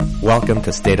Welcome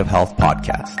to State of Health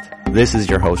Podcast. This is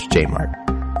your host, J Mart.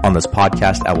 On this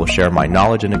podcast, I will share my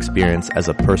knowledge and experience as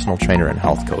a personal trainer and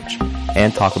health coach,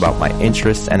 and talk about my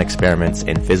interests and experiments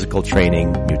in physical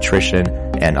training, nutrition,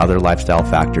 and other lifestyle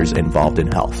factors involved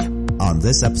in health. On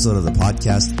this episode of the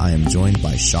podcast, I am joined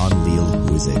by Sean Leal,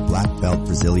 who is a black belt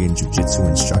Brazilian Jiu-Jitsu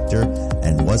instructor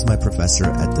and was my professor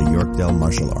at the Yorkdale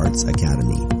Martial Arts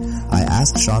Academy. I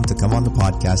asked Sean to come on the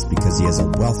podcast because he has a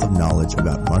wealth of knowledge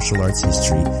about martial arts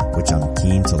history, which I'm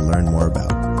keen to learn more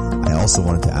about. I also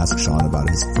wanted to ask Sean about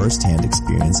his first-hand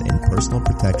experience in personal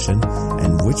protection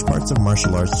and which parts of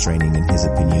martial arts training, in his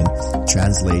opinion,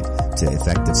 translate to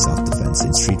effective self-defense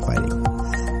in street fighting.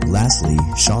 Lastly,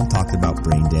 Sean talked about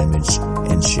brain damage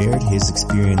and shared his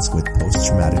experience with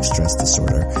post-traumatic stress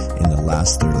disorder in the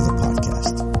last third of the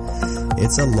podcast.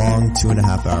 It's a long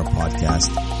 2.5-hour podcast,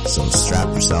 so strap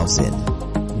yourselves in.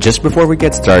 Just before we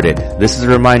get started, this is a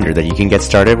reminder that you can get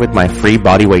started with my free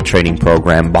bodyweight training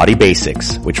program, Body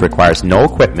Basics, which requires no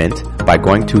equipment, by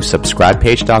going to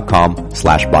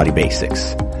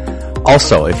subscribepage.com/bodybasics.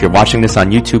 Also, if you're watching this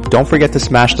on YouTube, don't forget to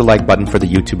smash the like button for the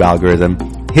YouTube algorithm,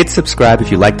 hit subscribe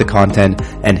if you like the content,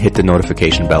 and hit the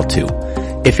notification bell too.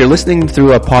 If you're listening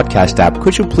through a podcast app,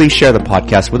 could you please share the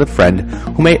podcast with a friend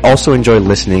who may also enjoy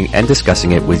listening and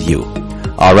discussing it with you?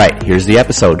 Alright, here's the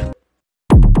episode.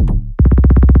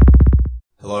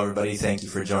 Hello everybody, thank you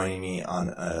for joining me on,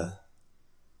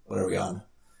 what are we on?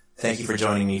 Thank you for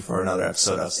joining me for another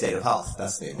episode of State of Health.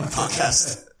 That's the name of my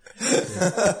podcast.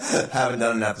 Haven't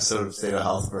done an episode of State of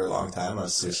Health for a long time.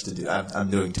 I'm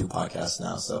doing 2 podcasts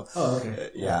now, so. Oh,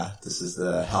 okay. Yeah, this is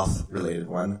the health related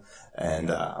one.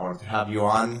 And, I wanted to have you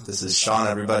on. This is Sean,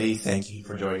 everybody. Thank you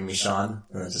for joining me, Sean.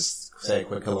 I'm gonna just say a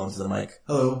quick hello into the mic.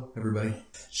 Hello, everybody.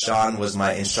 Sean was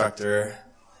my instructor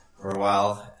for a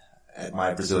while at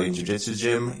my Brazilian Jiu-Jitsu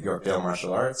gym, Yorkdale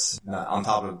Martial Arts. On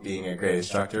top of being a great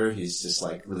instructor, he's just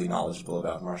like really knowledgeable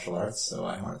about martial arts, so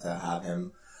I wanted to have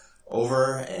him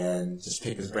over and just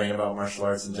pick his brain about martial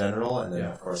arts in general, and then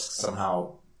of course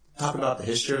somehow talk about the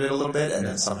history of it a little bit, and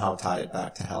then somehow tie it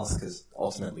back to health, because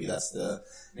ultimately that's the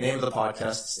name of the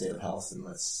podcast, State of Health, and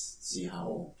let's see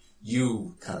how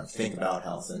you kind of think about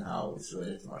health and how it's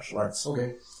related to martial arts.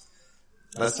 Okay.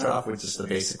 Let's start off with just the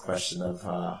basic question of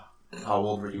how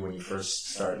old were you when you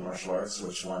first started martial arts?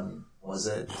 Which one was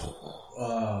it?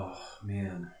 Oh,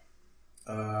 man.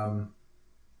 So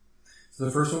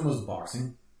the first one was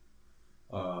boxing.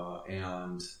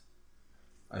 And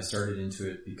I started into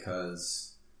it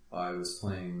because I was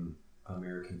playing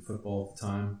American football at the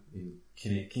time in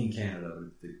King Canada,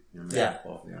 American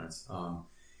football for the audience.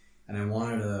 And I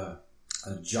wanted a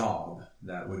job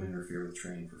that would interfere with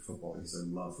training for football because I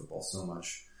love football so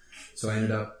much. So I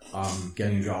ended up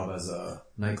getting a job as a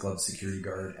nightclub security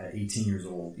guard at 18 years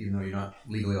old. Even though you're not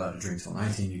legally allowed to drink till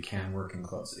 19, you can work in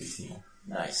clubs at 18.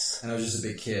 Nice. And I was just a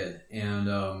big kid. And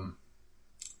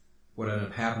what ended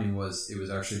up happening was it was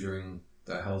actually during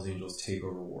the Hells Angels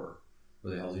takeover war,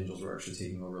 where the Hells Angels were actually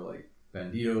taking over like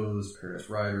Banditos, Paradise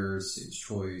Riders, Satan's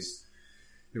Choice.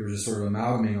 They were just sort of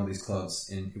amalgamating all these clubs,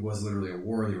 and it was literally a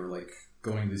war. They were like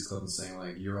going to these clubs and saying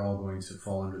like, you're all going to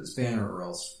fall under this banner or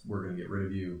else we're going to get rid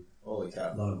of you. Holy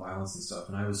cow. A lot of violence and stuff.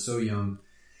 And I was so young,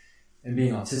 and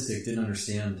being autistic, didn't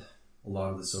understand a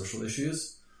lot of the social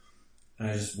issues. And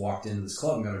I just walked into this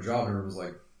club and got a job, and everyone was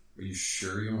like, are you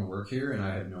sure you want to work here? And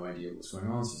I had no idea what was going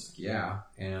on. So I was like, yeah.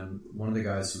 And one of the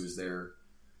guys who was there,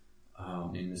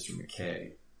 named Mr.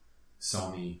 McKay,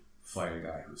 saw me fight a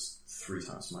guy who was 3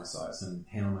 times my size and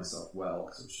handle myself well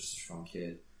because I was just a strong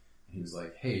kid. And he was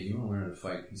like, hey, do you want to learn how to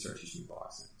fight? He started teaching me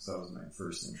boxing. So that was my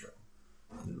first intro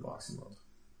into the boxing world.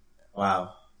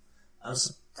 Wow. I'm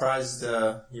surprised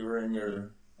you were in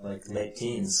your like late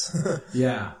teens.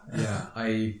 Yeah.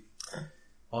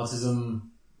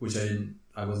 Autism, which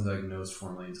I wasn't diagnosed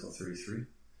formally until 33. It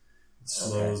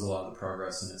slows a lot of the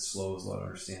progress, and it slows a lot of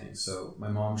understanding. So my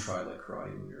mom tried like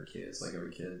karate when we were kids, like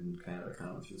every kid in Canada kind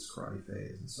of went through this karate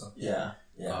phase and stuff. Yeah.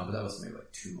 But that was maybe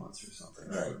like 2 months or something.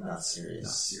 Right, not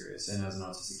serious. And as an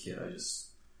autistic kid, I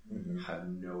just had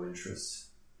no interest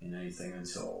in anything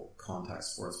until contact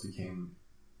sports became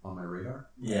on my radar.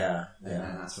 Yeah.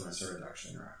 And that's when I started to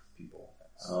actually interact with people.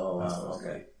 So oh, wow,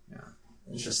 okay. Yeah.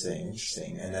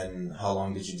 Interesting. And then how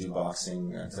long did you do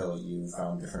boxing until you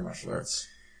found different martial arts?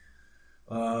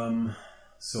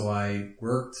 So I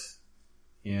worked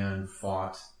and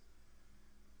fought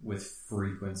with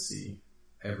frequency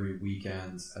every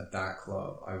weekend at that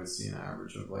club. I would see an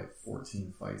average of like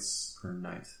 14 fights per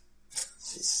night.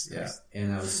 Jeez. Yeah.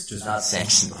 And that was just not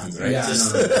sanctioned ones, right? Yeah,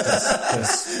 just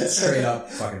straight up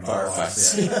fucking bar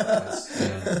fights. Yeah.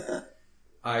 And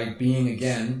I being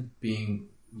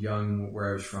young where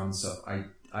I was from and stuff, I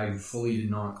I fully did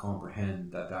not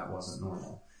comprehend that wasn't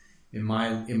normal. In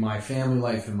my family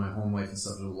life, in my home life and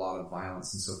stuff, there's a lot of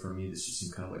violence, and so for me, this just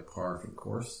seemed kind of like par for the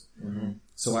course. Mm-hmm.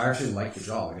 So I actually liked the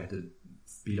job. I got to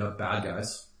beat up bad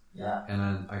guys. Yeah. And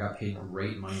then I got paid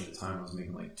great money at the time. I was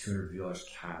making like $250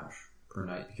 cash per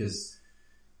night because,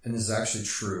 and this is actually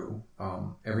true,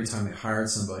 every time they hired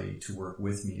somebody to work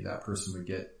with me, that person would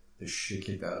get the shit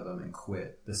kicked out of them and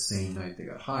quit the same night they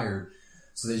got hired.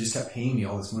 So they just kept paying me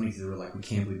all this money because they were like, we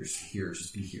can't believe you're here,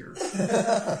 just be here.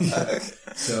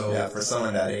 So yeah, for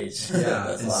someone that age, yeah,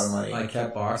 that's a lot of money. I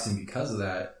kept boxing because of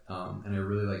that, and I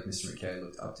really liked Mr. McKay. I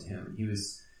looked up to him, and he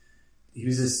was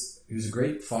a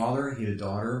great father. He had a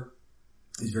daughter.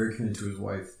 He's very committed to his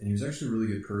wife, and he was actually a really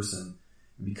good person.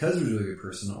 And because he was a really good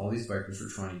person, all these bikers were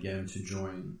trying to get him to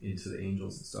join into the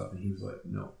Angels and stuff, and he was like,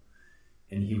 no.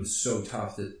 And he was so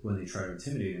tough that when they tried to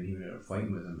intimidate him, he would end up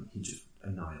fighting with him. He just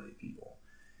annihilate people.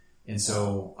 And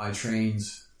so I trained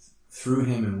through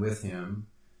him and with him,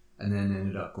 and then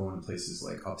ended up going to places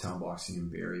like Uptown Boxing in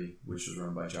Barrie, which was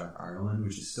run by Jack Ireland,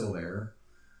 which is still there.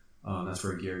 That's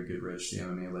where Gary Goodrich, the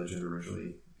MMA legend,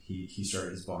 originally, he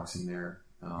started his boxing there.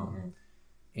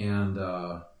 And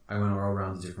I went all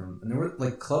around the different, and there were,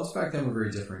 like, clubs back then were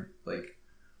very different. Like,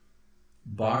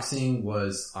 boxing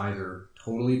was either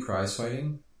totally prize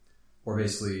fighting, or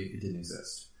basically it didn't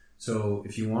exist. So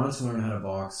if you wanted to learn how to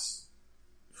box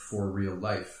for real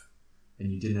life,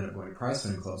 and you didn't end up going to prize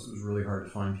fighting clubs, it was really hard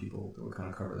to find people that would kind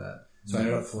of cover that. So I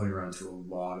ended up floating around to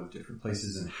a lot of different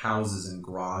places and houses and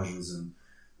garages and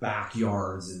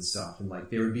backyards and stuff. And like,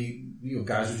 there would be,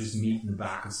 guys would just meet in the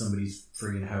back of somebody's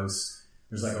friggin' house.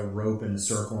 There's like a rope and a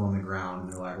circle on the ground,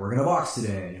 and they're like, we're gonna box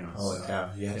today, Holy cow.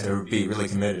 You have to be really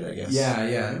committed, I guess. Yeah,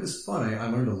 and it was fun. I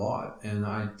learned a lot, and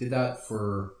I did that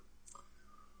for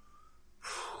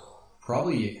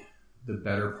probably the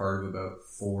better part of about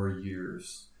 4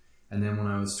 years. And then when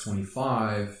I was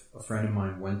 25, a friend of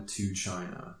mine went to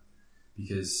China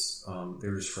because they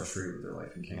were just frustrated with their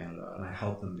life in Canada, and I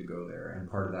helped them to go there.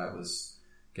 And part of that was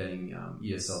getting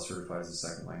ESL certified as a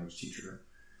second language teacher.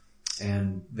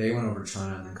 And they went over to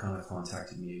China and then kind of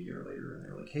contacted me a year later, and they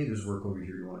were like, hey, there's work over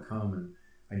here, you want to come? And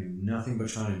I knew nothing about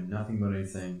China, nothing about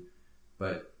anything,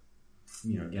 but,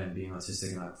 again, being autistic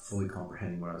and not fully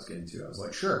comprehending what I was getting to, I was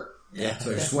like, sure. Yeah.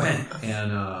 So I just went,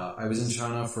 and I was in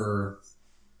China for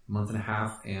a month and a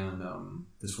half, and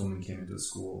this woman came into the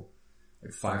school,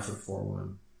 like 5'4"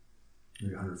 woman,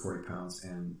 maybe 140 pounds,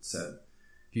 and said,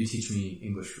 if you teach me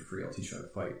English for free, I'll teach you how to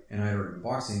fight. And I had already been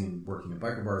boxing and working at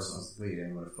biker bars, so I was like, wait, I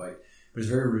didn't want to fight. But it's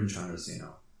very rude in China to say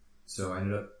no. So I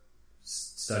ended up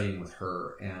studying with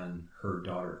her, and her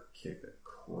daughter kicked the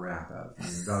crap out of me.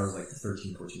 Her daughter was like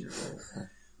 13, 14 years old,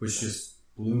 which just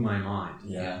blew my mind.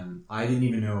 Yeah. And I didn't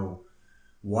even know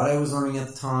what I was learning at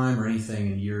the time or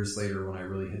anything. And years later, when I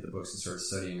really hit the books and started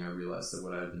studying, I realized that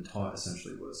what I had been taught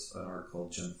essentially was an art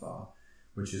called Zhenfa,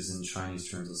 which is in Chinese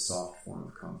terms a soft form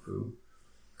of Kung Fu.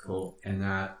 Cool. And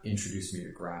that introduced me to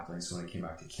grappling. So when I came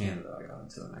back to Canada, I got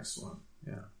into the next one.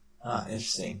 Yeah. Ah,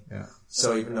 interesting. Yeah.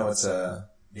 So even though it's a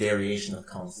variation of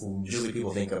Kung Fu, usually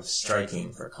people think of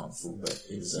striking for Kung Fu, but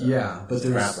it's a there's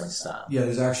grappling style. Yeah,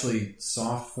 there's actually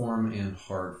soft form and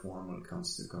hard form when it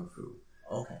comes to Kung Fu.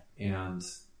 Okay. And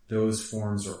those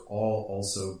forms are all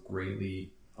also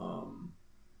greatly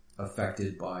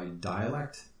affected by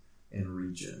dialect and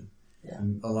region. Yeah.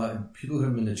 And a lot of people who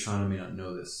have been to China may not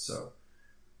know this. So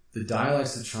the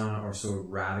dialects of China are so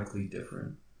radically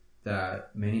different that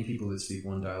many people that speak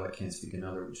one dialect can't speak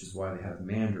another, which is why they have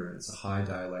Mandarin. It's a high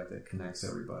dialect that connects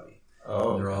everybody.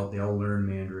 Oh. They all learn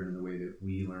Mandarin in the way that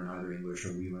we learn either English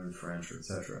or we learn French or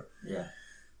etc. Yeah.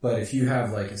 But if you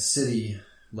have like a city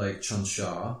like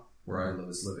Changsha, where I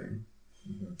was living,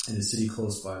 and a city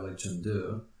close by like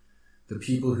Chengdu, the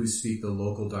people who speak the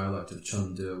local dialect of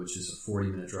Chengdu, which is a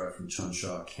 40-minute drive from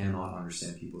Changsha, cannot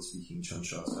understand people speaking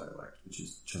Changsha's dialect, which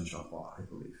is Changsha, I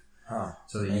believe. Huh.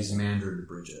 So they use Mandarin to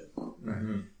bridge it.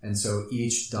 Right? And so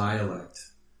each dialect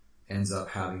ends up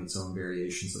having its own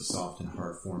variations of soft and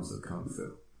hard forms of Kung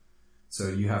Fu. So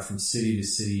you have from city to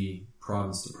city,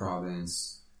 province to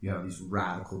province, you have these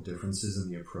radical differences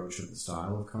in the approach of the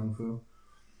style of Kung Fu.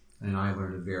 And I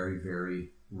learned a very, very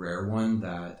rare one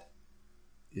that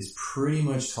is pretty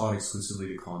much taught exclusively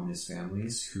to communist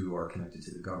families who are connected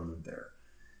to the government there.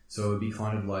 So it would be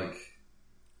kind of like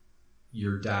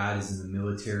your dad is in the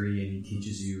military and he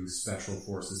teaches you special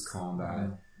forces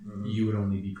combat. You would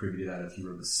only be privy to that if you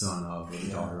were the son of or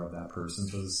the daughter of that person.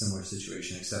 So it was a similar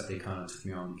situation, except they kind of took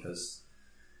me on because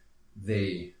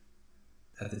they,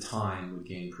 at the time, would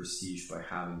gain prestige by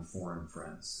having foreign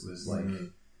friends. It was like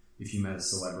if you met a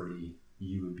celebrity,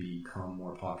 you would become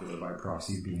more popular by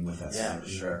proxy of being with that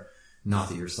celebrity. Sure. Not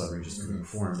that you're celebrating just moving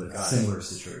form, but a similar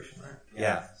situation, right?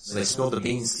 Yeah. So they spilled the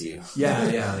beans to you. Yeah,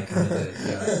 they kind of did,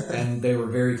 yeah. And they were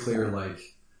very clear, like,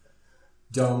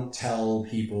 don't tell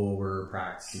people we're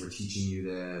teaching you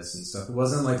this and stuff. It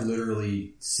wasn't like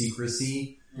literally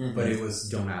secrecy, but it was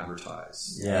don't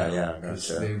advertise. Yeah,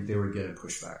 gotcha. They would get a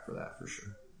pushback for that, for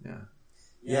sure. Yeah.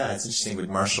 Yeah, it's interesting with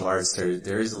martial arts.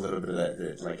 There is a little bit of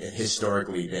that, like,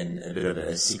 historically been a bit of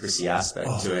a secrecy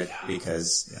aspect to it,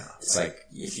 because it's like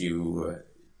if you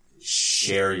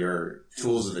share your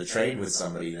tools of the trade with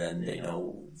somebody, then they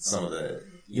know some of the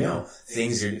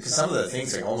things because some of the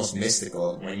things are almost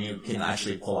mystical. When you can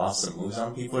actually pull off some moves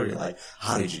on people, you're like,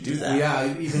 how did you do that?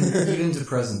 Yeah, even to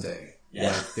present day. Yeah,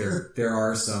 like there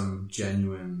are some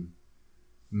genuine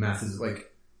methods, like.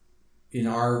 In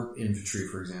our infantry,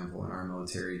 for example, in our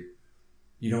military,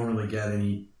 you don't really get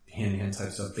any hand-to-hand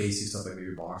type stuff, basic stuff like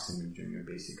maybe boxing, maybe doing your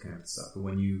basic kind of stuff. But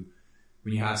when you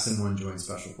have someone join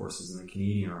Special Forces in the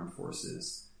Canadian Armed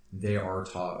Forces, they are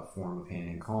taught a form of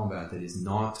hand-to-hand combat that is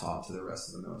not taught to the rest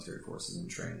of the military forces in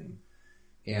training.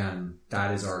 And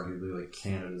that is arguably like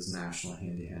Canada's national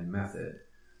hand-to-hand method.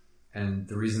 And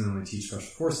the reason they only teach Special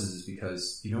Forces is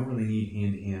because you don't really need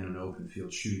hand-to-hand in an open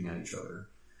field shooting at each other.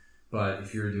 But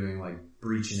if you're doing like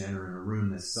breach and enter in a room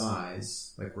this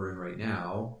size, like we're in right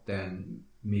now, then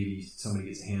maybe somebody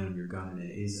gets a hand on your gun and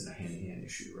it isn't a hand-to-hand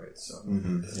issue, right? So,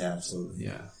 yeah, absolutely.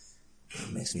 Yeah.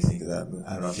 It makes me think of that.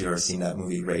 I don't know if you've ever seen that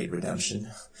movie, Raid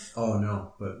Redemption. Oh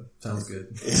no, but sounds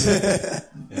good.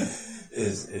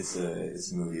 It's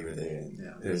a movie where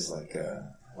there's like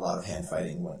a lot of hand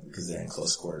fighting because they're in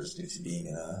close quarters due to being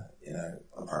in a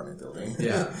apartment building.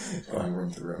 Yeah. Going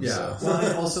room to room. Yeah. So. Well,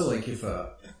 and also like if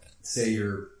say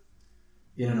you're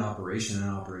in an operation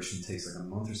takes like a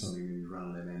month or something, you run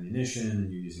out of ammunition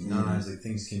and you're using knives, like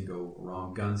things can go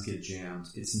wrong, guns get jammed.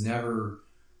 It's never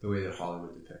the way that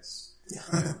Hollywood depicts.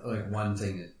 Yeah. Like one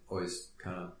thing that always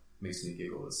kind of makes me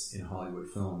giggle is in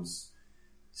Hollywood films,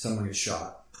 someone gets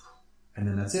shot and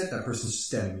then that's it, that person's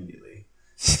just dead immediately.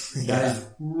 That is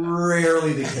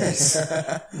rarely the case.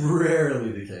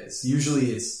 Rarely the case.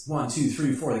 Usually it's 1, 2,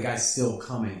 3, 4, the guy's still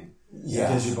coming. Yeah.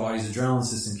 Because your body's adrenaline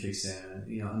system kicks in.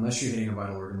 You know, unless you're hitting a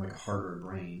vital organ like a heart or a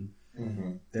brain,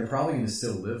 they're probably going to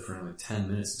still live for like 10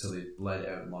 minutes until they bled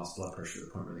out and lost blood pressure to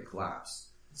the point where they collapse.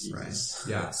 Jesus. Right?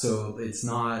 Yeah. So it's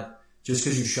not just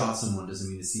because you shot someone doesn't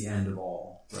mean it's the end of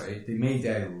all. Right? They may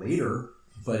die later,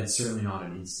 but it's certainly not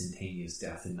an instantaneous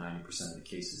death. In 90% of the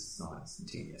cases, it's not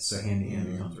instantaneous. So hand to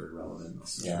hand becomes very relevant in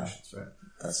those situations. Right?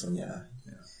 That's when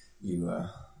you.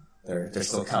 They're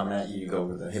still coming at you. You go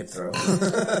with a hip throw.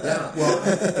 Yeah. Well,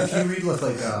 if you read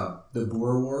like the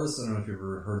Boer Wars, I don't know if you've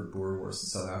ever heard of Boer Wars in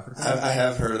South Africa. I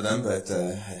have heard of them, but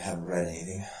I haven't read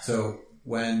anything. So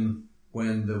when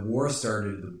the war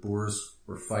started, the Boers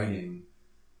were fighting.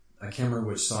 I can't remember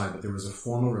which side, but there was a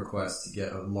formal request to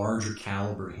get a larger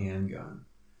caliber handgun,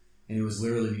 and it was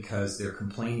literally because they're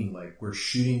complaining like we're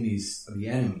shooting the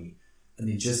enemy. And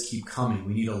they just keep coming.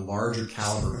 We need a larger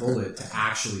caliber bullet to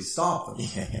actually stop them.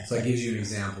 Yeah. So that gives you an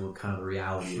example of kind of the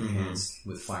reality of hands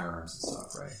with firearms and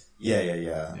stuff, right? Yeah.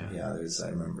 I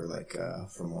remember like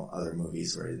from other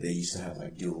movies where they used to have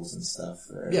like duels and stuff.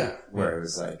 Where it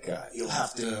was like you'll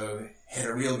have to hit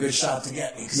a real good shot to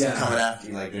get me because I'm coming after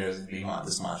you. Like there's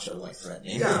this macho like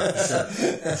threatening. Yeah,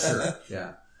 for sure.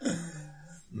 Yeah.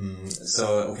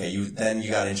 So you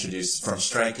got introduced from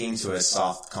striking to a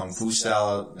soft kung fu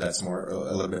style that's a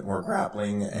little bit more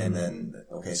grappling, and then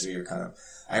so you're kind of.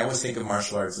 I always think of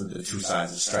martial arts as the two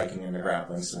sides of striking and the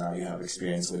grappling. So now you have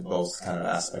experience with both kind of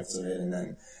aspects of it. And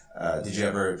then, did you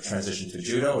ever transition to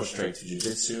judo or straight to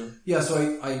jiu-jitsu? Yeah,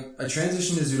 so I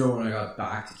transitioned to judo when I got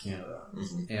back to Canada,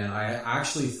 and I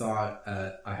actually thought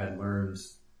I had learned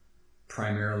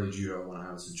primarily judo when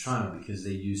I was in China because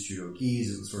they used judo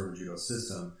gis. It was sort of a judo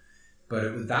system.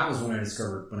 But that was when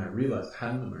I realized I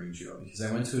hadn't been learning judo because I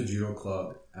went to a judo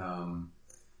club. It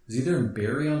was either in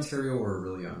Barrie, Ontario or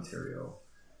Orillia, Ontario.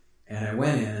 And I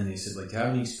went in and they said, like, do you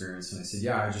have any experience? And I said,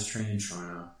 yeah, I just trained in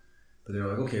China. But they were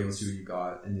like, okay, let's see what you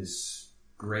got. And this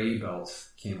gray belt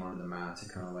came onto the mat to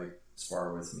kind of like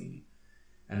spar with me.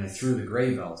 And I threw the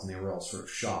gray belt and they were all sort of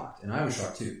shocked. And I was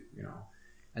shocked too, you know.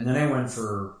 And then I went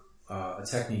for a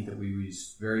technique that we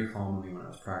used very commonly when I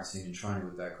was practicing in China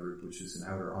with that group, which is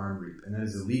an outer arm reap, and that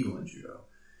is illegal in judo.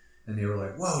 And they were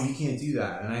like, "Whoa, you can't do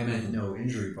that!" And I meant no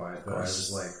injury by it, but I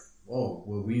was like, "Oh,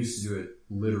 well, we used to do it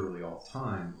literally all the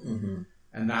time."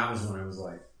 And that was when I was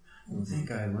like, "I don't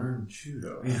think I learned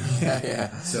judo." You know?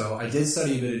 Yeah. So I did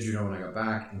study a bit of judo when I got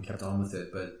back and kept on with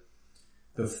it, but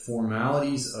the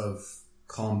formalities of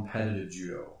competitive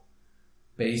judo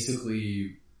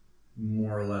basically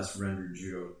more or less rendered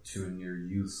judo to a near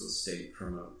useless state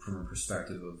from a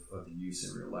perspective of use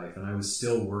in real life. And I was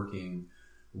still working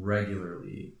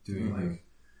regularly, doing like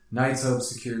Knights Out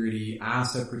security,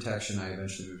 asset protection. I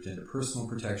eventually moved into personal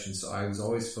protection, so I was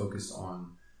always focused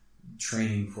on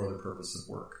training for the purpose of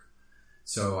work.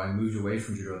 So I moved away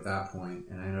from judo at that point,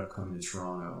 and I ended up coming to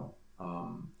Toronto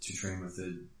to train with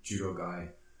a judo guy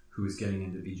who was getting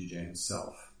into BJJ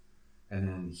himself. And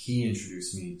then he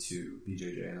introduced me to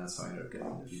BJJ, and that's how I ended up getting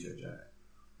into BJJ.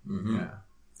 Mm-hmm. Yeah.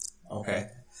 Okay.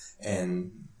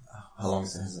 And how long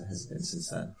has it been since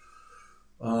then?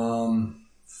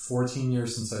 14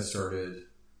 years since I started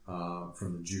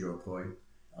from the judo point.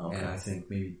 Okay. And I think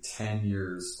maybe 10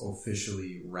 years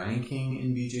officially ranking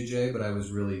in BJJ, but I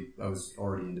was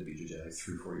already into BJJ, like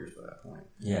 3-4 years by that point.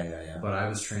 Yeah. But I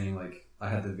was training, like, I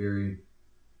had the very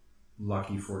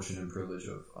lucky fortune and privilege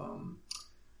of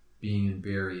being in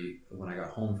Barrie when I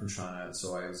got home from China,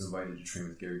 so I was invited to train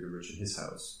with Gary Goodrich at his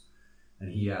house.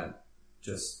 And he had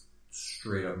just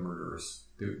straight up murderers.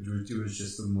 It was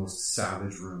just the most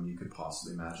savage room you could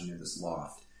possibly imagine in this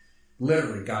loft.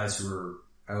 Literally, guys who were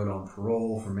out on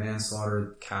parole for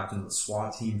manslaughter, captain of the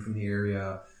SWAT team from the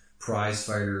area, prize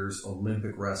fighters,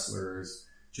 Olympic wrestlers,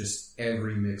 just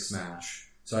every mixed match.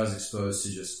 So I was exposed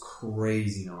to just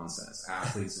crazy nonsense.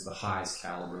 Athletes of the highest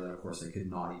caliber that, of course, I could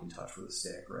not even touch with a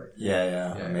stick, right?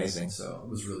 Yeah, amazing. So it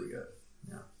was really good.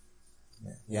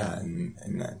 Yeah, and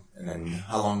then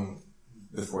how long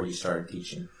before you started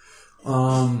teaching?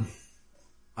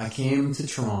 I came to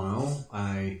Toronto.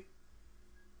 I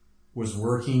was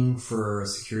working for a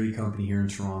security company here in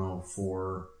Toronto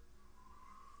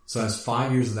so I was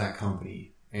 5 years of that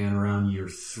company, and around year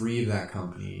 3 of that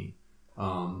company,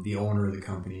 the owner of the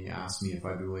company asked me if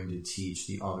I'd be willing to teach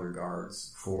the other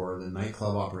guards for the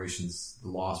nightclub operations, the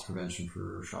loss prevention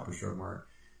for Shoppers Drug Mart,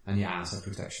 and the asset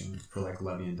protection for like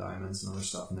Levy and Diamonds and other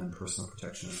stuff, and then personal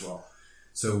protection as well.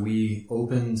 So we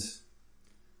opened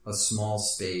a small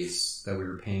space that we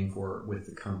were paying for with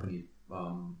the company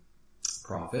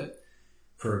profit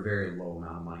for a very low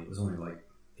amount of money. It was only like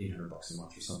 $800 a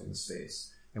month or something, the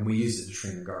space. And we used it to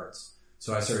train the guards.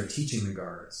 So I started teaching the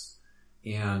guards.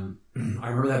 And I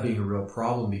remember that being a real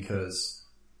problem because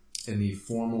in the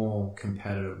formal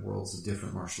competitive worlds of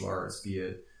different martial arts, be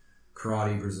it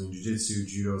karate, Brazilian Jiu-Jitsu,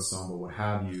 judo, sambo, what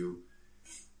have you,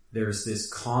 there's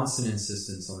this constant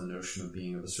insistence on the notion of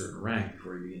being of a certain rank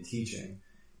before you begin teaching.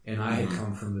 And I had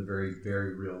come from the very,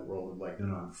 very real world of like,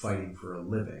 no, I'm fighting for a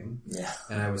living. Yeah.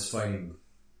 And I was fighting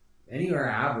anywhere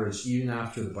average, even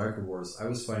after the biker wars, I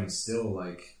was fighting still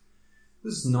like, it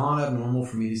was not abnormal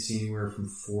for me to see anywhere from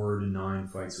 4 to 9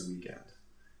 fights a weekend.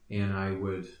 And I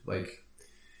would like,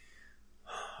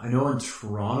 I know in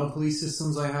Toronto police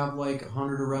systems I have like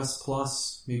 100 arrests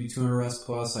plus, maybe 200 arrests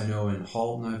plus. I know in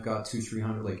Halton I've got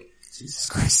 200-300, like, Jesus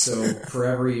Christ. So for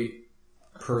every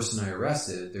person I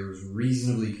arrested, there was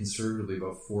reasonably conservatively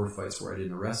about 4 fights where I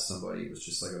didn't arrest somebody. It was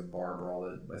just like a bar brawl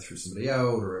that I threw somebody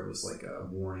out, or it was like a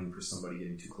warning for somebody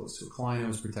getting too close to a client I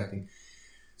was protecting.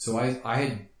 So I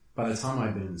had, by the time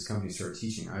I'd been in this company, started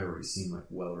teaching, I'd already seen like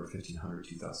well over 1,500,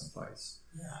 2,000 fights.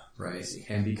 Yeah. Right? Crazy.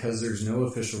 And because there's no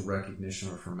official recognition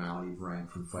or formality of rank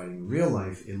from fighting in real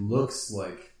life, it looks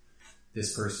like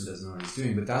this person doesn't know what he's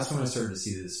doing. But that's when I started to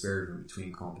see the disparity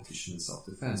between competition and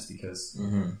self-defense, because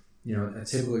you know, a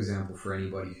typical example for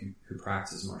anybody who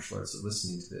practices martial arts that's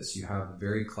listening to this, you have a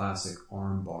very classic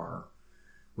arm bar,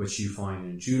 which you find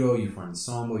in judo, you find in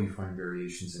sambo, you find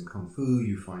variations in kung fu,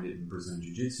 you find it in Brazilian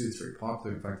jiu-jitsu. It's very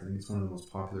popular. In fact, I think it's one of the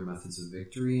most popular methods of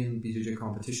victory in BJJ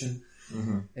competition.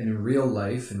 And in real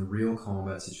life, in real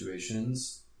combat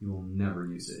situations, you will never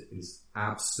use it. It is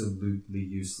absolutely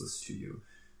useless to you,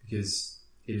 because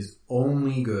it is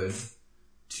only good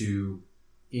to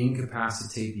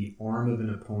incapacitate the arm of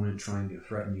an opponent trying to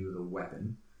threaten you with a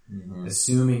weapon,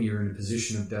 assuming you're in a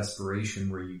position of desperation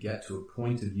where you get to a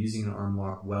point of using an arm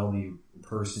lock while the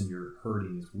person you're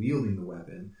hurting is wielding the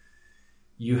weapon.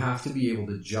 You have to be able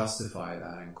to justify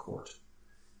that in court.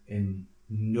 And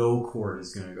no court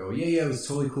is going to go, yeah, it was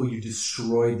totally cool, you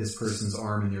destroyed this person's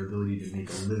arm and their ability to make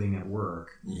a living at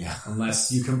work. Yeah.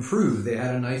 Unless you can prove they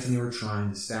had a knife and they were trying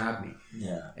to stab me.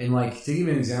 Yeah. And like, to give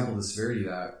you an example of the severity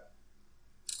of that,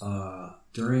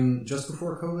 just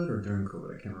before COVID or during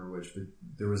COVID, I can't remember which, but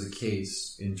there was a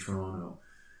case in Toronto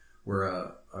where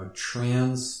a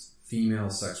trans female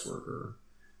sex worker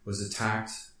was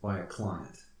attacked by a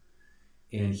client,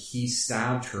 and he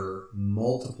stabbed her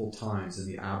multiple times in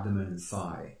the abdomen and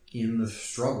thigh. In the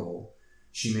struggle,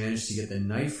 she managed to get the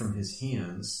knife from his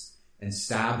hands and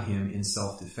stab him in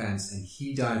self-defense, and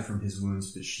he died from his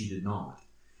wounds, but she did not.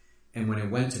 And when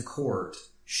it went to court,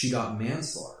 she got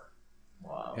manslaughter.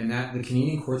 Wow. And that the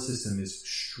Canadian court system is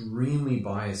extremely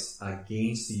biased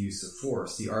against the use of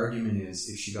force. The argument is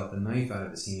if she got the knife out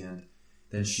of his hand,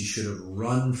 then she should have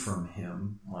run from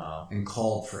him Wow. and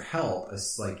called for help.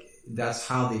 It's like, that's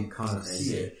how they kind of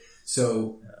see it.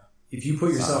 So if you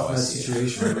put yourself in that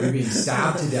situation where you're being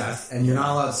stabbed to death and you're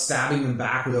not allowed stabbing them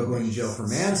back without going to jail for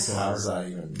manslaughter. How's that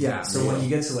even? Yeah, so when you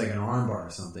get to like an armbar or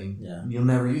something, you'll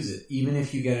never use it. Even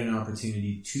if you get an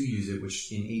opportunity to use it,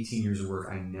 which in 18 years of work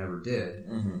I never did,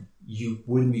 you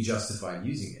wouldn't be justified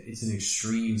using it. It's an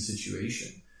extreme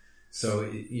situation. So,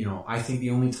 I think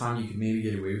the only time you could maybe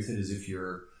get away with it is if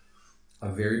you're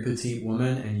a very petite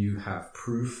woman and you have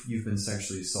proof you've been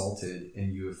sexually assaulted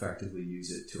and you effectively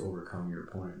use it to overcome your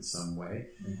opponent in some way.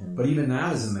 But even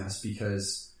that is a mess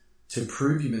because to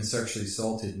prove you've been sexually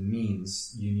assaulted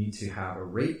means you need to have a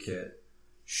rape kit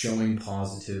showing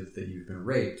positive that you've been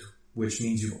raped, which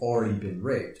means you've already been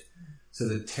raped. So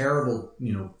the terrible,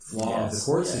 flaw of the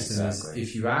court system is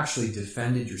if you actually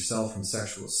defended yourself from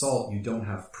sexual assault, you don't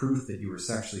have proof that you were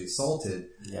sexually assaulted.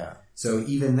 Yeah. So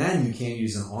even then you can't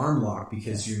use an arm lock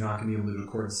because you're not going to be able to go to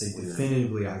court and say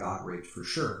definitively I got raped for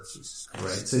sure.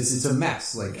 Right? So it's a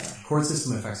mess. Like court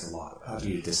system affects a lot of it. How do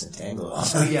you disentangle it?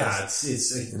 So yeah,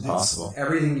 it's impossible.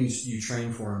 Everything you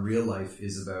train for in real life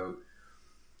is about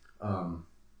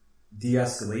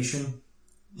de-escalation,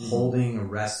 holding,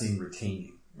 arresting,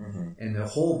 retaining. And the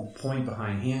whole point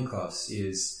behind handcuffs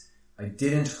is I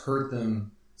didn't hurt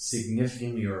them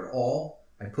significantly or at all.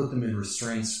 I put them in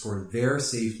restraints for their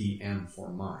safety and for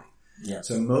mine. Yeah.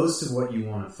 So most of what you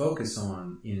want to focus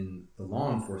on in the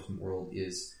law enforcement world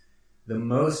is the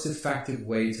most effective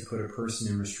way to put a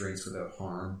person in restraints without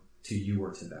harm to you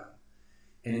or to them.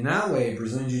 And in that way,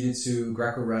 Brazilian Jiu-Jitsu,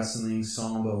 Greco-Wrestling,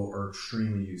 Sambo are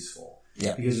extremely useful.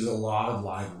 Yeah. Because there's a lot of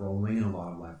live rolling and a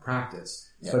lot of live practice.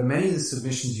 Yeah. But many of the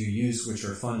submissions you use, which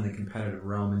are fun in the competitive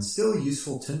realm and still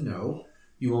useful to know,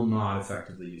 you will not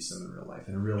effectively use them in real life,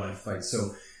 in a real life fight.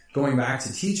 So going back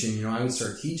to teaching, I would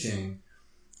start teaching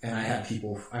and I had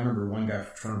people, I remember one guy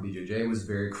from Toronto BJJ was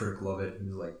very critical of it. He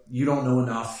was like, you don't know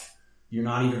enough. You're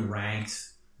not even ranked.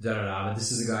 But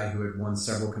this is a guy who had won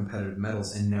several competitive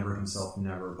medals and never,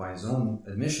 by his own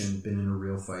admission, been in a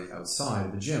real fight outside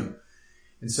of the gym.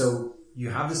 And so you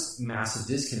have this massive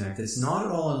disconnect. It's not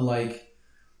at all unlike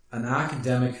an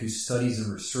academic who studies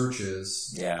and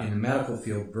researches in the medical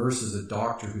field versus a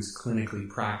doctor who's clinically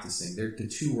practicing. The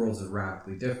two worlds are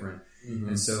radically different.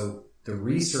 And so the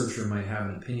researcher might have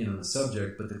an opinion on the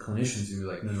subject, but the clinicians will be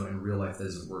like, no, in real life that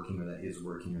isn't working, or that is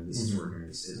working, or this is working, or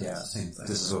this isn't. It's the same thing.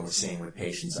 This is what we're seeing with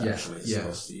patients actually, as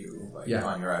opposed to you,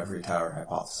 on your ivory tower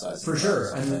hypothesizing. For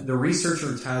sure. And the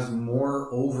researcher has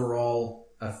more overall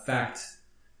effect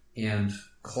and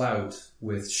clout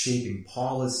with shaping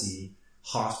policy,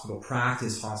 hospital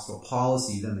practice, hospital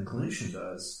policy than the clinician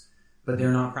does, but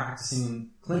they're not practicing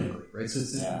clinically, right? So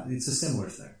it's a similar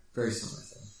thing, very similar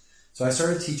thing. So I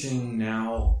started teaching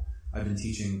now, I've been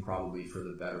teaching probably for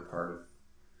the better part of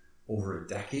over a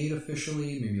decade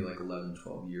officially, maybe like 11,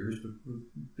 12 years, but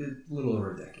a little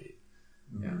over a decade.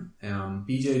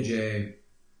 BJJ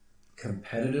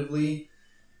competitively,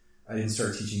 I didn't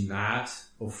start teaching that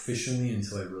officially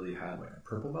until I really had like a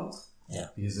purple belt. Yeah.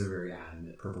 Because they're very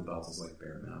adamant. Purple belt is like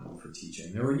bare minimum for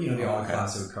teaching. There were, the all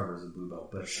class that would cover as a blue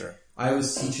belt, but sure. I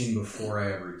was teaching before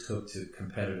I ever took to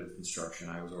competitive instruction.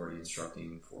 I was already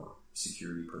instructing for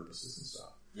security purposes and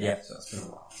stuff. Yeah. So it's been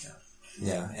a while. Yeah.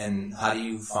 Yeah. And how do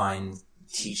you find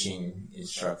teaching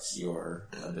instructs your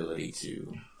ability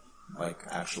to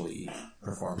actually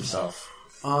perform yourself?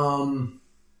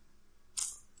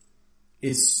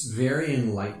 It's very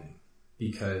enlightening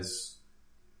because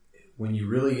when you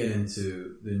really get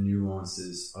into the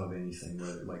nuances of anything,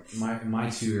 whether my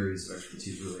two areas of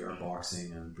expertise really are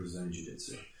boxing and Brazilian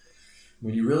Jiu-Jitsu.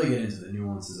 When you really get into the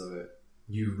nuances of it,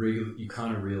 you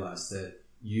kind of realize that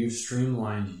you've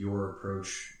streamlined your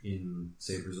approach in,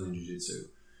 say, Brazilian Jiu-Jitsu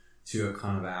to a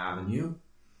kind of avenue.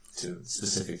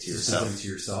 Specific to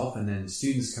yourself. And then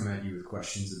students come at you with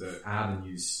questions about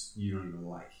avenues you don't even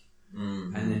like.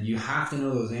 Mm-hmm. And then you have to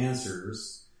know those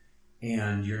answers,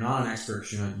 and you're not an expert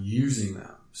because you're not using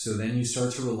them. So then you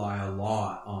start to rely a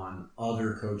lot on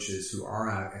other coaches who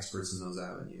are experts in those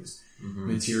avenues,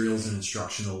 materials and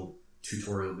instructional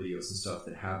tutorial videos and stuff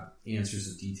that have answers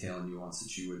of detail and nuance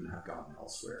that you wouldn't have gotten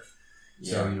elsewhere.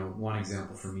 Yeah. So, one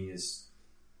example for me is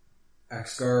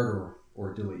X-Guard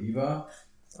or De La Eva.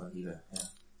 Yeah.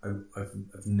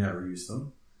 I've never used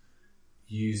them.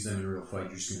 You use them in a real fight,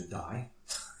 you're just going to die.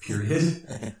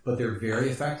 Period. But they're very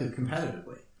effective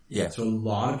competitively. Yeah. So a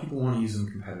lot of people want to use them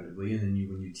competitively, and then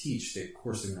when you teach, of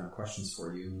course they're going to have questions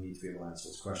for you, and you need to be able to answer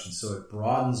those questions. So it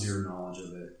broadens your knowledge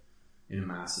of it in a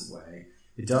massive way.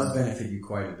 It does benefit you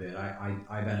quite a bit.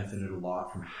 I benefited a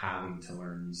lot from having to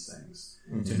learn these things,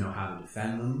 to know how to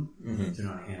defend them, to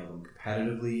know how to handle them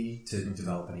competitively, to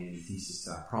develop an antithesis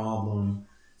to that problem.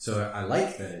 So I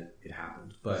like that it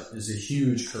happened, but there's a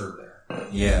huge curve there.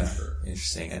 Yeah,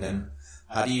 interesting. And then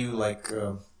how do you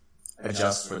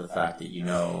adjust for the fact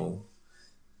that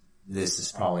this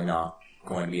is probably not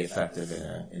going to be effective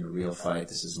in a real fight?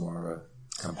 This is more of a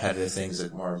competitive thing. Is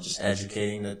it more of just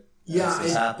educating that this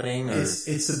is happening? Or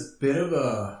it's a bit of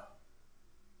a...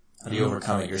 How do you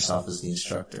overcome it yourself as the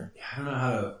instructor? I don't know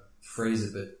how to phrase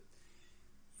it, but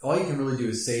all you can really do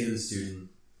is say to the student,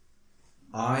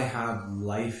 I have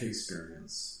life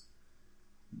experience,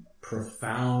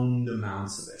 profound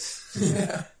amounts of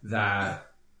it, that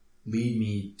lead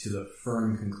me to the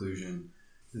firm conclusion,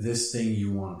 this thing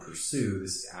you want to pursue,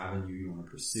 this avenue you want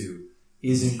to pursue,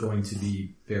 isn't going to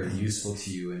be very useful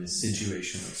to you in a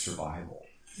situation of survival.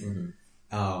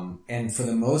 And for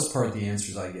the most part, the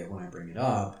answers I get when I bring it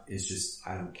up is just,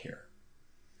 I don't care.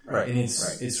 Right. And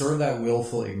it's sort of that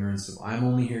willful ignorance of, I'm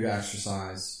only here to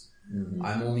exercise.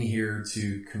 I'm only here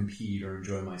to compete or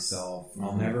enjoy myself.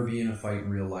 I'll never be in a fight in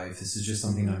real life. This is just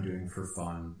something I'm doing for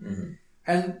fun.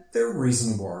 And they're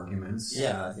reasonable arguments.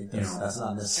 Yeah, I think that's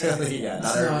not necessarily,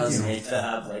 not everyone's made to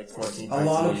have 14 A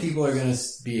lot of people are going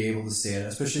to be able to say it,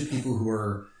 especially people who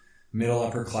are middle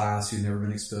upper class, who've never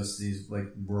been exposed to these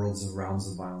worlds of realms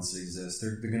of violence that exist.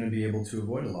 They're going to be able to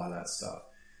avoid a lot of that stuff.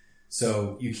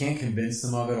 So you can't convince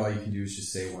them of it. All you can do is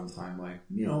just say one time,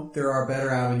 there are better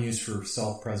avenues for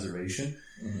self-preservation.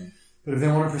 But if they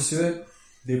want to pursue it,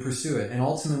 they pursue it. And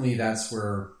ultimately, that's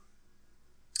where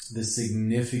the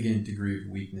significant degree of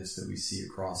weakness that we see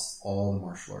across all the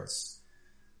martial arts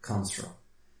comes from.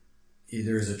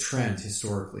 There's a trend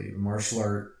historically. Martial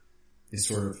art is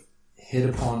sort of hit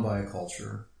upon by a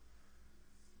culture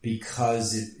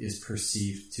because it is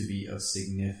perceived to be of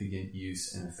significant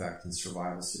use and effect in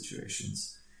survival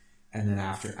situations. And then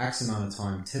after X amount of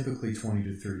time, typically 20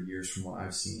 to 30 years from what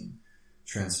I've seen,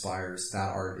 transpires, that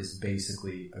art is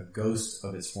basically a ghost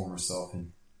of its former self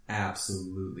and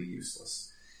absolutely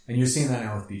useless. And you're seeing that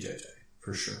now with BJJ,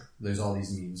 for sure. There's all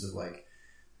these memes of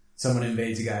someone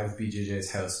invades a guy with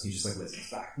BJJ's house and he just listens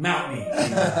back. Mount me!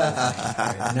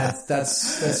 And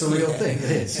that's a real thing. It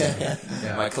is.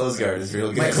 Yeah. My clothes guard is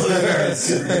real good. My clothes guard is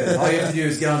super good. All you have to do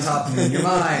is get on top of me in your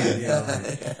mind.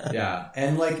 Yeah.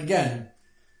 And again,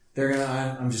 they're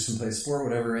gonna, I'm just gonna play a sport,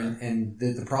 whatever. And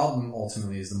the problem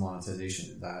ultimately is the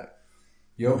monetization of that.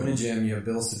 You open a gym, you have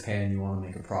bills to pay, and you want to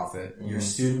make a profit. Your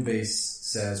student base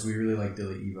says, we really like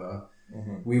Dili Eva.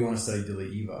 We want to study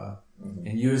Dili Eva.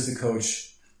 And you as the coach,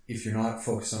 if you're not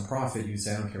focused on profit, you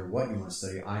say, I don't care what you want to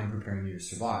study, I'm preparing you to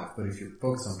survive. But if you're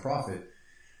focused on profit,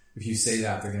 if you say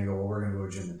that, they're going to go, well, we're going to go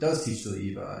to a gym that does teach Dili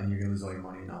Eva, and you're going to lose all your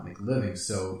money and not make a living.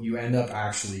 So you end up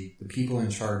the people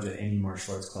in charge at any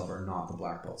martial arts club are not the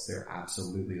black belts. They're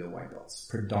absolutely the white belts.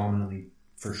 Predominantly,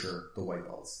 for sure, the white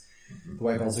belts. The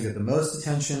white belts will get the most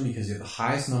attention because you have the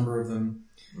highest number of them.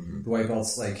 The white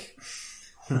belts,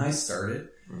 when I started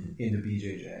into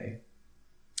BJJ,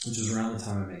 which was around the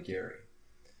time I met Gary,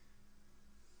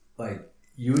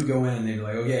 you would go in and they'd be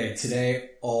like, okay, today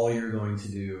all you're going to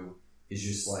do is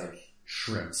just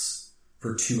shrimps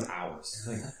for 2 hours.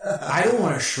 I don't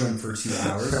want to shrimp for 2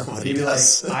 hours. They'd be like,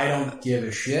 I don't give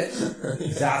a shit.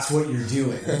 That's what you're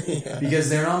doing. Because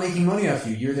they're not making money off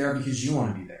you. You're there because you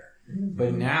want to be there.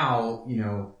 But now,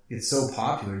 it's so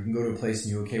popular. You can go to a place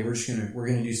and we're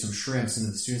going to do some shrimps. And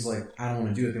the student's like, I don't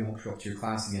want to do it. They won't show up to your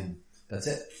class again. That's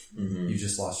it. You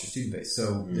just lost your student base.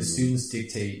 So the students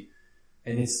dictate.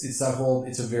 And it's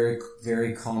a very,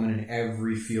 very common in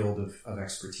every field of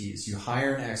expertise. You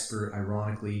hire an expert,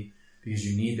 ironically, because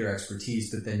you need their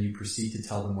expertise, but then you proceed to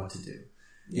tell them what to do.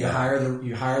 You hire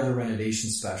the renovation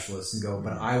specialist and go,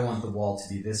 but I want the wall to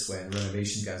be this way. And the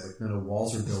renovation guy's like, no,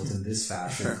 walls are built in this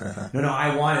fashion. No,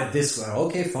 I want it this way.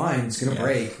 Okay, fine. It's going to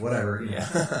break. Whatever.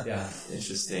 Yeah.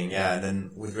 Interesting. Yeah. And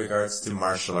then with regards to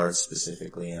martial arts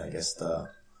specifically, I guess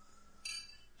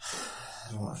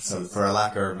so for a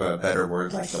lack of a better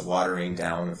word, the watering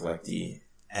down of the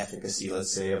efficacy,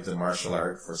 let's say, of the martial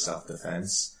art for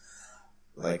self-defense.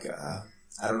 I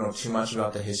don't know too much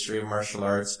about the history of martial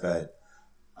arts, but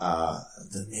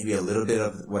maybe a little bit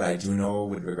of what I do know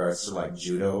with regards to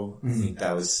judo. I think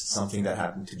that was something that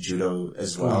happened to judo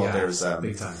as well. There's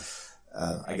big time.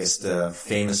 I guess the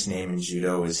famous name in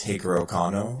judo is Hikaru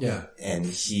Kano. Yeah. And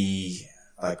he,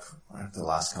 the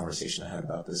last conversation I had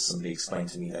about this, somebody explained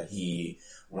to me that he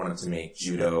wanted to make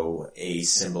judo a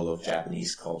symbol of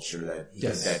Japanese culture that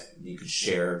he could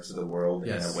share to the world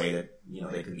in a way that,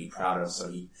 they could be proud of. So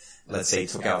he, let's say,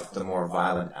 took out the more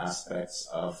violent aspects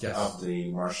of the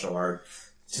martial art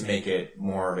to make it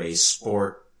more of a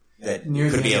sport that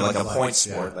could be like a point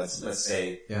sport. Let's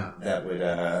say that would,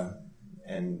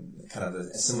 and kind of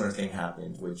a similar thing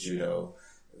happened with judo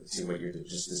to what you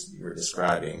were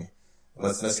describing.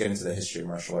 Let's get into the history of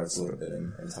martial arts a little bit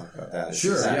and talk about that. Is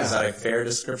that a fair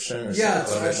description? Or is it a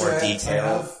little bit more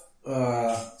detailed?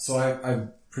 So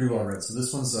I'm pretty well read. So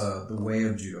this one's The Way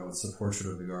of Judo. It's a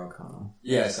portrait of Higuro Kano.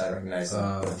 Yes, I recognize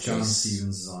that. John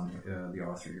Stevens is on the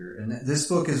author here. And this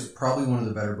book is probably one of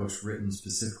the better books written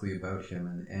specifically about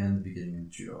him and the beginning of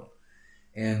judo.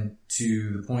 And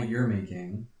to the point you're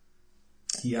making,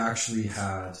 he actually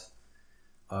had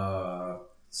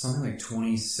something like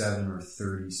 27 or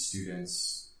 30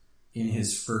 students in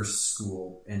his first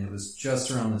school, and it was just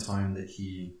around the time that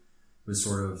he was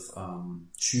sort of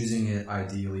choosing it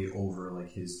ideally over like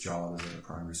his job as a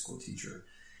primary school teacher.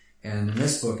 And in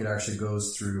this book, it actually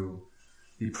goes through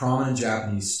the prominent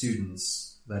Japanese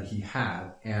students that he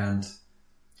had and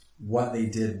what they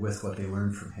did with what they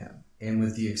learned from him. And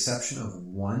with the exception of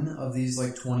one of these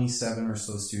like 27 or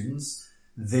so students,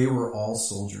 they were all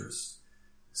soldiers,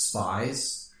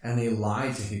 spies, and they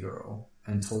lied to Higuro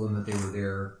and told him that they were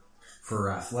there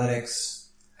for athletics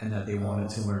and that they wanted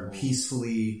to learn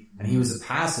peacefully. And he was a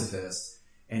pacifist,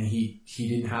 and he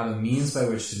didn't have a means by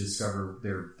which to discover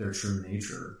their true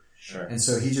nature. Sure. And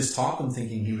so he just taught them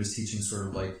thinking he was teaching sort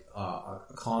of like a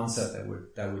concept that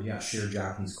would share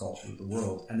Japanese culture with the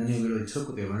world. And then they literally took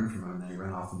what they learned from him and they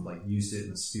ran off and like used it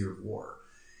in the sphere of war.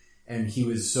 And he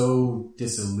was so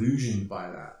disillusioned by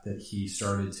that he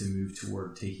started to move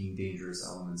toward taking dangerous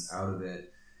elements out of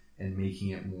it and making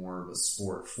it more of a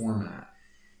sport format.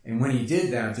 And when he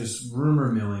did that, there's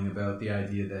rumor milling about the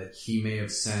idea that he may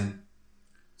have sent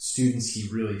students he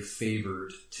really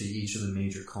favored to each of the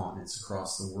major continents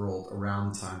across the world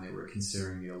around the time they were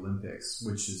considering the Olympics,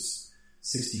 which is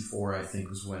 64, I think,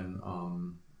 was when,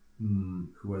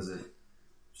 who was it?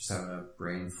 Just having a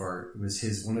brain fart. It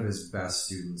was one of his best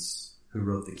students who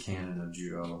wrote the canon of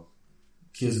judo,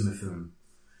 Kiyosu Mifune.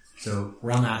 So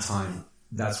around that time,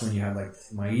 that's when you had like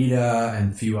Maeda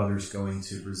and a few others going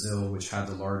to Brazil, which had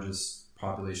the largest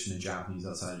population of Japanese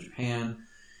outside of Japan.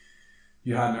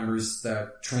 You had members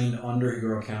that trained under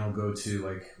Higuro Kano go to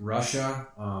like Russia,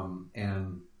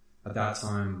 and at that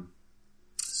time,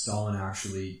 Stalin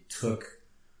actually took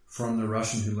from the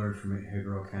Russian who learned from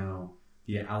Higuro Kano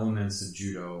the elements of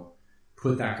judo,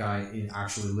 put that guy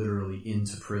actually literally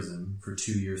into prison for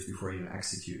 2 years before he was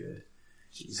executed.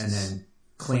 Jesus. And then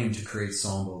claimed to create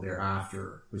Sambo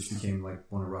thereafter, which became like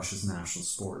one of Russia's national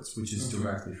sports, which is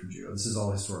directly from judo. This is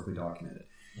all historically documented.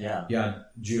 Yeah. You had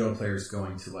judo players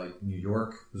going to like New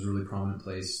York was a really prominent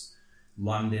place.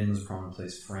 London was a prominent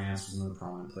place. France was another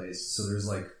prominent place. So there's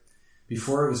like,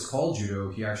 before it was called judo,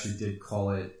 he actually did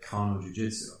call it Kano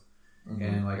Jiu-Jitsu. Mm-hmm.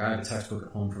 And like I have a textbook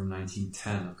at home from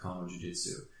 1910 of Kano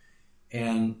Jiu-Jitsu.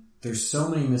 And there's so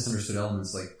many misunderstood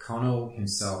elements. Like Kano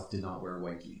himself did not wear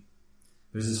white gi.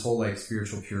 There's this whole like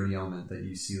spiritual purity element that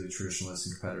you see the traditionalists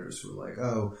and competitors who are like,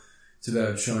 oh, it's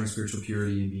about showing spiritual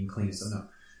purity and being clean and stuff. No.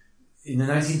 In the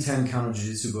 1910 Kano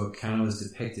Jiu-Jitsu book, Kano is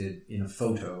depicted in a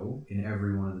photo in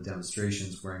every one of the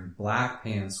demonstrations wearing black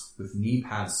pants with knee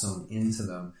pads sewn into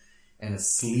them and a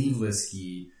sleeveless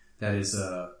gi that is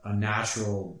a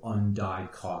natural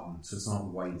undyed cotton. So it's not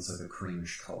white, it's like a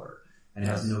creamish color. And it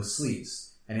has no sleeves.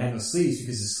 And it had no sleeves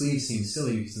because the sleeves seemed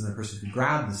silly because then the person could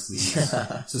grab the sleeves.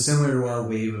 So similar to our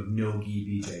wave of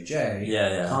no-gi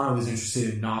BJJ, Kano was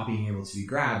interested in not being able to be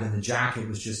grabbed, and the jacket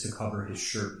was just to cover his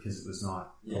shirt because it was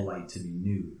not polite to be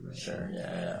nude. Right? Sure,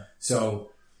 yeah. So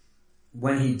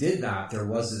when he did that, there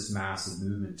was this massive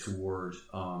movement toward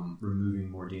removing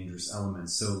more dangerous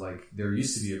elements. So like there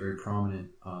used to be a very prominent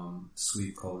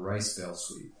sweep called rice bale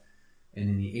sweep. And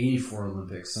in the 84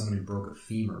 Olympics, somebody broke a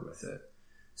femur with it.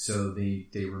 So they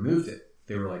removed it.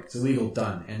 They were like, it's illegal,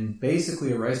 done. And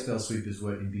basically a rice bale sweep is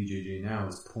what in BJJ now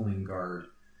is pulling guard.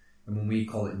 And when we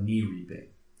call it knee reaping.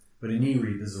 But a knee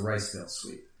reap is a rice bale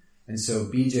sweep. And so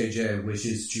BJJ, which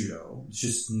is judo, it's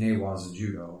just Newaza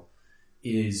judo,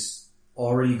 is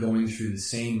already going through the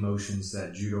same motions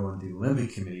that judo and the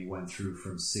Olympic Committee went through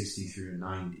from 60 through to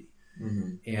 90.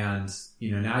 Mm-hmm. And,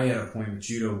 now you're at a point with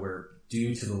judo where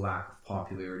due to the lack of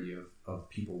popularity of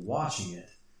people watching it,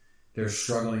 they're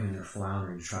struggling and they're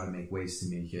floundering to try to make ways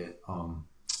to make it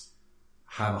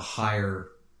have a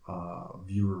higher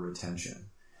viewer retention.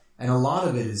 And a lot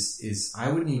of it is I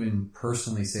wouldn't even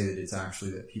personally say that it's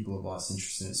actually that people have lost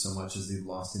interest in it so much as they've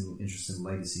lost interest in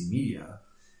legacy media.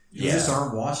 You just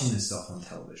aren't watching this stuff on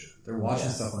television. They're watching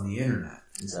stuff on the internet.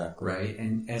 Exactly. Right?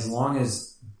 And as long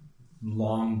as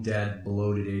long dead,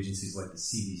 bloated agencies like the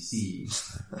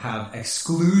CDC have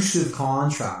exclusive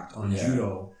contract on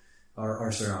judo,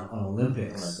 on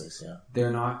Olympics,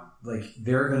 they're not,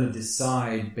 they're going to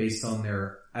decide based on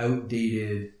their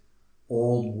outdated,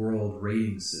 old world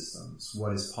rating systems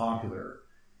what is popular.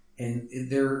 And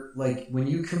they're, when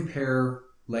you compare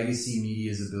legacy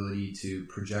media's ability to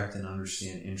project and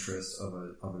understand interests of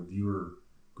a viewer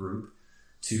group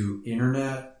to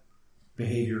internet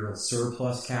behavioral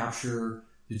surplus capture,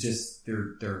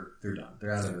 they're done.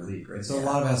 They're out of their league, right? So a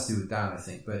lot of it has to do with that, I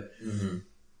think. But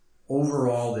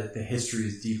overall, the history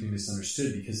is deeply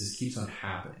misunderstood because this keeps on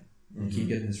happening. And you keep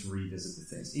getting this revisit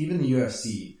to things. Even the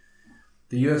UFC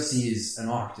is an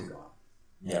octagon.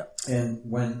 Yeah. And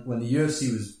when the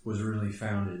UFC was originally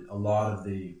founded, a lot of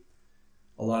the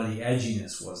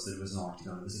edginess was that it was an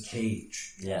octagon. It was a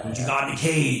cage. Yeah. Once you got in a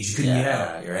cage, you couldn't get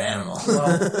out. You're an animal.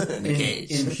 Well, in the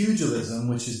cage. In pugilism,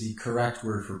 which is the correct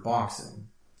word for boxing,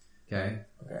 okay?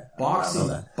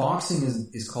 Boxing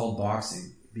is called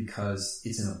boxing because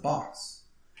it's in a box.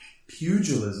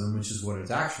 Pugilism, which is what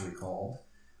it's actually called,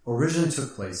 originally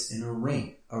took place in a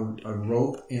ring, a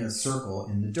rope in a circle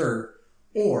in the dirt,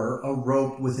 or a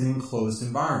rope with an enclosed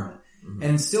environment.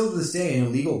 And still to this day, in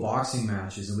illegal boxing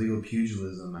matches, illegal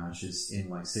pugilism matches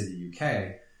in, say, the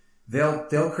UK,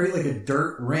 they'll create a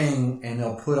dirt ring and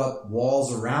they'll put up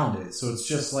walls around it. So it's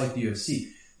just like the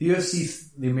UFC. The UFC,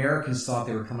 the Americans thought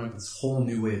they were coming up with this whole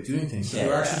new way of doing things. So they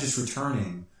were actually just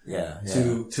returning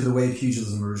to the way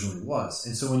pugilism originally was.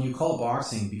 And so when you call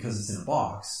boxing because it's in a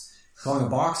box, calling a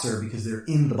boxer because they're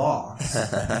in the box.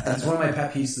 And it's one of my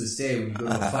pet peeves to this day when you go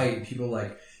to a fight and people are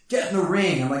like, get in the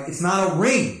ring. I'm like, it's not a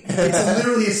ring. It's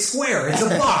literally a square. It's a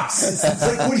box. It's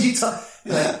what are you talking?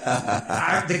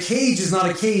 The cage is not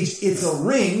a cage. It's a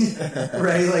ring,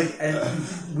 right?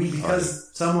 Because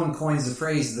someone coins the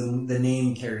phrase, the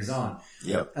name carries on.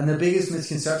 Yep. And the biggest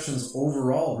misconceptions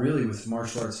overall, really, with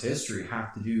martial arts history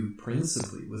have to do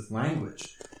principally with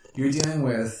language. You're dealing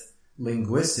with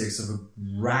linguistics of a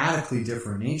radically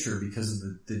different nature because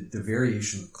of the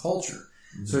variation of culture.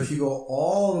 So if you go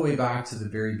all the way back to the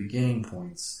very beginning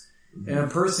points, and a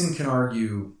person can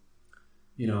argue,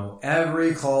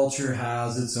 every culture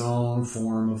has its own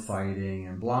form of fighting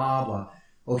and blah, blah.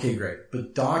 Okay, great.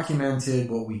 But documented,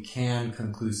 what we can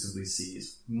conclusively see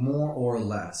is more or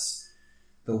less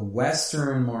the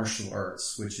Western martial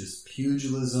arts, which is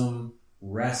pugilism,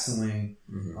 wrestling,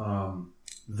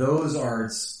 those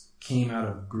arts came out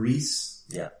of Greece.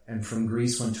 Yeah. And from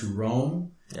Greece went to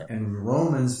Rome. Yeah. And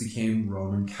Romans became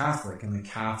Roman Catholic, and the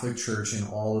Catholic Church in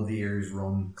all of the areas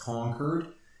Rome conquered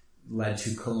led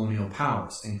to colonial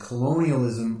powers. And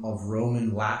colonialism of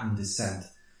Roman Latin descent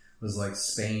was like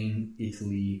Spain,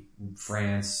 Italy,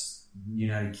 France,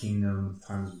 United Kingdom,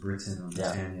 times Britain or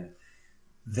Britannia.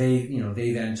 They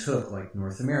then took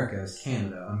North America as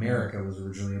Canada. America was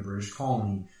originally a British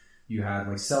colony. You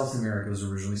had South America was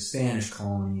originally Spanish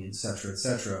colony, etc.,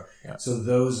 etc. Yeah. So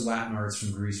those Latin arts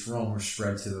from Greece, Rome were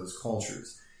spread to those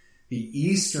cultures. The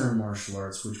Eastern martial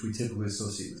arts, which we typically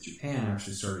associate with Japan,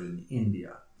 actually started in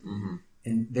India.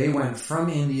 And they went from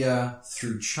India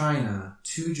through China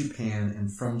to Japan, and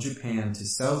from Japan to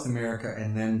South America,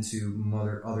 and then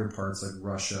to other parts like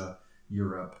Russia,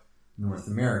 Europe, North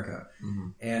America.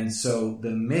 And so the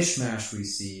mishmash we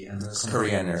see, and there's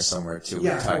Korea in there somewhere too.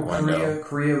 Yeah,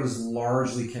 Korea was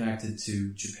largely connected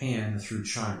to Japan through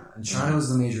China, and China was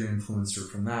the major influencer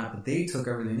from that. But they took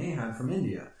everything they had from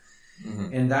India,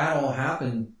 and that all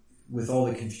happened with all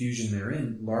the confusion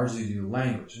therein, largely due to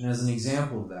language. And as an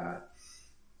example of that,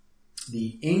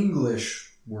 the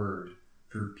English word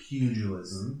for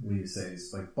pugilism, we say,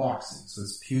 is boxing. So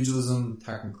it's pugilism,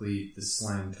 technically the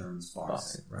slang term is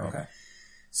boxing, right? Okay.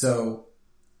 So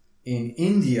in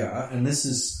India, and this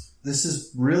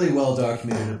is really well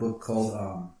documented in a book called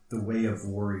The Way of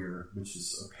Warrior, which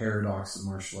is a paradox of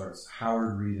martial arts,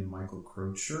 Howard Reed and Michael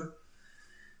Crocher.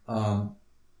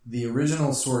 The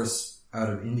original source out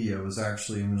of India was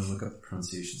actually, I'm going to look up the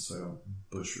pronunciation so I don't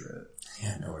butcher it.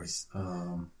 Yeah, no worries.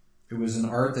 It was an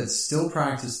art that's still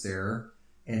practiced there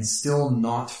and still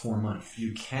not for money.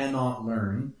 You cannot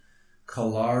learn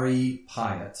Kalari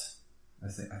Payat. I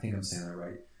think I'm saying that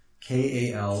right.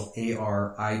 Kalaripayat.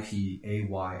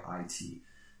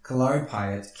 Kalari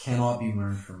Payat cannot be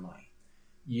learned for money.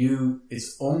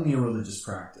 It's only a religious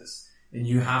practice. And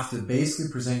you have to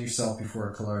basically present yourself before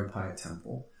a Kalari Payat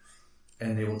temple.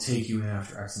 And they will take you in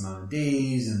after X amount of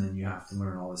days, and then you have to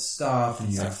learn all this stuff. And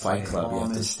it's you like have to Fight Club, you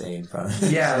have to stay in front of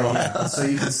it. Yeah. So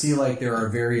you can see there are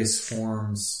various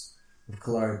forms of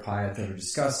Kalari Payat that are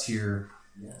discussed here.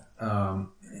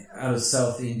 out of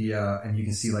South India, and you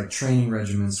can see like training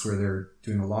regiments where they're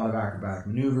doing a lot of acrobatic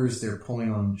maneuvers. They're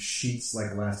pulling on sheets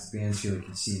like elastic bands here, like you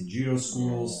can see in judo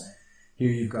schools. Here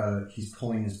you've got he's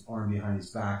pulling his arm behind his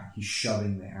back. He's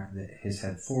shoving his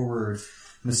head forward.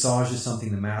 Massage is something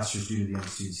the masters do to the young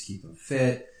students to keep them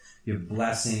fit. You have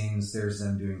blessings. There's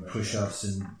them doing push-ups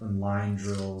and line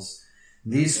drills.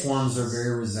 These forms are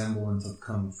very resemblant of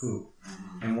Kung Fu.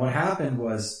 And what happened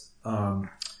was,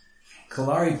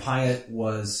 Kalari Payat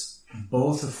was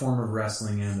both a form of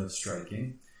wrestling and of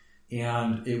striking.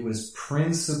 And it was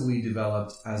principally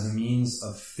developed as a means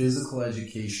of physical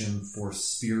education for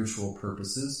spiritual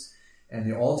purposes. And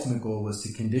the ultimate goal was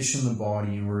to condition the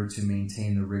body in order to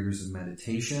maintain the rigors of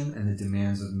meditation and the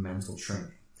demands of mental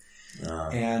training.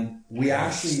 And we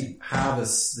actually have the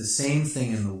same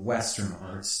thing in the Western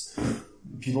arts.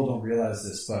 People don't realize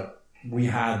this, but we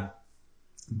had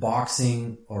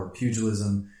boxing or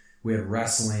pugilism, we had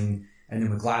wrestling, and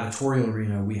in the gladiatorial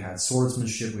arena, we had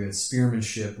swordsmanship, we had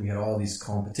spearmanship, we had all these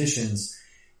competitions,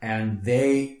 and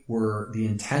they were, the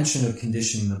intention of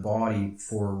conditioning the body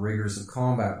for rigors of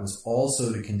combat was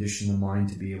also to condition the mind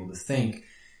to be able to think,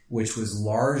 which was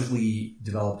largely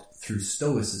developed through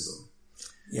Stoicism.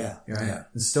 Yeah. Right? Yeah.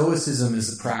 And Stoicism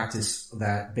is a practice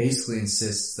that basically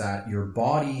insists that your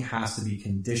body has to be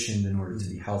conditioned in order to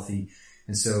be healthy.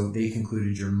 And so they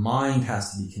concluded your mind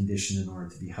has to be conditioned in order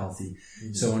to be healthy.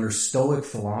 Mm-hmm. So under Stoic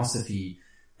philosophy,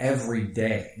 every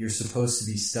day you're supposed to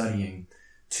be studying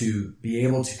to be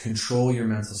able to control your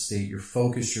mental state, your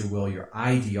focus, your will, your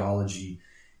ideology,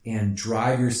 and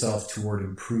drive yourself toward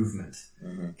improvement.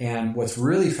 Mm-hmm. And what's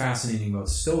really fascinating about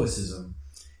Stoicism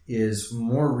is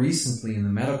more recently in the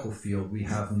medical field, we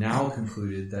have now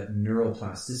concluded that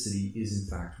neuroplasticity is in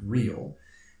fact real.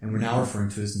 And we're now referring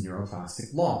to it as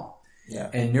neuroplastic law. Yeah.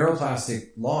 And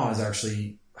neuroplastic law is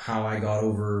actually how I got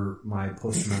over my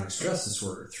post-traumatic stress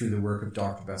disorder through the work of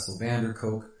Dr. Bessel van der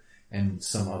Kolk and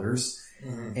some others.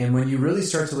 Mm-hmm. And when you really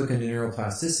start to look into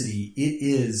neuroplasticity, it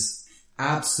is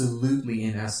absolutely,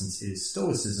 in essence, it is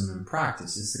Stoicism in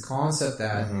practice. It's the concept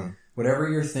that whatever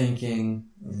you're thinking,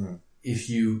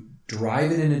 if you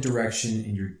drive it in a direction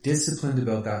and you're disciplined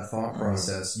about that thought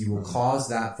process, you will cause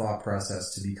that thought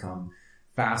process to become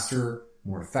faster,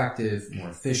 more effective, more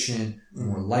efficient,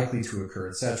 more likely to occur,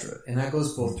 etc. And that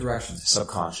goes both directions.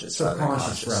 Subconscious rather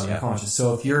than conscious.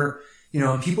 So if you're,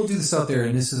 people do this out there,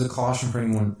 and this is a caution for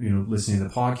anyone, listening to the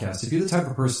podcast. If you're the type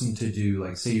of person to do,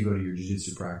 like, say you go to your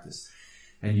jiu-jitsu practice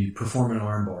and you perform an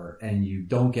armbar and you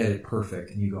don't get it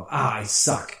perfect and you go, I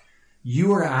suck.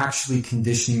 You are actually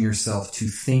conditioning yourself to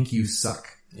think you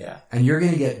suck. Yeah. And you're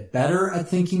going to get better at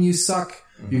thinking you suck.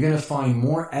 Mm-hmm. You're going to find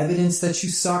more evidence that you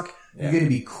suck. Yeah. You're going to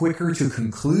be quicker to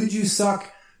conclude you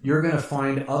suck. You're going to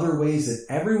find other ways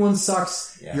that everyone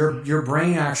sucks. Yeah. Your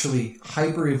brain actually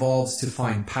hyper evolves to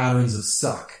find patterns of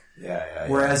suck.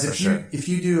 Whereas if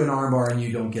you do an armbar and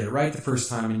you don't get it right the first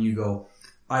time and you go,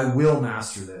 I will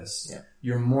master this. Yeah.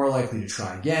 You're more likely to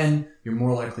try again. You're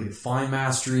more likely to find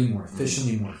mastery more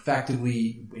efficiently, more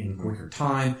effectively, in a quicker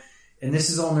time. And this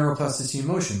is all neuroplasticity in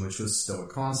motion, which was Stoic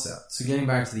concept. So getting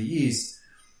back to the East,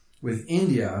 with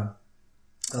India,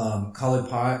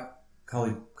 Kalari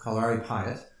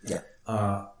Payat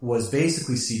was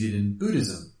basically seated in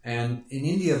Buddhism. And in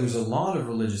India, there's a lot of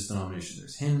religious denominations.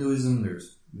 There's Hinduism,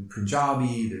 there's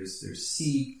Punjabi, there's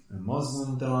Sikh and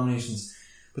Muslim denominations.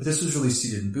 But this was really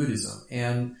seated in Buddhism.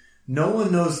 And no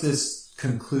one knows this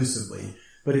conclusively,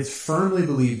 but it's firmly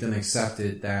believed and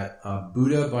accepted that a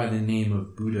Buddha by the name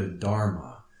of Buddha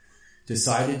Dharma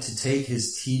decided to take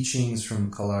his teachings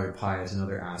from Kalari Payat and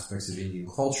other aspects of Indian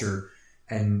culture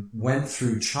and went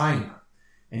through China.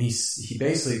 And he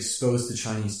basically exposed the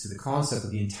Chinese to the concept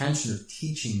of the intention of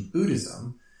teaching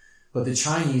Buddhism, but the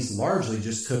Chinese largely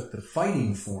just took the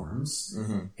fighting forms,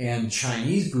 and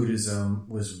Chinese Buddhism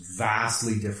was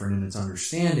vastly different in its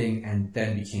understanding and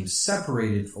then became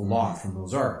separated a lot from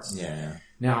those arts. Yeah.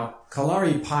 Now,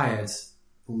 Kalari Payat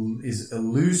is a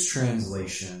loose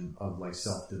translation of like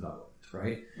self-development,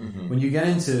 right? When you get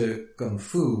into Kung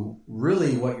Fu,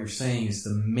 really what you're saying is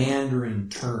the Mandarin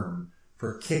term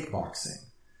for kickboxing.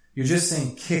 You're just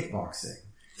saying kickboxing.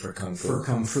 For Kung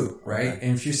Fu, right? Okay.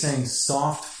 And if you're saying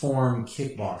soft form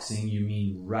kickboxing, you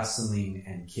mean wrestling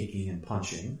and kicking and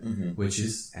punching, which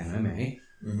is MMA,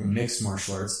 mixed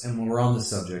martial arts. And when we're on the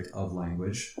subject of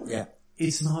language,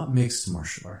 it's not mixed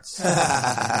martial arts.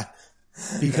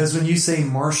 Because when you say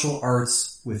martial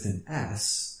arts with an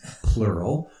S,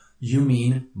 plural, you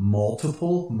mean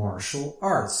multiple martial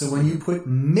arts. So when you put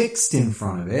mixed in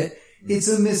front of it, It's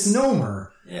a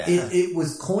misnomer. Yeah. It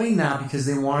was coined that because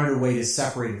they wanted a way to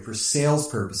separate it for sales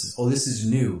purposes. Oh, this is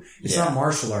new. It's not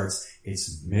martial arts.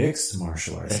 It's mixed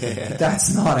martial arts.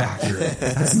 That's not accurate.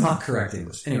 That's not correct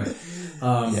English. Anyway.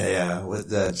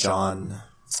 With John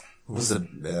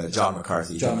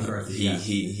McCarthy. John McCarthy.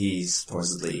 He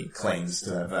supposedly claims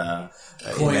to have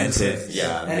invented.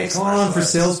 Yeah. And it's on for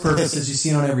sales purposes. You see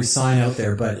it on every sign out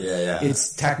there, but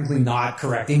it's technically not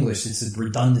correct English. It's a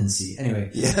redundancy.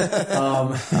 Anyway. I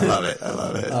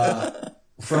love it.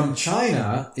 From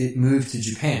China, it moved to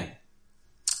Japan.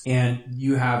 And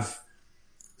you have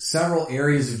several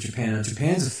areas of Japan. Now,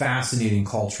 Japan's a fascinating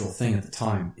cultural thing at the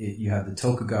time. You had the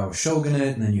Tokugawa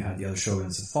shogunate, and then you had the other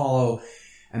shogunates that follow.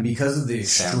 And because of the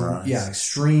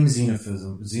extreme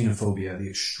xenophobia, the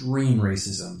extreme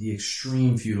racism, the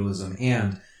extreme feudalism,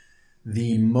 and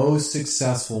the most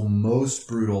successful, most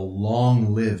brutal,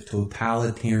 long-lived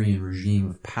totalitarian regime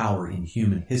of power in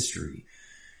human history,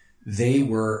 they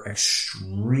were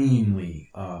extremely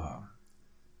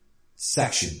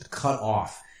sectioned, cut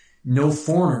off. No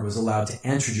foreigner was allowed to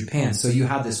enter Japan. So you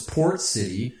had this port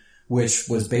city, which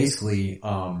was basically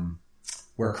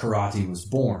where karate was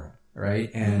born.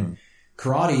 Right? And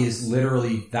karate is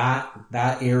literally that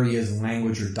area's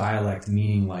language or dialect,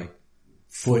 meaning like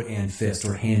foot and fist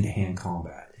or hand-to-hand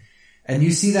combat. And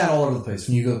you see that all over the place.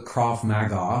 When you go Krav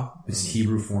Maga, it's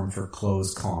Hebrew form for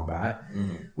closed combat.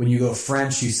 When you go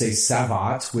French, you say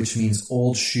savat, which means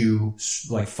old shoe,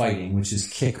 like fighting, which is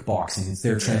kickboxing. It's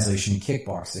their translation of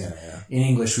kickboxing. In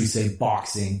English, we say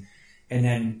boxing. And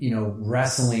then,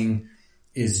 wrestling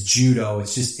is judo.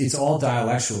 It's all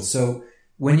dialectual. So,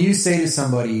 when you say to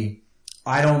somebody,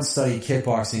 I don't study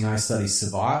kickboxing, I study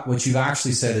savat, what you've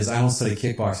actually said is, I don't study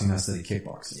kickboxing, I study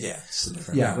kickboxing. Yeah, it's a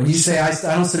different language. When you say, I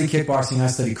don't study kickboxing, I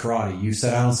study karate, you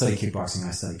said, I don't study kickboxing,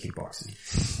 I study kickboxing.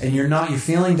 And you're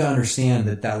failing to understand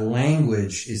that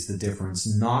language is the difference,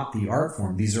 not the art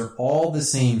form. These are all the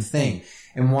same thing.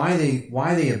 And why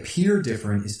they appear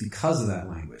different is because of that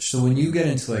language. So when you get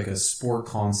into like a sport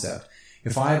concept,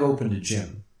 if I've opened a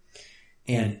gym,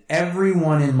 and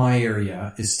everyone in my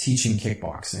area is teaching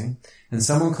kickboxing, and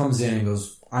someone comes in and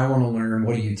goes, I want to learn,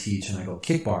 what do you teach? And I go,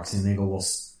 kickboxing. And they go, well,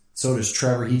 so does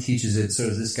Trevor, he teaches it, so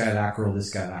does this guy, that girl,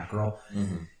 this guy, that girl.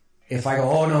 If I go,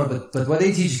 oh no, but what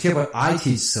they teach is kickboxing, I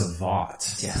teach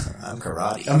savat. Yeah, I'm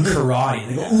karate. And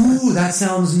they go, ooh, that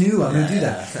sounds new, I'm going to do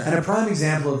that. And a prime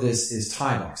example of this is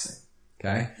Thai boxing.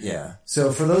 Okay? Yeah.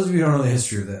 So for those of you who don't know the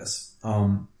history of this,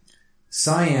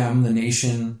 Siam, the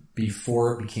nation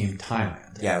before it became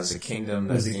Thailand. Yeah, it was a kingdom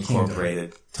that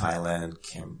incorporated Thailand,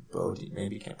 Cambodia,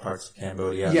 maybe parts of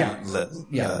Cambodia.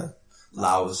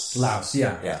 Laos.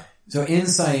 Yeah. So in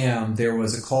Siam, there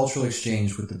was a cultural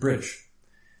exchange with the British.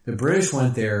 The British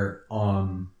went there,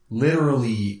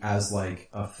 literally as like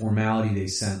a formality. They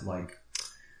sent like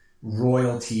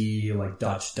royalty, like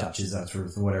Duchess, that sort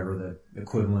of whatever the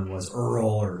equivalent was, Earl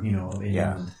or,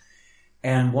 England.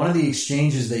 And one of the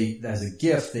exchanges as a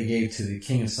gift they gave to the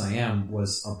king of Siam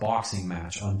was a boxing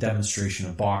match on demonstration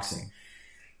of boxing.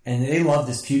 And they loved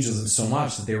this pugilism so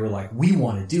much that they were like, we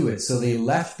want to do it. So they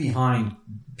left behind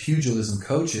pugilism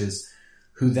coaches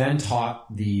who then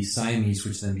taught the Siamese,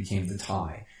 which then became the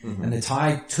Thai. And the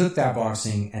Thai took that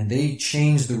boxing and they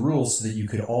changed the rules so that you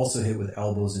could also hit with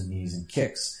elbows and knees and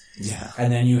kicks. Yeah.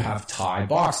 And then you have Thai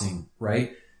boxing,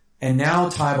 right? And now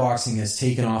Thai boxing has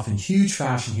taken off in huge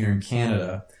fashion here in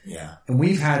Canada. Yeah. And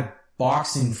we've had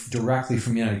boxing directly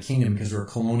from the United Kingdom because we're a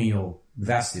colonial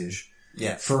vestige.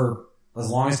 Yeah. For as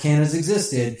long as Canada's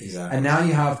existed. Exactly. And now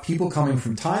you have people coming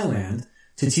from Thailand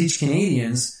to teach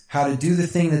Canadians how to do the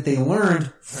thing that they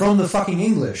learned from the fucking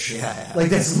English. Yeah. Like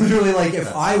that's literally like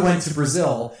if I went to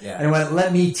Brazil and went,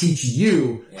 let me teach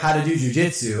you how to do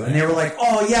jujitsu. And they were like,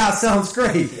 oh yeah, sounds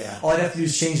great. Yeah. All I'd have to do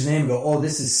is change the name and go, oh,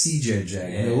 this is CJJ.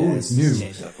 And go, oh, it's new.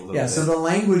 Change it up a little bit. So the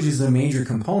language is a major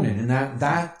component, and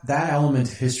that element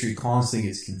of history constantly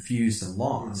gets confused and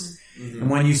lost.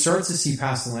 And when you start to see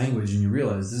past the language and you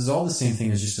realize this is all the same thing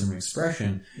as just an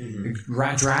expression, it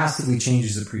drastically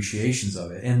changes appreciations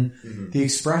of it. And the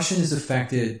expression is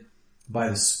affected by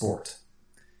the sport.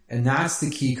 And that's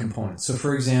the key component. So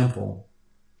for example,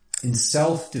 in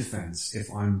self-defense,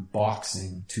 if I'm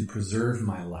boxing to preserve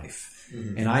my life,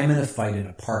 and I'm in a fight in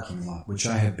a parking lot, which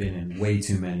I have been in way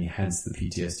too many, hence the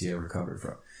PTSD I recovered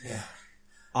from. Yeah.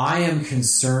 I am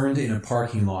concerned in a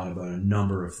parking lot about a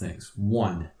number of things.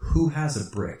 One, who has a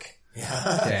brick?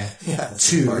 Yeah. Okay. Yeah.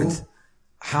 Two,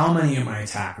 how many of my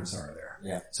attackers are there?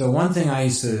 Yeah. So one thing I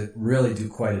used to really do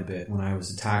quite a bit when I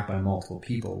was attacked by multiple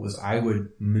people was I would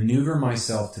maneuver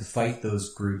myself to fight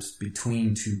those groups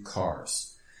between two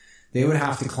cars. They would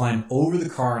have to climb over the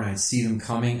car and I'd see them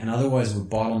coming, and otherwise it would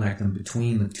bottleneck them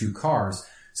between the two cars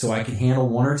so I could handle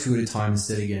one or two at a time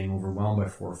instead of getting overwhelmed by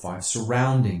 4 or 5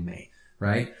 surrounding me,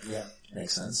 right? Yeah,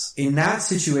 makes sense. In that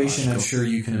situation, I'm sure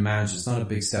you can imagine, it's not a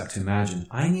big step to imagine,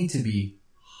 I need to be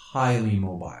highly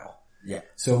mobile. Yeah.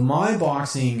 So my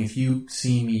boxing, if you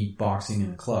see me boxing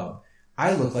in a club,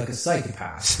 I look like a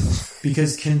psychopath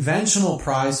because conventional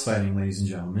prize fighting, ladies and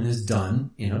gentlemen, is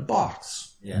done in a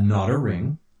box, not a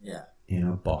ring. Yeah. In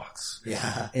a box.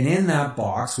 Yeah. And in that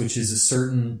box, which is a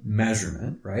certain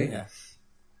measurement, right? Yeah.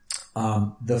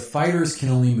 The fighters can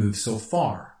only move so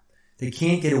far. They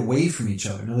can't get away from each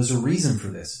other. Now, there's a reason for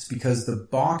this. It's because the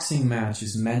boxing match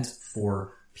is meant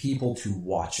for people to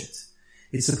watch it.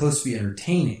 It's supposed to be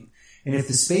entertaining. And if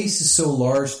the space is so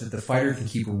large that the fighter can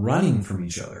keep running from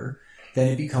each other, then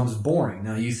it becomes boring.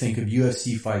 Now, you think of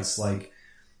UFC fights like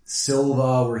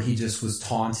Silva, where he just was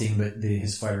taunting, but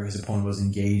his opponent was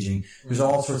engaging. There's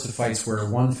all sorts of fights where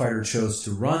one fighter chose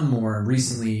to run more, and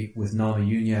recently with Nama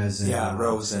Nunez and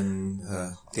Rose and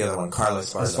the other one,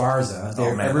 Carlos Esparza.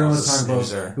 Everyone was talking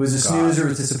about it was a snoozer. It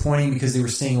was disappointing because they were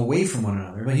staying away from one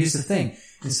another. But here's the thing: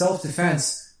 in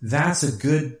self-defense, that's a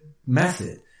good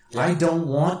method. Yeah. I don't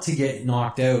want to get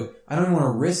knocked out. I don't want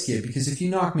to risk it because if you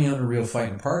knock me out in a real fight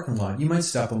in a parking lot, you might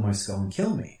step on my skull and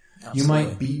kill me. Absolutely. You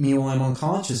might beat me while I'm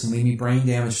unconscious and leave me brain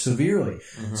damaged severely.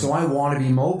 Mm-hmm. So I want to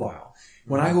be mobile.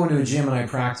 When I go into a gym and I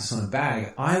practice on a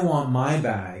bag, I want my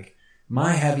bag,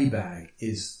 my heavy bag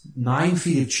is 9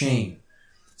 feet of chain.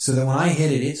 So that when I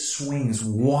hit it, it swings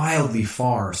wildly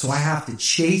far. So I have to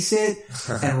chase it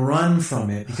and run from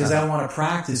it because I want to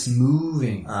practice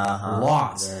moving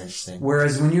lots. Very interesting.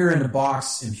 Whereas when you're in a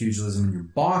box in pugilism and you're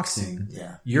boxing,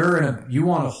 you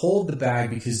want to hold the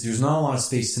bag because there's not a lot of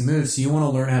space to move. So you want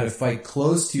to learn how to fight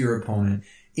close to your opponent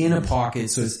in a pocket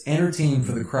so it's entertaining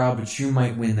for the crowd, but you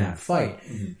might win that fight.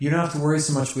 Mm-hmm. You don't have to worry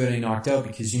so much about getting knocked out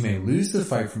because you may lose the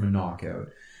fight from a knockout,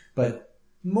 but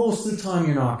most of the time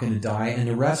you're not going to die and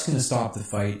the ref's going to stop the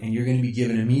fight and you're going to be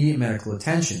given immediate medical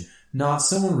attention, not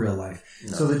so in real life.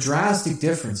 No. So the drastic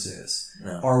differences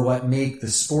are what make the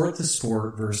sport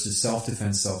versus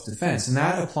self-defense. And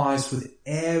that applies with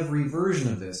every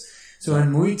version of this. So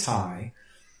in Muay Thai,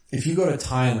 if you go to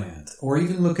Thailand or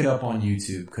even look it up on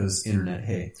YouTube because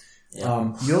internet,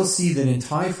 you'll see that in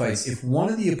Thai fights, if one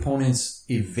of the opponents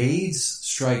evades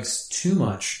strikes too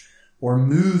much or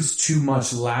moves too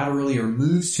much laterally or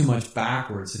moves too much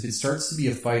backwards, if it starts to be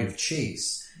a fight of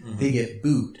chase, they get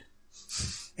booed.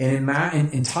 And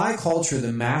in Thai culture,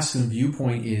 the masculine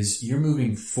viewpoint is you're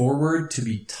moving forward to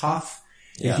be tough.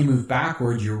 If you move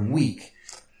backward, you're weak.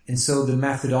 And so the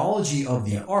methodology of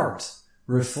the art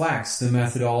reflects the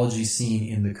methodology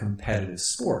seen in the competitive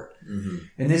sport. Mm-hmm.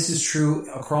 And this is true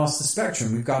across the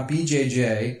spectrum. We've got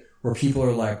BJJ where people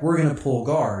are like, we're going to pull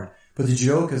guard. But the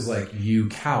joke is like, you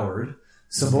coward.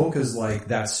 Saboka's like,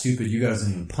 that's stupid, you guys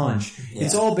don't even punch. Yeah.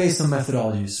 It's all based on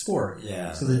methodology of sport.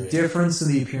 Yeah, so the difference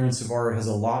in the appearance of art has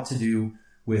a lot to do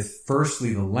with,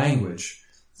 firstly, the language,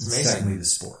 and secondly, the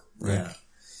sport. Right?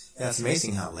 Yeah, it's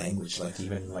amazing how language, like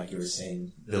even like you were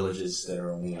saying, villages that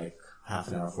are only like half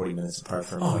an hour, 40 minutes apart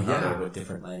from one another with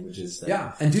different languages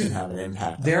that and dude, can have an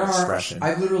impact on expression.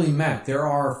 I've literally there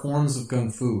are forms of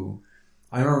Kung Fu.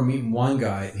 I remember meeting one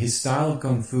guy, his style of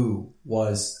Kung Fu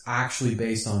was actually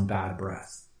based on bad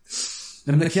breath.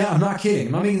 I'm not kidding.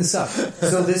 I'm not making this up.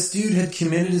 So this dude had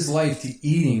committed his life to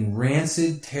eating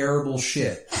rancid, terrible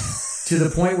shit to the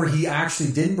point where he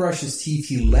actually didn't brush his teeth.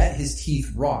 He let his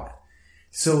teeth rot.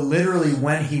 So literally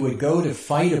when he would go to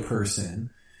fight a person,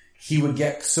 he would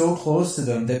get so close to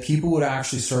them that people would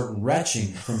actually start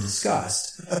retching from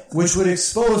disgust, which would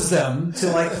expose them to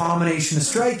like combination of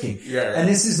striking. Yeah. And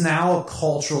this is now a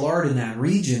cultural art in that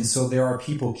region, so there are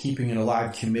people keeping it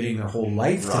alive, committing their whole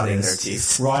life to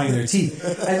this. Rotting their teeth.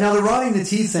 And now the rotting the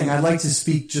teeth thing, I'd like to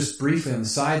speak just briefly on the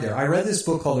side there. I read this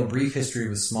book called A Brief History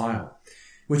of a Smile,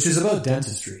 which is about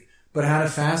dentistry, but had a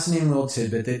fascinating little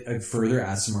tidbit that further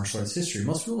adds to martial arts history.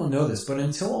 Most people don't know this, but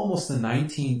until almost the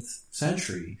 19th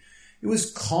century, it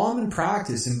was common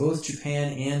practice in both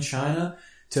Japan and China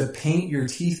to paint your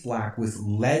teeth black with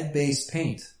lead-based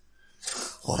paint.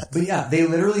 What? But yeah, they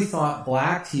literally thought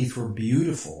black teeth were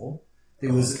beautiful. It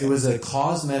was a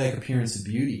cosmetic appearance of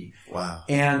beauty. Wow.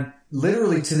 And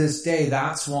literally to this day,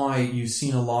 that's why you've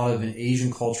seen a lot of in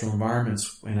Asian cultural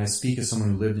environments, and I speak as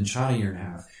someone who lived in China a year and a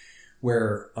half,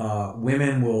 where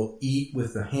women will eat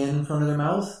with their hand in front of their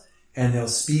mouth, and they'll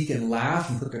speak and laugh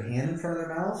and put their hand in front of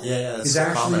their mouth. Yeah, that's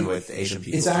so common with Asian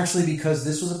people. It's actually because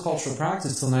this was a cultural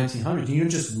practice till 1900. You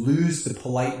didn't just lose the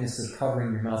politeness of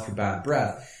covering your mouth for bad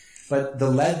breath. But the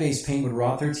lead-based paint would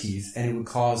rot their teeth, and it would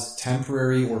cause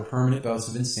temporary or permanent bouts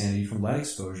of insanity from lead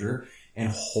exposure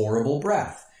and horrible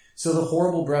breath. So the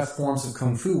horrible breath forms of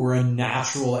Kung Fu were a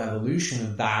natural evolution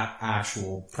of that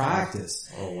actual practice.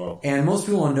 Oh, wow. And most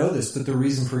people don't know this, but the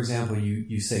reason, for example,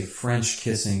 you say French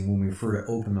kissing when we refer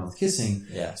to open mouth kissing,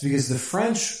 is because the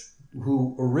French,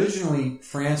 who originally,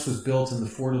 France was built in the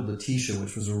Fort of Lutetia,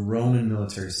 which was a Roman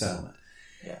military settlement.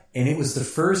 Yeah. And it was the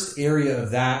first area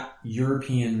of that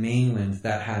European mainland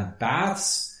that had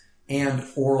baths and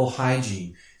oral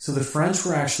hygiene. So the French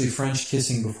were actually French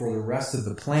kissing before the rest of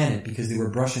the planet because they were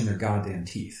brushing their goddamn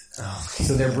teeth. Oh.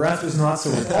 So their breath was not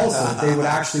so repulsive. They would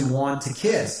actually want to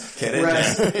kiss. Get in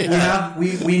Whereas there.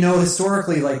 we know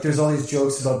historically, like there's all these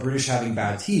jokes about British having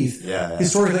bad teeth. Yeah.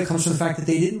 Historically, it comes from the fact that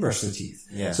they didn't brush their teeth.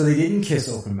 Yeah. So they didn't kiss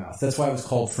open mouth. That's why it was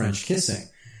called French kissing.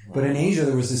 But in Asia,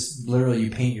 there was this, literally,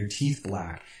 you paint your teeth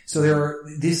black. So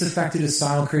this affected a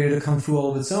style, created a Kung Fu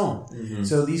all of its own. Mm-hmm.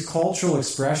 So these cultural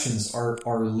expressions are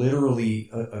literally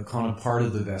a kind of part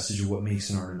of the vestige of what makes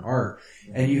an art an art.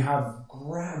 And you have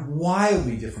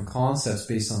wildly different concepts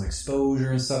based on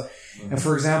exposure and stuff. Mm-hmm. And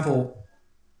for example,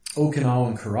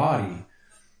 Okinawan karate,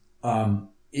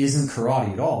 isn't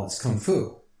karate at all. It's Kung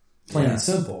Fu. Plain and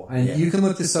simple. And you can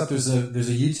look this up. There's a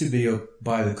YouTube video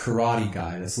by the Karate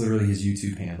Guy. That's literally his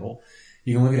YouTube handle.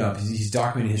 You can look it up. He's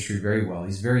documenting history very well.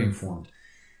 He's very informed.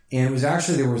 And it was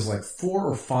actually, there was like 4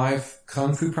 or 5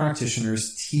 Kung Fu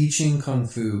practitioners teaching Kung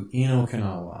Fu in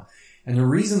Okinawa. And the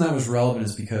reason that was relevant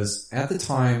is because at the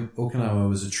time, Okinawa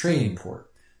was a trading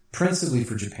port, principally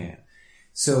for Japan.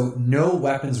 So no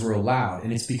weapons were allowed.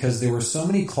 And it's because there were so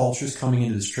many cultures coming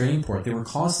into this trading port, they were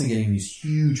constantly getting these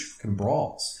huge fucking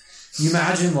brawls. You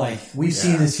imagine, like, we've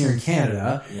seen this here in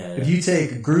Canada. If you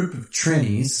take a group of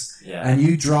Trinis and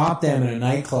you drop them in a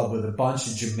nightclub with a bunch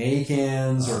of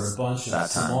Jamaicans or a bunch of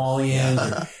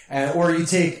Somalians, or you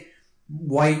take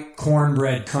white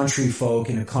cornbread country folk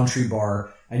in a country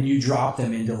bar and you drop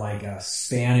them into like a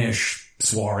Spanish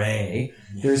soiree,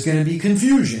 there's going to be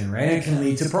confusion, right? It can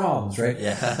lead to problems, right?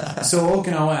 So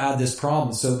Okinawa had this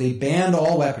problem. So they banned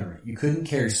all weaponry. You couldn't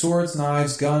carry swords,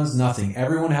 knives, guns, nothing.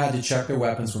 Everyone had to check their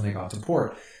weapons when they got to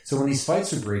port. So when these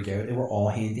fights would break out, they were all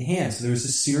hand to hand. So there was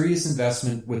a serious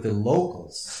investment with the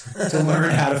locals to learn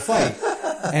how to fight.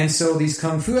 And so these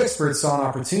Kung Fu experts saw an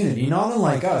opportunity, not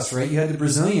unlike us, right? You had the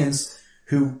Brazilians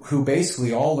who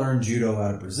basically all learned judo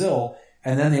out of Brazil.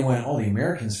 And then they went, oh, the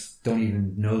Americans don't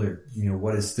even know their,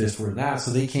 what is this, what is that. So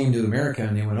they came to America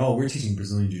and they went, oh, we're teaching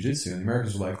Brazilian Jiu-Jitsu. And the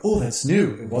Americans were like, oh, that's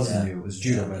new. It wasn't new. It was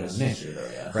judo by his name.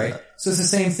 Right? So it's the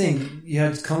same thing. You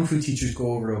had Kung Fu teachers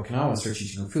go over to Okinawa and start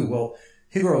teaching Kung Fu. Well,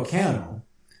 Higuro Kano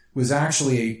was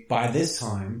actually, by this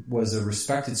time, was a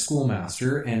respected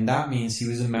schoolmaster, and that means he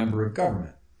was a member of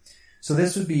government. So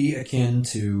this would be akin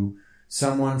to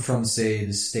someone from, say,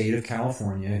 the state of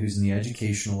California who's in the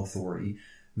educational authority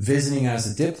visiting as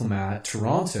a diplomat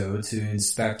Toronto to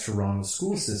inspect Toronto's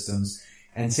school systems,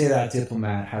 and say that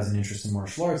diplomat has an interest in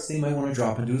martial arts, they might want to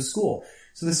drop into a school.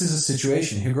 So this is a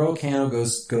situation. Higuro Kano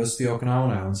goes to the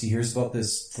Okinawan Islands. He hears about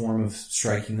this form of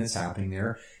striking that's happening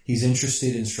there. He's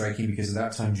interested in striking because at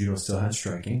that time judo still had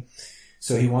striking.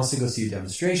 So he wants to go see a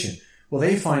demonstration. Well,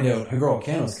 they find out Higuro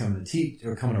Kano's coming to teach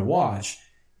or coming to watch.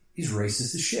 He's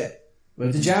racist as shit.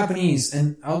 But the Japanese,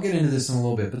 and I'll get into this in a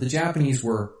little bit, but the Japanese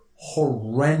were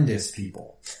horrendous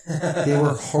people. They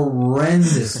were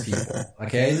horrendous people.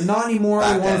 Okay? Not anymore.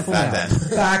 They're wonderful now.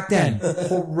 Back then.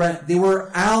 They were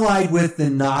allied with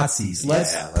the Nazis.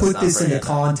 Let's put this into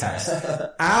context.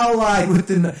 Allied with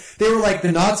they were like,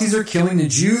 the Nazis are killing the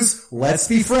Jews. Let's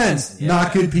be friends.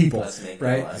 Not good people.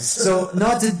 Right? So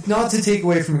not to take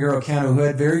away from Higuro Kano, who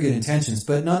had very good intentions,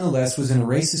 but nonetheless was in a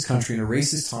racist country, in a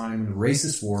racist time, in a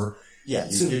racist war. Yeah,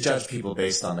 you judge people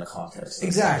based on the context.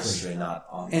 Exactly. History, not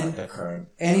on the current.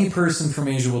 Any person from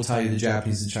Asia will tell you the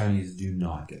Japanese and Chinese do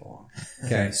not get along.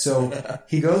 Okay, so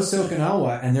he goes to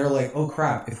Okinawa and they're like, oh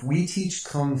crap, if we teach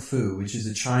Kung Fu, which is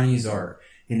a Chinese art,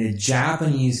 in a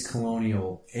Japanese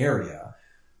colonial area,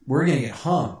 we're going to get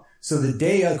hung. So the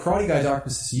day of, Karate Guy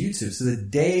documents this on YouTube, so the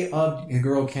day of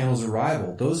Higuro Kano's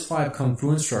arrival, those 5 Kung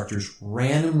Fu instructors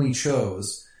randomly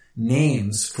chose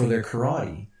names for their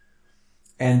karate.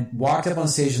 And walked up on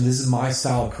stage and this is my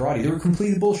style of karate. They were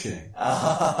completely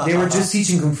bullshitting. They were just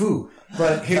teaching Kung Fu.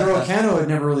 But Higuro Kano had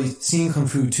never really seen Kung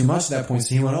Fu too much at that point,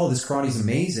 so he went, oh, this karate's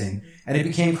amazing. And it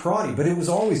became karate, but it was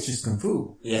always just Kung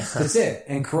Fu. Yeah. That's it.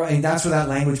 And that's where that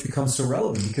language becomes so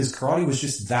relevant, because karate was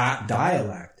just that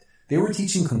dialect. They were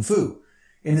teaching Kung Fu.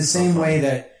 In the same way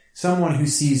that someone who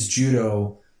sees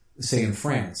judo, say in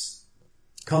France,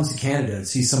 comes to Canada and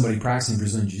sees somebody practicing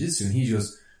Brazilian Jiu-Jitsu, and he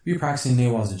goes, you're practicing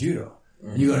Newaza Judo.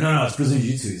 And you go, no, it's Brazilian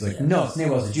Jiu-Jitsu. He's like, no, it's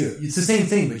Nepalese Jiu-Jitsu. It's the same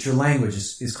thing, but your language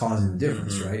is causing the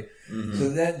difference, right? So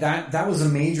that was a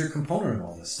major component of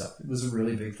all this stuff. It was a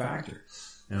really big factor.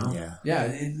 You know?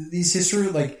 These history,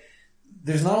 like,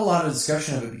 there's not a lot of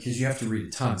discussion of it because you have to read a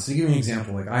ton. So to give you an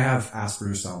example, like, I have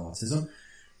Asperger's style autism,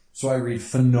 so I read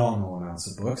phenomenal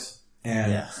amounts of books.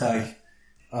 And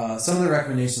some of the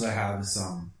recommendations I have is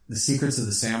The Secrets of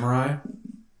the Samurai.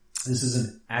 This is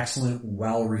an excellent,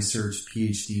 well-researched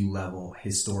PhD level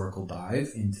historical dive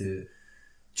into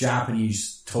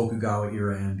Japanese Tokugawa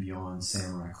era and beyond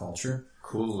samurai culture.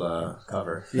 Cool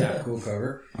cover. Yeah, cool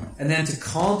cover. And then to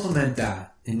complement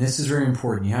that, and this is very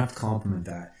important, you have to complement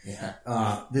that.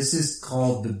 Yeah. This is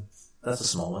called That's a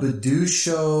small one.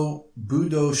 Budosho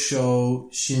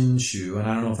Shinshu, and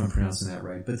I don't know if I'm pronouncing that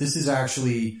right, but this is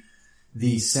actually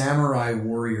the samurai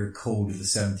warrior code of the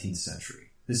 17th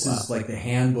century. This is like the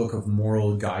handbook of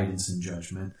moral guidance and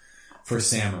judgment for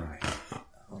samurai.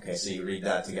 Okay, so you read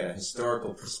that to get a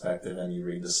historical perspective, and you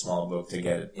read the small book to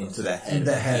get it into the head.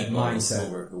 Mindset.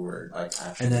 Who were like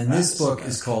actually. And then this book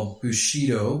is called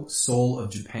Bushido, Soul of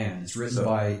Japan. It's written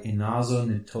by Inazo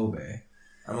Nitobe.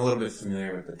 I'm a little bit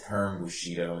familiar with the term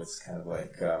Bushido. It's kind of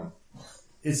like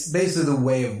it's basically the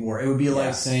way of war. It would be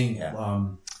like saying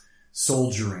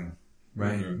soldiering,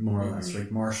 right? More or less,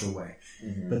 like martial way.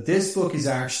 But this book is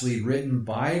actually written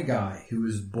by a guy who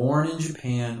was born in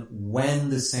Japan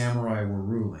when the samurai were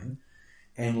ruling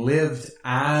and lived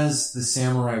as the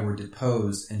samurai were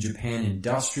deposed and Japan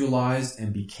industrialized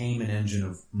and became an engine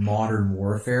of modern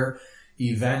warfare,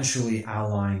 eventually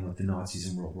allying with the Nazis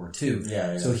in World War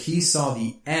II. So he saw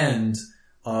the end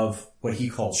of what he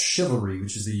calls chivalry,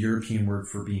 which is the European word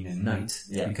for being a knight,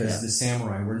 because the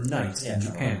samurai were knights in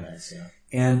Japan.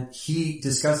 And he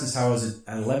discusses how as an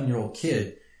 11-year-old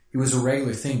kid, it was a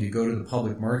regular thing to go to the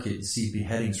public market and see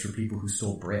beheadings for people who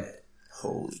stole bread.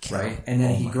 Holy cow. Right? And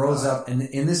then he grows up, and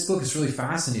in this book it's really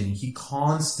fascinating. He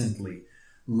constantly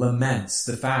laments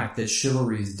the fact that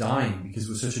chivalry is dying because it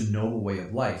was such a noble way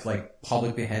of life, like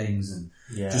public beheadings and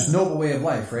just noble way of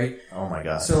life, right? Oh my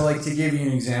god. So like to give you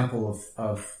an example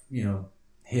of you know,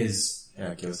 his...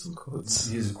 Yeah, give us some quotes.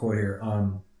 Here's a quote here.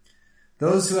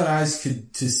 Those who had eyes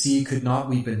to see could not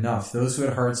weep enough. Those who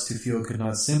had hearts to feel could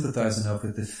not sympathize enough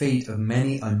with the fate of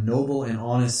many a noble and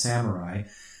honest samurai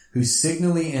who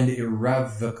signally and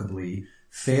irrevocably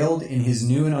failed in his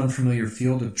new and unfamiliar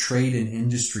field of trade and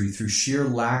industry through sheer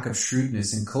lack of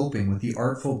shrewdness in coping with the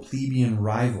artful plebeian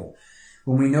rival.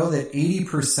 When we know that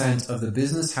 80% of the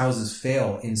business houses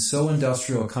fail in so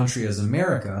industrial a country as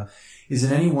America, is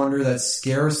it any wonder that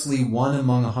scarcely one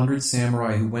among 100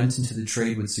 samurai who went into the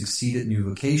trade would succeed at new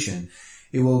vocation?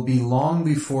 It will be long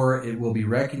before it will be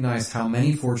recognized how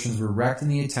many fortunes were wrecked in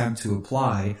the attempt to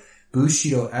apply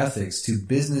Bushido ethics to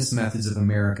business methods of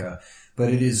America. But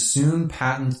it is soon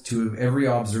patent to every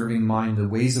observing mind the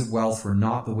ways of wealth were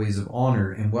not the ways of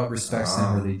honor. In what respects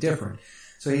then were they different?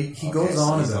 So he goes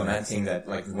on he's about lamenting that,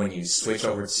 like, when you switch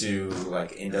over to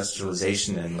like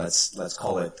industrialization and let's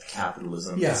call it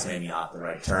capitalism. That's maybe not the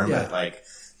right term, but like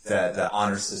the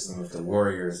honor system of the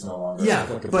warrior is no longer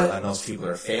applicable, and those people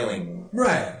are failing.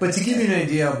 Right, but to give you an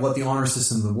idea of what the honor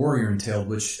system of the warrior entailed,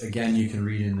 which again you can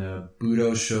read in the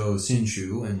Budosho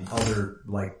Shinshu and other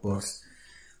like books,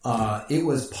 it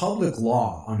was public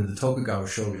law under the Tokugawa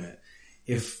shogunate.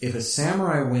 If a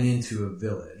samurai went into a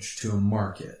village, to a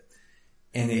market,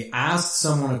 and they asked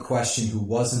someone a question who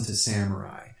wasn't a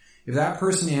samurai, if that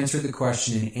person answered the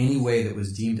question in any way that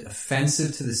was deemed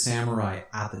offensive to the samurai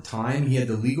at the time, he had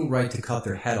the legal right to cut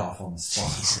their head off on the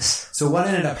spot. So what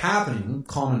ended up happening,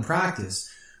 common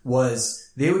practice, was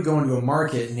they would go into a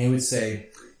market and they would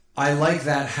say, I like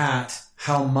that hat,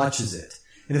 how much is it?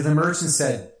 And if the merchant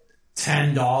said,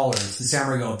 $10, the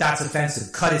samurai go, that's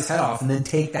offensive, cut his head off and then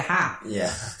take the hat.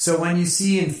 So when you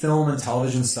see in film and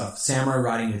television stuff, samurai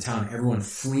riding into town, everyone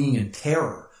fleeing in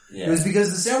terror, it was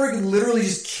because the samurai could literally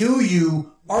just kill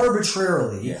you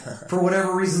arbitrarily for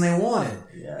whatever reason they wanted.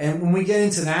 And when we get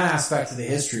into that aspect of the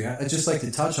history, I'd just like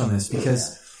to touch on this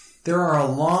because there are a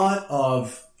lot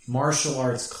of martial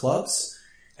arts clubs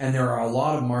and there are a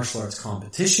lot of martial arts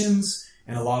competitions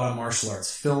and a lot of martial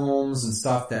arts films and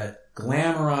stuff that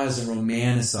glamorize and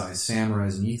romanticize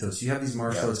samurais and ethos. You have these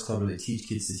martial arts clubs where they teach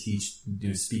kids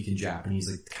to speak in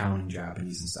Japanese, like counting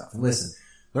Japanese and stuff. And listen,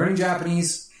 learning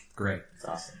Japanese, great. It's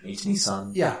awesome.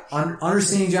 Ichi-ni-san. Yeah.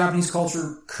 Understanding Japanese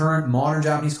culture, current modern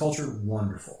Japanese culture,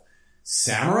 wonderful.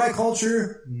 Samurai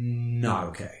culture, not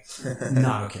okay.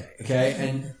 Not okay. Okay?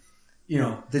 And, you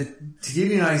know, to give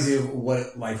you an idea of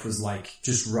what life was like,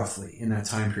 just roughly, in that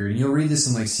time period, and you'll read this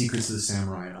in like Secrets of the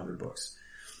Samurai and other books.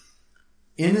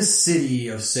 In a city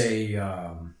of, say,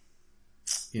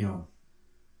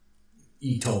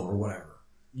 Ito or whatever,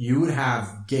 you would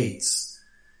have gates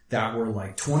that were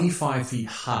like 25 feet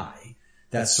high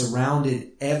that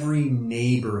surrounded every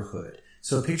neighborhood.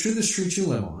 So picture the street you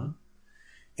live on.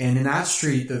 And in that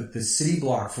street, the city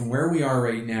block from where we are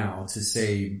right now to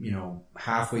say, you know,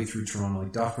 halfway through Toronto,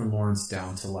 like Dufferin Lawrence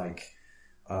down to like,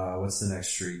 what's the next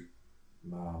street?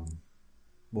 Well,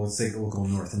 let's say we'll go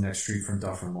north. The next street from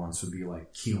Dufferin Lawrence would be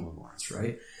like Keelan Lawrence,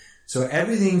 right? So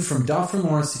everything from Dufferin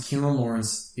Lawrence to Keelan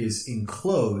Lawrence is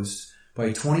enclosed by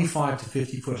a 25 to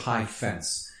 50 foot high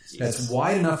fence that's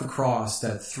wide enough across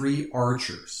that 3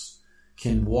 archers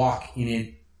can walk in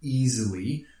it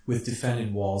easily with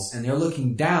defended walls, and they're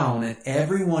looking down at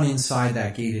everyone inside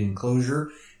that gated enclosure,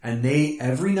 and they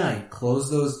every night close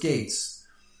those gates.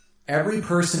 Every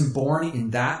person born in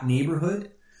that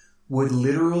neighborhood would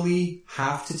literally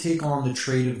have to take on the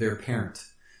trade of their parent.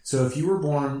 So if you were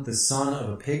born the son of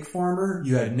a pig farmer,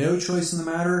 you had no choice in the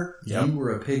matter. Yep. You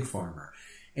were a pig farmer.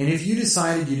 And if you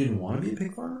decided you didn't want to be a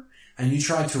pig farmer and you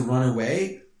tried to run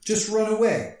away, just run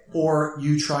away. Or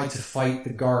you tried to fight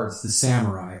the guards, the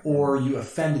samurai, or you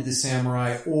offended the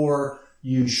samurai, or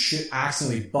you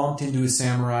accidentally bumped into a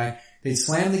samurai. They'd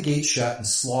slam the gate shut and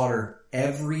slaughter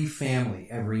every family,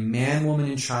 every man, woman,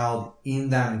 and child in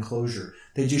that enclosure.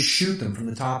 They'd just shoot them from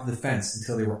the top of the fence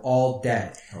until they were all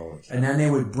dead. And then they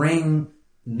would bring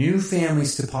new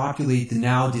families to populate the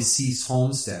now deceased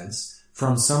homesteads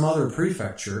from some other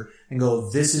prefecture and go,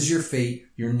 this is your fate,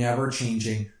 you're never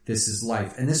changing, this is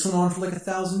life. And this went on for like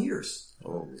 1,000 years.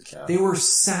 Holy cow. They were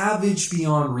savage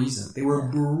beyond reason. They were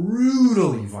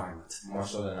brutally violent. More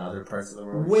so than other parts of the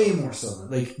world? Way more so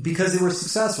than, because they were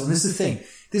successful. And this is the thing.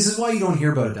 This is why you don't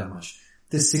hear about it that much.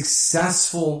 The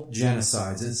successful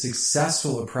genocides and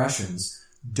successful oppressions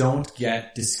don't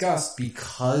get discussed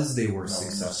because they were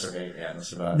successful.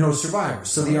 No survivors.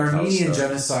 So the Armenian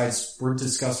genocides were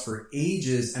discussed for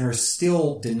ages and are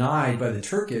still denied by the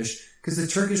Turkish because the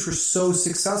Turkish were so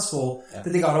successful that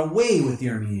they got away with the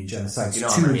Armenian genocides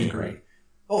to a degree. Right?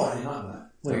 Oh, I did not know that.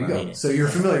 There you go. So you're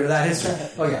familiar with that history.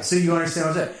 Oh yeah. So you understand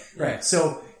what I'm saying. Right.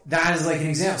 So that is like an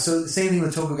example. So the same thing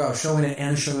with Tokugawa Shogunate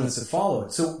and the shogunates that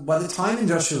followed. So by the time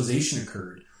industrialization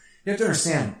occurred, you have to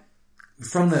understand,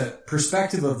 from the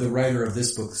perspective of the writer of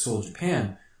this book, The Soul of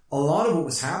Japan, a lot of what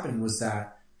was happening was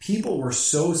that people were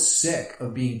so sick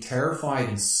of being terrified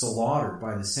and slaughtered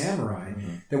by the samurai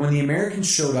that when the Americans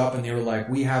showed up and they were like,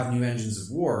 we have new engines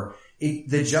of war,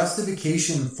 the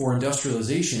justification for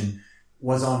industrialization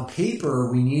was on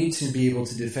paper, we needed to be able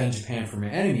to defend Japan from our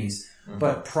enemies.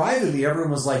 But privately,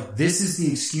 everyone was like, this is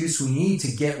the excuse we need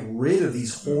to get rid of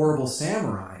these horrible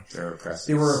samurai.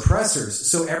 They were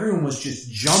oppressors. So everyone was just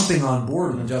jumping on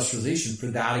board with industrialization for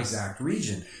that exact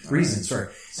reason. So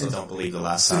don't believe the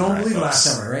last samurai. So don't believe the last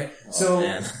samurai, right? So,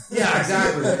 yeah,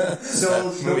 exactly. So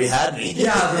this movie had me.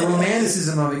 Yeah, the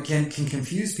romanticism of it can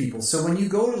confuse people. So when you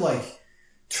go to like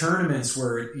tournaments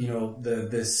where, you know,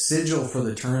 the sigil for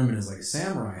the tournament is like a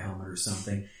samurai helmet or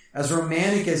something, as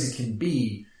romantic as it can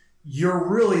be,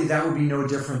 that would be no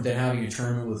different than having a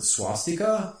tournament with a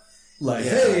swastika. Like,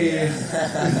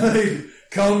 like,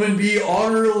 come and be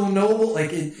honorable and noble.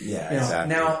 Like,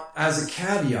 exactly. Now, as a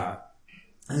caveat,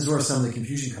 this is where some of the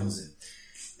confusion comes in.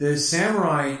 The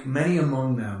samurai,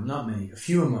 a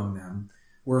few among them,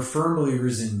 were firm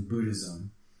believers in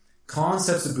Buddhism.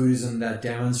 Concepts of Buddhism that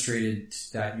demonstrated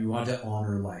that you want to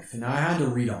honor life. And I had to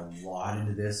read a lot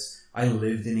into this. I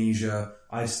lived in Asia.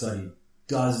 I've studied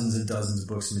dozens and dozens of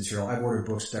books and material. I've ordered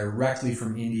books directly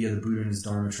from India, the Buddha and his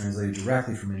Dharma translated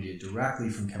directly from India, directly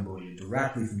from Cambodia,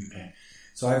 directly from Japan.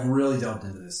 So I've really delved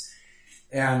into this.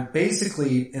 And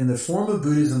basically, in the form of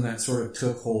Buddhism that sort of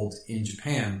took hold in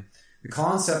Japan, the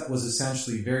concept was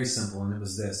essentially very simple, and it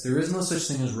was this. There is no such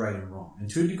thing as right and wrong. And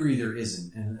to a degree, there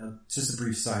isn't. And just a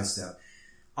brief sidestep.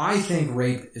 I think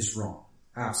rape is wrong.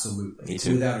 Absolutely. Me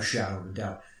too. Without a shadow of a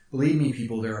doubt. Believe me,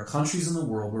 people, there are countries in the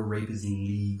world where rape is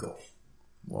legal.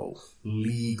 Whoa.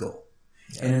 Legal.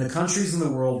 Yeah. And in the countries in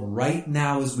the world right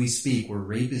now as we speak where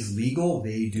rape is legal,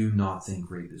 they do not think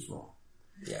rape is wrong.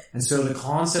 Yeah. And so the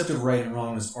concept of right and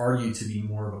wrong is argued to be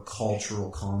more of a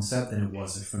cultural concept than it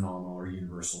was a phenomenal or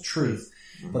universal truth.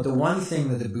 Mm-hmm. But the one thing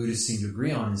that the Buddhists seem to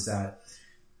agree on is that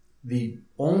the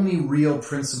only real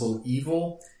principal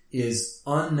evil is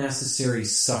unnecessary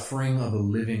suffering of a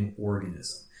living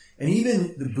organism. And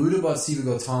even the Buddha Bhattacharya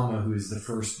Gautama, who is the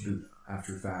first Buddha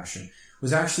after fashion,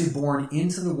 was actually born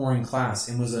into the warring class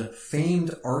and was a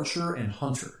famed archer and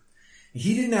hunter.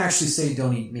 He didn't actually say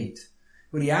don't eat meat.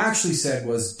 What he actually said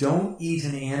was don't eat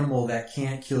an animal that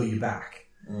can't kill you back.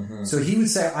 Mm-hmm. So he would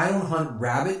say, I don't hunt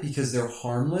rabbit because they're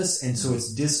harmless and so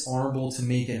it's dishonorable to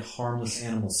make a harmless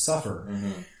animal suffer.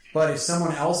 Mm-hmm. But if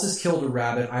someone else has killed a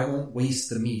rabbit, I won't waste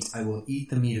the meat. I will eat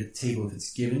the meat at the table if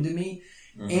it's given to me.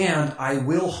 And I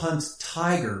will hunt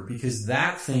tiger because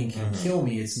that thing can kill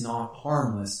me. It's not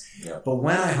harmless. Yep. But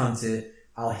when I hunt it,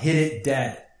 I'll hit it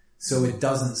dead so it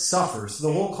doesn't suffer. So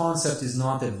the whole concept is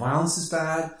not that violence is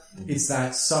bad. It's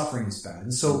that suffering is bad.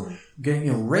 And so,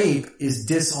 rape is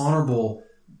dishonorable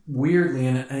weirdly.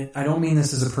 And I don't mean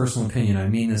this as a personal opinion. I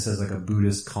mean this as like a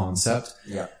Buddhist concept.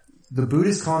 Yeah. The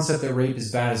Buddhist concept that rape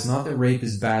is bad is not that rape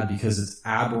is bad because it's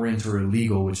aberrant or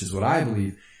illegal, which is what I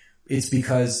believe. It's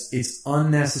because it's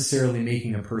unnecessarily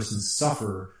making a person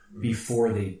suffer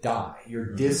before they die.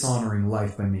 You're dishonoring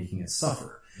life by making it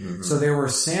suffer. So there were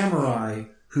samurai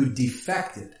who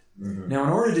defected. Now, in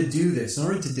order to do this, in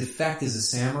order to defect as a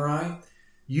samurai,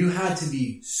 you had to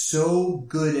be so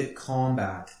good at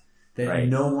combat that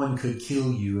no one could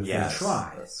kill you if they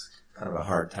tried. That's kind of a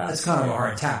hard task. It's kind of a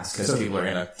hard task. Because people are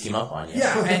going to team up on you.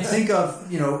 Yeah, and think of,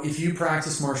 if you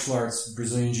practice martial arts,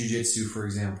 Brazilian Jiu-Jitsu, for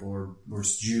example, or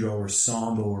Judo, or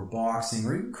Sambo, or boxing,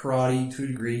 or even karate to a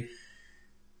degree,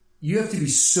 you have to be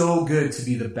so good to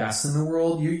be the best in the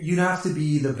world. You'd have to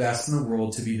be the best in the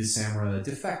world to be the samurai that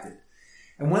defected.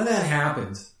 And when that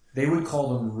happened, they would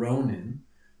call them Ronin,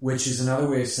 which is another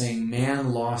way of saying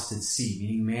man lost at sea,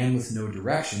 meaning man with no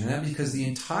direction. And that's because the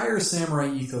entire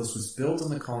samurai ethos was built on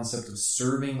the concept of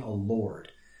serving a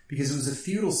lord, because it was a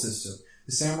feudal system.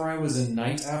 The samurai was a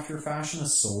knight after fashion, a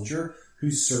soldier who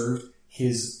served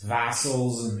his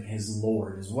vassals and his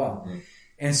lord as well.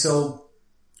 And so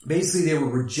basically they were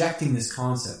rejecting this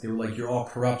concept. They were like, you're all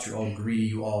corrupt, you're all greedy,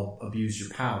 you all abuse your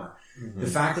power. The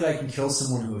fact that I can kill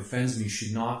someone who offends me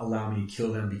should not allow me to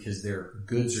kill them because their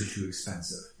goods are too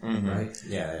expensive, right?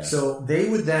 Yeah. So they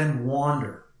would then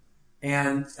wander.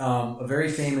 And a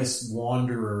very famous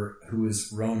wanderer who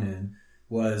was Ronin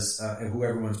was, who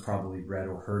everyone's probably read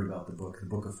or heard about the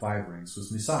Book of Five Rings, was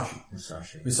Musashi.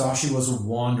 Musashi was a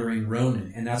wandering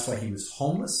Ronin, and that's why he was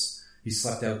homeless. He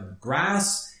slept out in the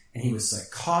grass, and he was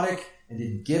psychotic, and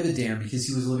didn't give a damn because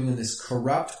he was living in this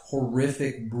corrupt,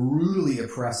 horrific, brutally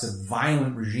oppressive,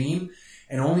 violent regime.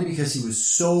 And only because he was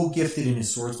so gifted in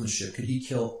his swordsmanship could he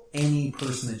kill any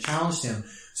person that challenged him.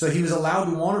 So he was allowed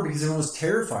to wander because everyone was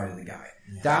terrified of the guy.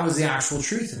 That was the actual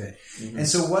truth of it. And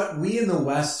so what we in the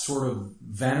West sort of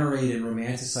venerate and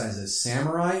romanticize as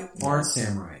samurai aren't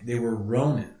samurai. They were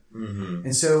Ronin.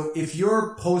 And so if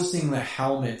you're posting the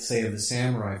helmet, say, of the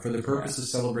samurai for the purpose of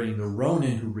celebrating the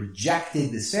Ronin who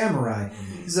rejected the samurai,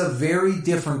 is a very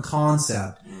different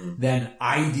concept than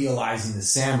idealizing the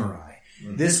samurai.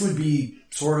 This would be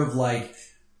sort of like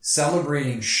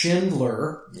celebrating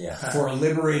Schindler for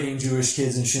liberating Jewish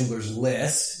kids in Schindler's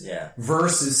List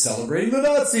versus celebrating the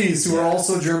Nazis who are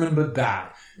also German but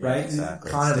bad, right?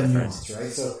 Exactly. Kind of a nuance,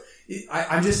 right? So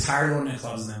I'm just tired of going to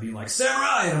clubs and them being like,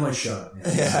 samurai! And I'm like, shut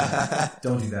up.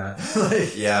 Don't do that.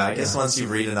 I guess once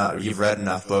you've read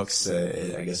enough books,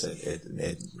 I guess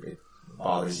it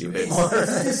bothers you a bit more.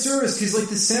 It's a disservice because like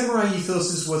the samurai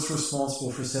ethos is what's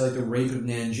responsible for, say, like the rape of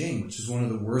Nanjing, which is one of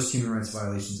the worst human rights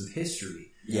violations of history.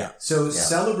 So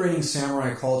celebrating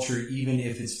samurai culture, even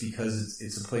if it's because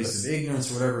it's a place of ignorance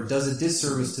or whatever, does a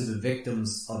disservice to the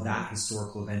victims of that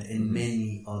historical event and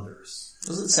many others.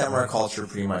 Wasn't samurai culture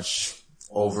pretty much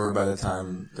over by the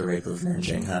time the rape of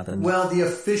Nanjing happened? Well, the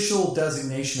official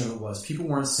designation of it was. People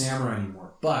weren't samurai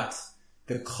anymore, but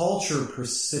the culture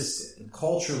persisted. The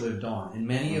culture lived on, and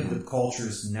many of the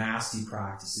culture's nasty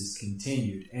practices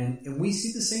continued. And we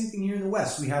see the same thing here in the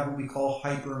West. We have what we call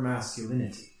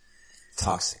hypermasculinity.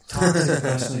 Toxic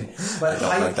masculinity. But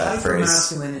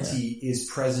hypermasculinity is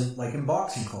present like in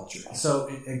boxing culture. So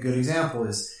a good example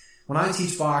is when I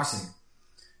teach boxing,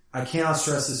 I cannot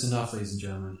stress this enough, ladies and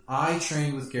gentlemen. I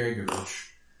trained with Gary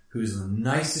Goodrich, who's the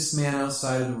nicest man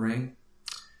outside of the ring.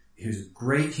 He's a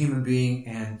great human being,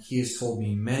 and he has told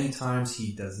me many times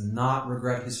he does not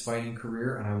regret his fighting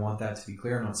career, and I want that to be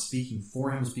clear. I'm not speaking for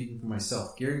him, I'm speaking for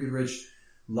myself. Gary Goodrich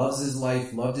loves his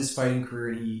life, loved his fighting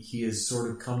career, and he has sort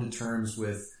of come to terms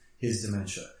with his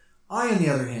dementia. I, on the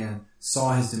other hand,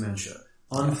 saw his dementia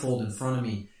unfold in front of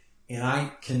me, and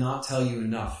I cannot tell you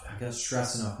enough, I cannot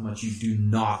stress enough how much you do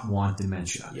not want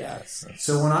dementia.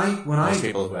 So when most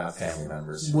people who have family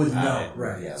members would know,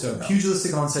 right? So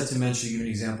pugilistic onset dementia, to give an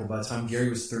example, by the time Gary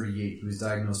was 38, he was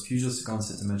diagnosed pugilistic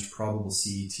onset dementia, probable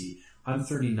CET. I'm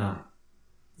 39.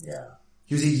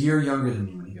 He was a year younger than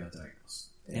me when he got diagnosed.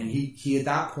 And he at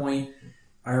that point,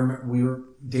 I remember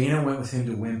Dana went with him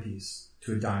to Wimpy's,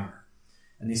 to a diner.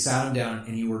 And they sat him down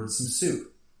and he ordered some soup.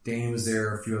 Dana was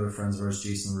there, a few other friends of ours,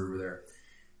 Jason LaRue were there.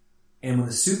 And when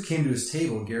the soup came to his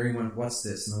table, Gary went, "What's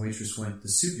this?" And the waitress went, "The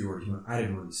soup you ordered." He went, "I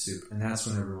didn't order the soup." And that's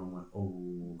when everyone went,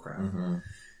 "Oh, crap."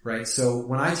 right? So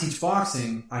when I teach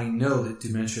boxing, I know that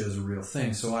dementia is a real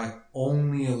thing. So I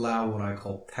only allow what I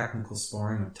call technical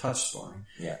sparring or touch sparring.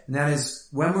 Yeah. And that is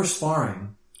when we're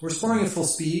sparring at full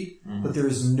speed, but there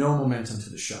is no momentum to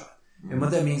the shot. And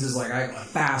what that means is like I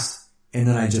fast and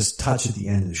then I just touch at the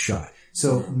end of the shot.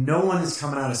 So no one is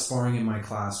coming out of sparring in my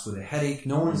class with a headache.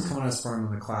 No one is coming out of sparring in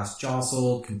my class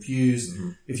jostled, confused.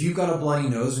 If you've got a bloody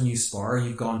nose when you spar,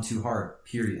 you've gone too hard,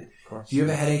 period. If you have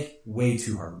a headache, way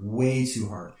too hard, way too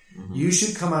hard. You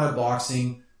should come out of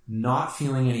boxing not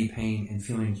feeling any pain and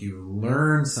feeling like you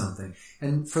learned something.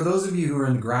 And for those of you who are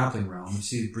in the grappling realm, you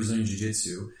see Brazilian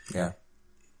Jiu-Jitsu,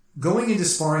 going into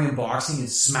sparring and boxing and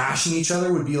smashing each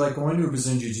other would be like going to a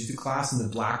Brazilian Jiu-Jitsu class and the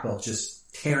black belt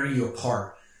just tearing you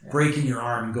apart, breaking your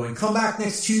arm and going, come back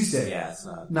next Tuesday. Yeah, it's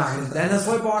not. And that's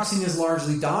why boxing has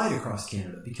largely died across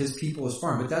Canada, because people are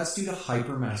sparring. But that's due to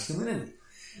hypermasculinity.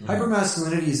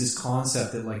 Hypermasculinity is this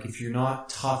concept that like if you're not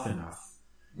tough enough,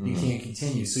 you can't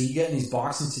continue. So you get in these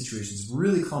boxing situations,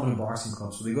 really common in boxing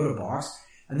clubs, where they go to box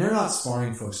and they're not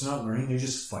sparring, folks. They're not learning. They're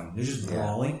just fighting. They're just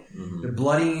brawling. They're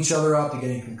bloodying each other up. They're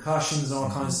getting concussions and all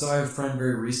kinds of stuff. I have a friend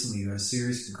very recently who had a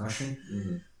serious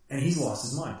concussion and he's lost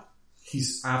his mind.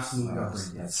 He's absolutely got brain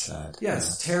damage. That's sad. Yeah,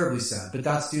 it's terribly sad, but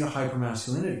that's due to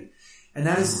hypermasculinity. And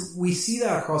that is, we see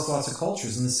that across lots of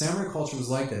cultures, and the samurai culture was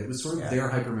like that. It was sort of their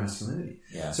hypermasculinity.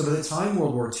 So by the time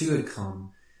World War II had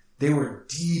come, they were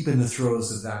deep in the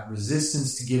throes of that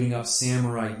resistance to giving up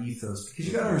samurai ethos. Because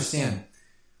you gotta understand,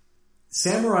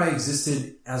 samurai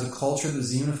existed as a culture that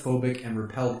was xenophobic and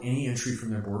repelled any entry from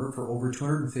their border for over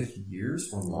 250 years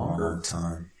or longer. Long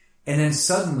time. And then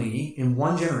suddenly, in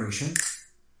one generation,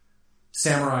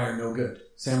 samurai are no good.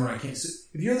 Samurai can't. So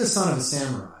if you're the son of a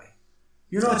samurai,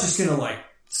 you're not just gonna like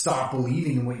stop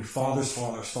believing in what your father's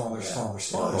father's The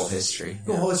whole history.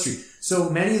 The whole history. So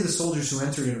many of the soldiers who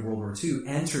entered into World War II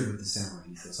entered with the samurai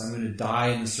ethos. I'm going to die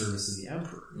in the service of the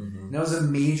emperor. And that was a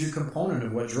major component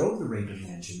of what drove the rape of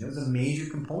Nanjing. That was a major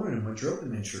component of what drove the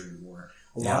Manchurian War.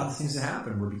 A lot of the things that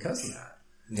happened were because of that.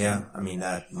 Yeah, I mean,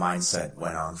 that mindset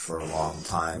went on for a long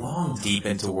time. Deep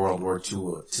into World War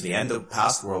II, to the end of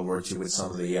past World War II, with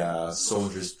some of the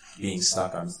soldiers being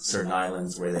stuck on certain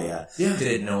islands where they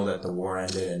didn't know that the war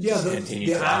ended and just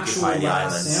continued to occupy the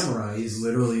islands. The actual Samurai is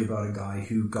literally about a guy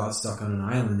who got stuck on an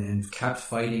island and kept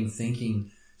fighting,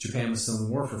 thinking Japan was still in the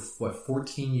war for,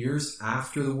 14 years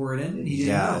after the war had ended? He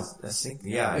didn't know.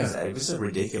 It was a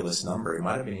ridiculous number. It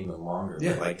might have been even longer.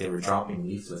 But like, they were dropping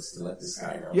leaflets to let this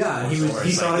guy know. Yeah, and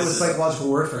he thought it was psychological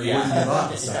warfare. He wouldn't give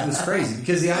up. It was crazy.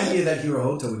 Because the idea that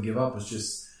Hirohito would give up was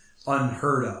just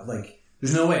unheard of. Like,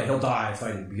 there's no way he'll die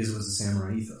fighting, because it was the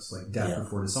samurai ethos. Like, death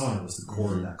before dishonor was the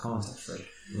core of that context, right?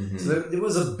 So it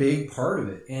was a big part of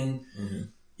it. And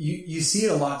you see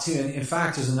it a lot too. And in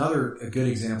fact, there's a good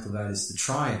example of that is the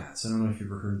triads. I don't know if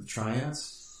you've ever heard of the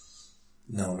triads.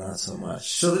 No, not so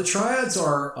much. So the triads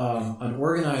are an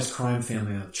organized crime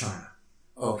family out of China.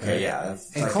 Okay, yeah.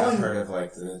 I've heard of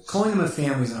like the... Calling them a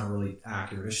family is not really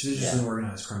accurate. It's just an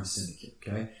organized crime syndicate,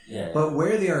 okay? Yeah. But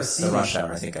where they are seated... The Rush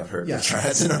Hour, I think I've heard of the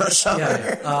triads in Rush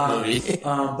Hour movie.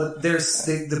 But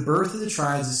the birth of the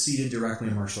triads is seated directly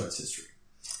in martial arts history.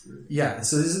 Yeah,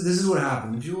 so this is what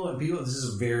happened. People, this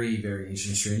is a very, very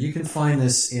ancient history. And you can find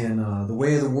this in The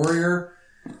Way of the Warrior.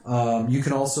 You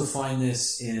can also find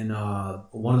this in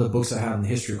one of the books I have in the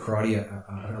history of karate.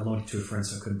 I loaned it to a friend,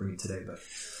 so I couldn't bring it today. But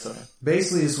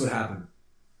basically, this is what happened.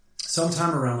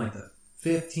 Sometime around like the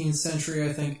 15th century,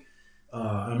 I think.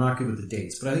 I'm not good with the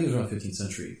dates, but I think it was around 15th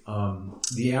century.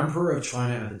 The emperor of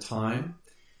China at the time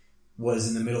was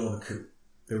in the middle of a coup.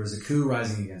 There was a coup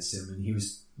rising against him, and he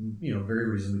was, very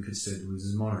reasonably could stand to lose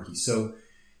his monarchy. So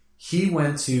he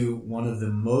went to one of the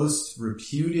most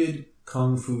reputed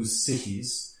Kung Fu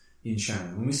cities in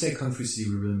China. When we say Kung Fu city,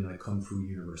 we really mean like Kung Fu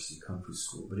University, Kung Fu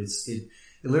school. But it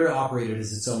literally operated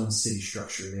as its own city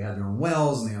structure. They had their own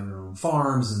wells, and they had their own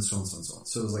farms, and so on and so on and so on.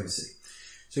 So it was like a city.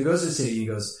 So he goes to the city, he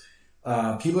goes,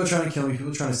 people are trying to kill me,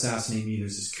 people are trying to assassinate me,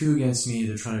 there's this coup against me,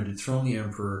 they're trying to dethrone the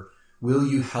emperor. Will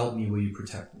you help me? Will you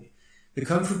protect me? The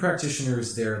Kung Fu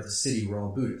practitioners there at the city were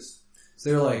all Buddhists. So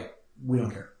they were like, we don't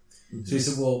care. So he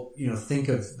said, well, think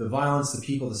of the violence, the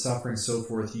people, the suffering, so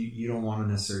forth. You don't want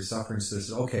unnecessary suffering. So they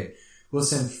said, okay, we'll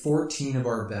send 14 of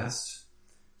our best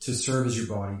to serve as your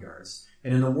bodyguards.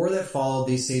 And in the war that followed,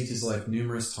 they saved his life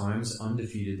numerous times,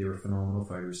 undefeated. They were phenomenal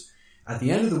fighters. At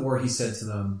the end of the war, he said to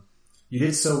them, you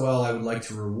did so well, I would like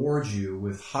to reward you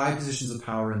with high positions of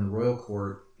power in the royal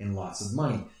court and lots of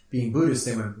money. Being Buddhist,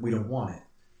 they went, we don't want it.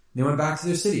 And they went back to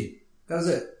their city. That was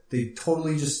it. They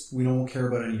totally we don't care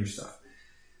about any of your stuff.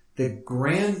 The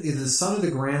son of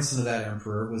the grandson of that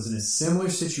emperor was in a similar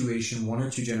situation 1 or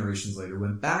 2 generations later,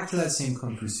 went back to that same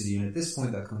Kung Fu city, and at this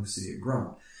point that Kung Fu city had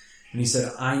grown. And he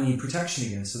said, I need protection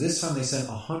again. So this time they sent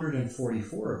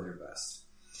 144 of their best.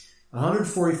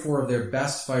 144 of their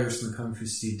best fighters from the Kung Fu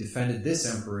city defended this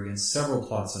emperor against several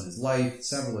plots on his life,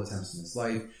 several attempts on his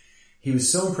life. He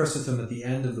was so impressed with them at the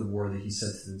end of the war that he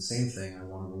said to them the same thing, I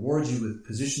want to reward you with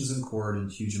positions in court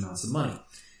and huge amounts of money.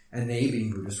 And they,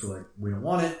 being Buddhists, were like, we don't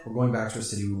want it. We're going back to our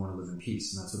city. We want to live in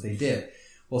peace. And that's what they did.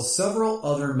 Well, several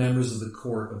other members of the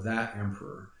court of that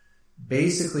emperor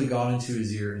basically got into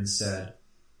his ear and said,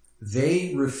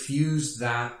 they refused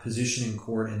that position in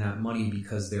court and that money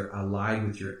because they're allied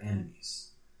with your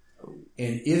enemies.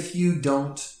 And if you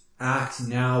don't act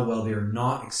now while they're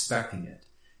not expecting it,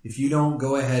 if you don't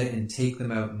go ahead and take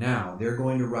them out now, they're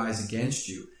going to rise against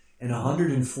you. And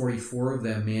 144 of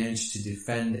them managed to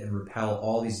defend and repel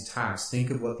all these attacks.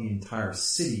 Think of what the entire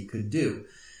city could do.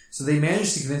 So they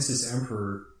managed to convince this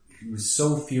emperor, who was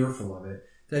so fearful of it,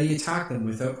 that he attacked them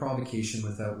without provocation,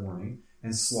 without warning,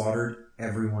 and slaughtered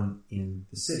everyone in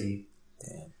the city.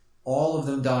 Damn. All of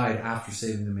them died after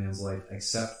saving the man's life,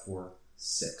 except for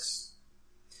 6.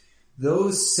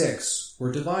 Those 6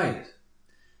 were divided.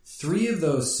 3 of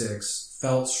those 6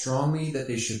 felt strongly that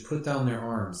they should put down their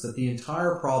arms, that the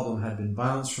entire problem had been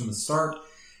violence from the start,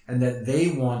 and that they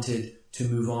wanted to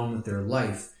move on with their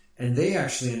life. And they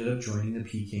actually ended up joining the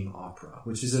Peking Opera,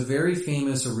 which is a very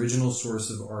famous original source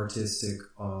of artistic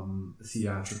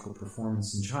theatrical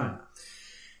performance in China.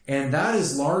 And that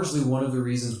is largely one of the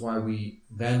reasons why we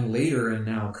then later and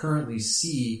now currently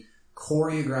see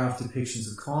choreographed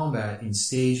depictions of combat in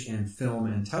stage and film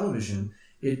and television.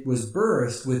 It was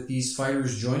birthed with these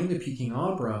fighters joining the Peking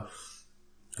Opera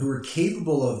who were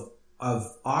capable of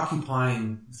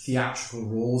occupying theatrical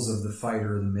roles of the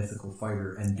fighter, the mythical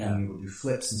fighter, and being able to do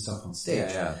flips and stuff on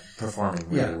stage. Performing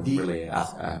really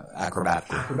acrobatically.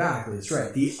 Acrobatically, that's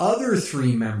right. The other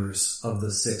 3 members of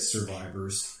the 6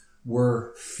 survivors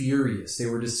were furious. They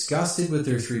were disgusted with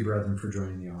their 3 brethren for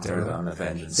joining the opera. They were on the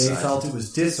vengeance They side. felt it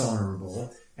was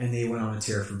dishonorable, and they went on a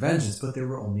tear for vengeance, but there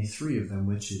were only 3 of them,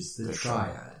 which is the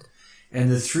triad.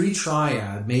 And the 3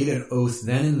 triad made an oath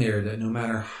then and there that no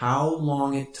matter how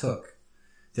long it took,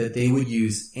 that they would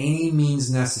use any means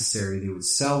necessary. They would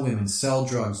sell women, sell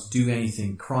drugs, do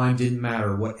anything. Crime didn't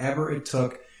matter. Whatever it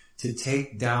took to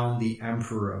take down the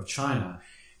emperor of China,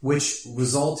 which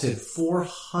resulted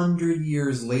 400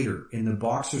 years later in the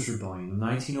Boxers' Rebellion in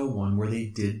 1901, where they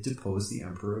did depose the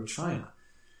emperor of China.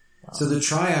 Wow. So the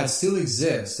triad still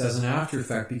exists as an after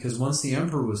effect because once the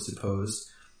emperor was deposed,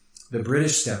 the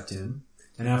British stepped in,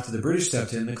 and after the British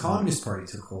stepped in, the Communist Party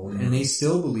took hold, and they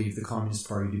still believe the Communist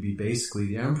Party to be basically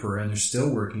the emperor, and they're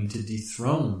still working to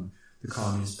dethrone the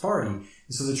Communist Party. And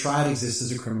so the triad exists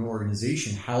as a criminal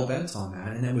organization, hell-bent on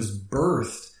that, and it was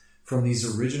birthed from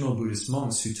these original Buddhist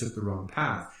monks who took the wrong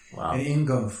path. Wow. And in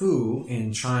Kung Fu,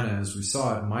 in China, as we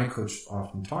saw it, my coach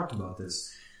often talked about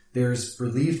this, there's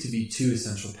believed to be 2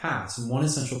 essential paths. And one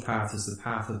essential path is the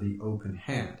path of the open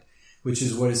hand, which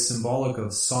is what is symbolic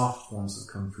of soft forms of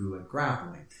Kung Fu like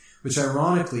grappling, which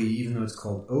ironically, even though it's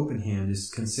called open hand, is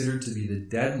considered to be the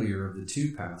deadlier of the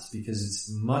 2 paths because it's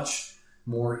much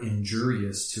more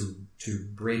injurious to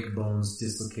break bones,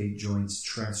 dislocate joints,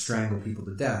 strangle people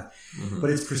to death. Mm-hmm. But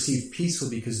it's perceived peaceful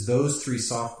because those 3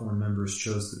 sophomore members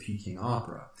chose the Peking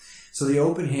Opera. So the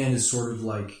open hand is sort of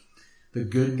like the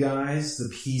good guys, the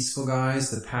peaceful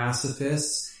guys, the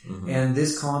pacifists. Mm-hmm. And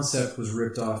this concept was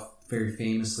ripped off very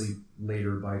famously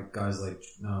later by guys like,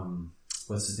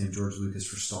 what's his name, George Lucas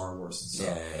for Star Wars and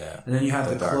stuff. Yeah. And then you have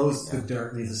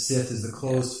the Sith is the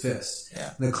closed fist.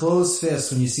 Yeah. The closed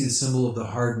fist, when you see the symbol of the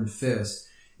hardened fist,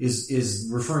 is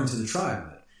referring to the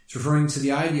triad. It's referring to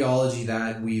the ideology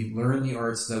that we learn the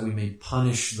arts that we may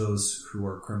punish those who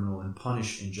are criminal and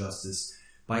punish injustice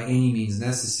by any means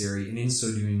necessary. And in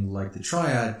so doing, like the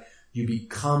triad, you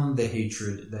become the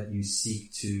hatred that you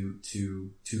seek to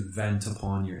vent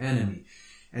upon your enemy.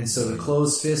 And so the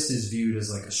closed fist is viewed as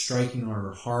like a striking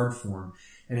or a hard form.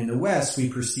 And in the West, we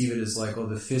perceive it as like, oh,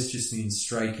 the fist just means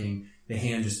striking, the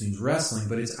hand just means wrestling.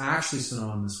 But it's actually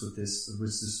synonymous with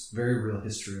this very real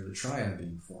history of the triad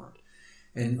being formed.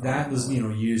 And that was,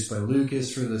 used by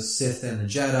Lucas for the Sith and the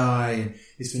Jedi. And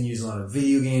it's been used in a lot of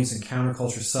video games and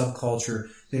counterculture, subculture.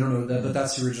 They don't know that, but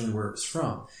that's originally where it was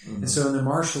from. Mm-hmm. And so in the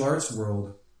martial arts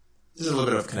world, there's a little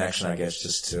bit of connection, I guess,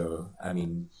 just to,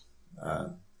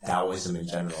 Taoism in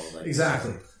general.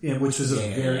 Exactly. Yeah, which was a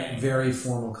very, very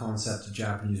formal concept of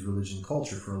Japanese religion and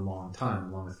culture for a long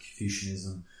time, along with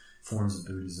Confucianism, forms of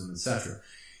Buddhism, etc.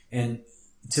 And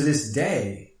to this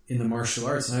day, in the martial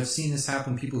arts, and I've seen this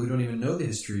happen, people who don't even know the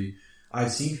history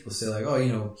I've seen people say like, oh,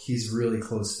 you know, he's really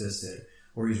close-fisted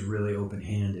or he's really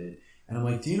open-handed. And I'm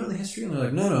like, do you know the history? And they're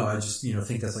like, no, I just, you know,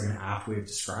 think that's like an apt way of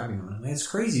describing him. And I'm like, it's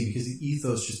crazy because the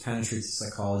ethos just penetrates the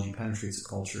psychology, penetrates the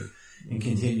culture, and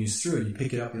continues through it. You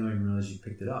pick it up, you don't even realize you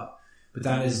picked it up. But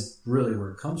that is really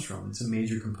where it comes from. It's a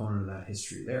major component of that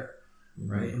history there,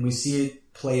 right? And we see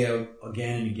it play out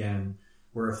again and again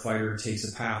where a fighter takes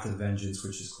a path of vengeance,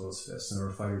 which is close fist, or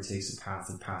a fighter takes a path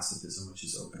of pacifism, which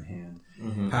is open hand.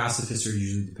 Pacifists are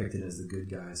usually depicted as the good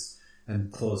guys, and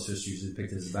closed fists usually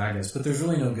depicted as the bad guys. But there's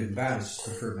really no good and bad. It's just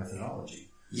preferred methodology.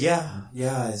 Yeah.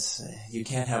 You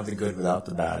can't have the good without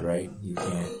the bad, right? You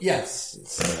can't. Yes,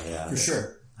 for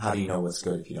sure. How do you know what's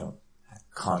good if you don't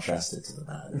contrast it to the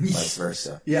bad, and vice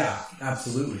versa? Yeah,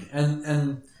 absolutely.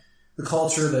 And the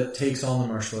culture that takes on the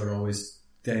martial art always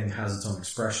then has its own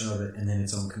expression of it, and then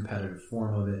its own competitive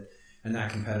form of it, and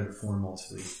that competitive form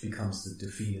ultimately becomes the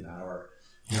defeat of that art.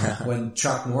 You know, when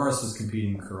Chuck Norris was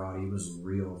competing in karate, it was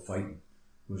real fighting.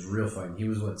 He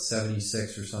was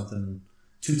 76 or something,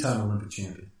 2-time Olympic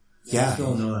champion. Yeah,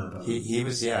 People don't know that about him. He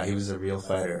was a real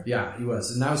fighter. Yeah, he was,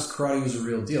 and karate was a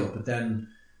real deal. But then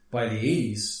by the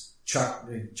 80s, Chuck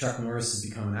Norris has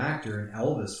become an actor, and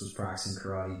Elvis was practicing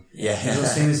karate. Yeah, there's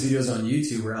those famous videos on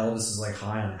YouTube where Elvis is like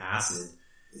high on acid,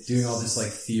 doing all this like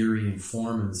theory and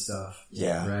form and stuff.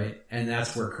 Yeah. Right? And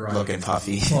that's where karate... Looking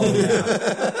puffy. Oh,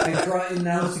 yeah. And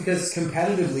that was because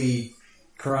competitively,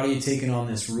 karate had taken on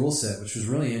this rule set, which was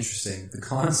really interesting. The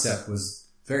concept was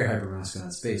very hyper-masculine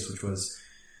in space, which was,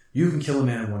 you can kill a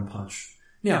man in one punch.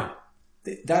 Now,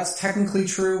 that's technically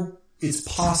true. It's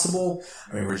possible.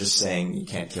 I mean, we're just saying you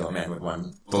can't kill a man with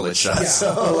one bullet shot. Yeah,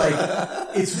 so like,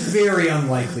 it's very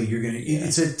unlikely you're gonna.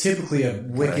 It's typically a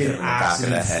wicked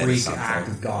accident, freak act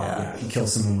of God. Yeah, you kill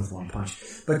someone with one punch.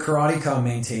 But Karate-Ka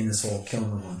maintained this whole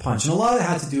killing with one punch, and a lot of it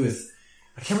had to do with,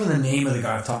 I can't remember the name of the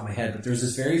guy off the top of my head, but there's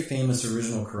this very famous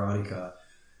original Karate-Ka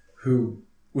who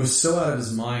was so out of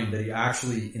his mind that he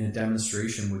actually, in a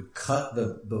demonstration, would cut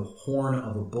the horn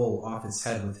of a bull off its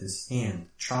head with his hand,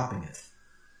 chopping it.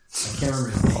 I can't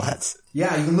remember his name. What?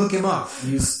 Yeah, you can look him up.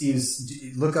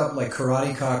 Look up like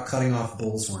Karate-Ka cutting off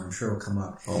bull's horn. I'm sure it'll come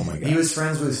up. Oh my god. He was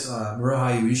friends with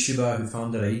Murahayu Ishiba, who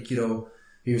founded Aikido.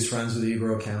 He was friends with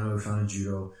Igoro Kano, who founded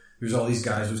Judo. There's all these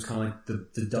guys who was kind of like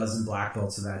the dozen black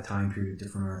belts of that time period,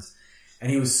 different arts.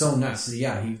 And he was so nuts that,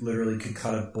 yeah, he literally could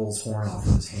cut a bull's horn off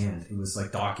with his hand. It was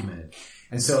like documented.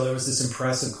 And so there was this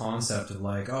impressive concept of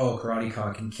like, oh,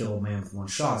 Karate-Ka can kill a man with one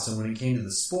shot. So when it came to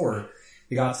the sport,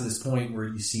 it got to this point where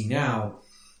you see now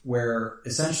where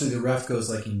essentially the ref goes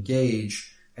like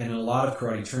engage, and in a lot of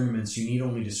karate tournaments you need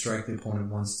only to strike the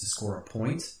opponent once to score a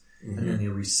point, and then they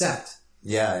reset.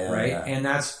 Yeah, right? Yeah. And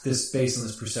that's this based on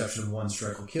this perception of one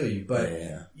strike will kill you. But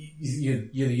you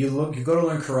go to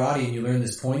learn karate and you learn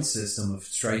this point system of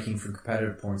striking for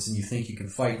competitive points, and you think you can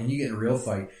fight, and you get in a real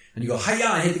fight and you go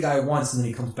hi-ya and hit the guy once, and then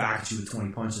he comes back at you with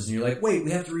 20 punches, and you're like, wait,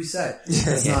 we have to reset.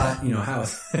 That's not, how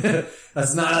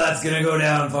that's not how that's gonna go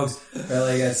down, folks. Right?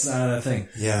 Like, that's not a thing.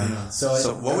 Yeah.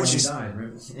 So what would you died,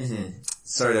 right?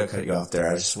 Sorry to cut you off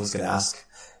there. I just was gonna ask,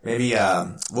 maybe,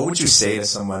 what would you say to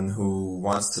someone who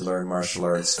wants to learn martial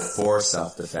arts for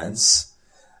self-defense?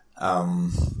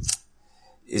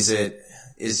 Is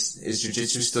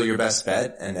jiu-jitsu still your best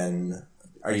bet? And then,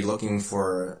 are you looking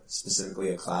for specifically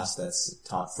a class that's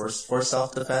taught for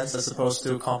self-defense as opposed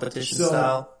to a competition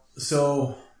style?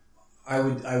 So, I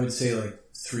would say like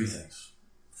 3 things.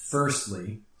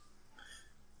 Firstly,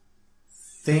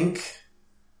 think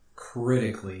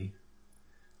critically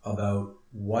about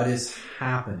what is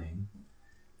happening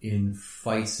in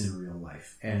fights in real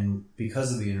life. And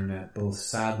because of the internet, both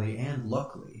sadly and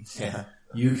luckily,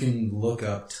 you can look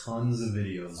up tons of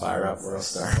videos. Fire up World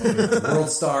Star. World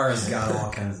Star has got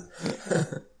all kinds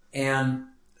of... And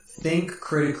think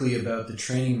critically about the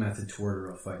training method toward a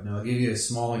real fight. Now, I'll give you a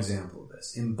small example of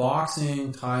this. In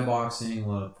boxing, Thai boxing, a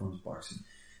lot of forms of boxing,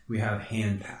 we have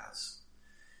hand pads.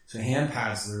 So hand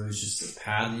pads literally is just a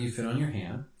pad that you fit on your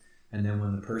hand. And then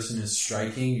when the person is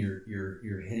striking, you're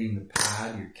hitting the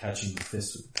pad, you're catching the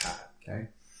fist with the pad, okay?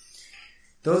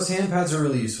 Those hand pads are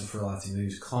really useful for a lot of things. They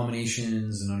use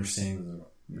combinations and understanding,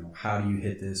 how do you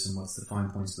hit this and what's the fine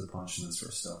points of the punch and that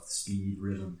sort of stuff, speed,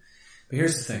 rhythm. But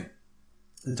here's the thing.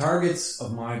 The targets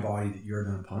of my body that you're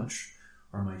going to punch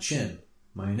are my chin,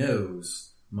 my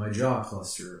nose, my jaw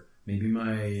cluster, maybe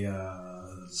my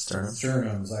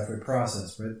sternum, xiphoid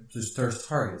process, right? There's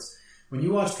targets. When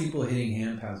you watch people hitting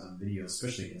hand pads on video,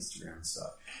 especially Instagram and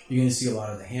stuff, you're going to see a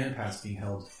lot of the hand pads being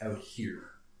held out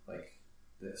here, like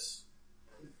this.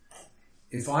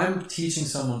 If I'm teaching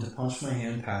someone to punch my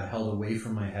hand pad held away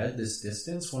from my head this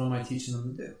distance, what am I teaching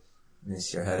them to do?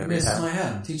 Miss your head every Miss time. my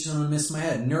head. I'm teaching them to miss my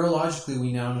head. Neurologically,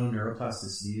 we now know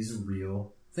neuroplasticity is a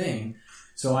real thing.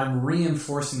 So I'm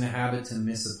reinforcing the habit to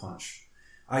miss a punch.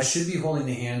 I should be holding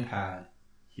the hand pad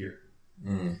here.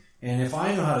 Mm. And if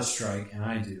I know how to strike, and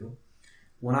I do,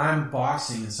 when I'm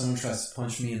boxing and someone tries to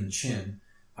punch me in the chin,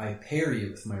 I parry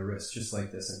it with my wrist, just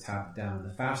like this. I tap it down. And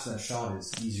the faster that shot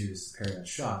is, the easier it is to parry that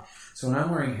shot. So when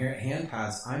I'm wearing hand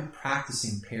pads, I'm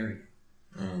practicing parrying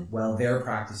while they're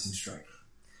practicing striking.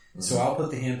 So I'll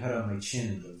put the hand pad on my chin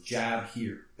and go jab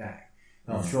here, bang.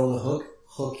 And I'll throw the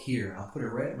hook here. I'll put it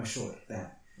right at my shoulder, bang.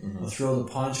 I'll throw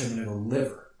the punch, I'm going to go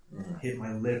liver, hit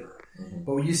my liver.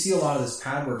 But when you see a lot of this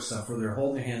pad work stuff where they're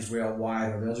holding their hands way out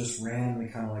wide, or they'll just randomly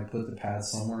kind of like put the pad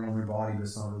somewhere on their body, but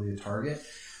it's not really a target.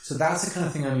 So that's the kind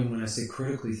of thing I mean when I say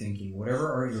critically thinking.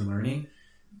 Whatever art you're learning,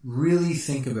 really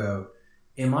think about,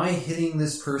 am I hitting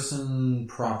this person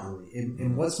properly?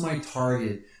 And what's my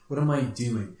target? What am I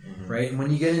doing? Right? And when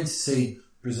you get into, say,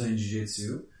 Brazilian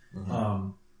Jiu-Jitsu,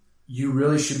 you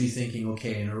really should be thinking,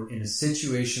 okay, in a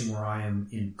situation where I am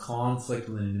in conflict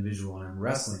with an individual and I'm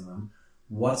wrestling them,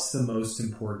 what's the most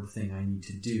important thing I need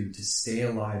to do to stay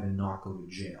alive and not go to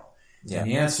jail? Yeah.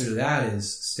 And the answer to that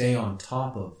is stay on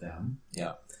top of them.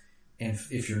 Yeah. And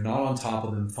if you're not on top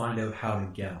of them, find out how to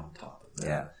get on top of them.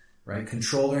 Yeah. Right?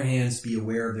 Control their hands, be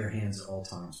aware of their hands at all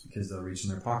times, because they'll reach in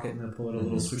their pocket and they'll pull out a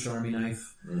little Swiss Army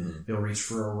knife. They'll reach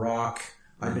for a rock.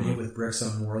 I've been hit with bricks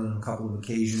on more than a couple of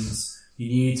occasions. You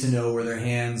need to know where their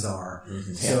hands are.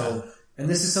 So, and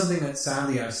this is something that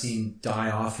sadly I've seen die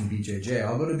off in BJJ.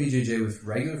 I'll go to BJJ with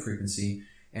regular frequency,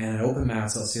 and at open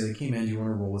mats I'll say, like, hey man, do you want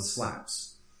to roll with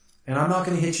slaps? And I'm not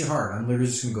going to hit you hard. I'm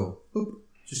literally just going to go, boop,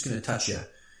 just going to touch you.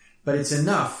 But it's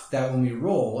enough that when we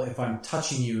roll, if I'm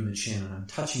touching you in the chin, and I'm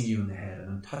touching you in the head, and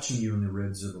I'm touching you in the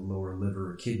ribs or the lower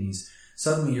liver or kidneys,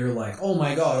 suddenly you're like, oh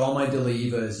my god, all my De La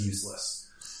Eva is useless.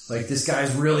 Like, this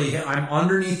guy's really, I'm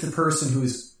underneath the person who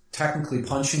is technically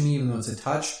punching me, even though it's a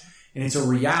touch, and it's a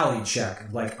reality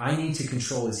check. Like, I need to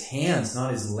control his hands,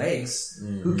 not his legs.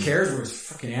 Who cares where his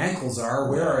fucking ankles are?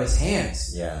 Where are his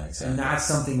hands? Yeah, exactly. And that's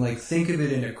something, like, think of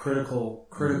it in a critical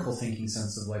thinking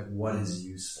sense of, like, what is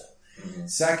useful.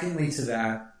 Secondly to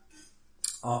that,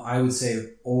 I would say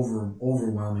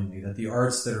overwhelmingly that the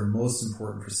arts that are most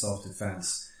important for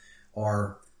self-defense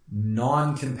are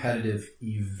non-competitive,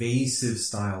 evasive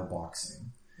style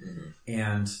boxing.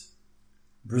 And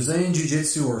Brazilian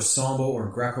Jiu-Jitsu or Sambo or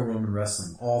Greco-Roman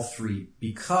wrestling, all three,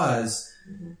 because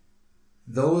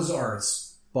those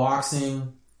arts,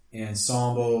 boxing and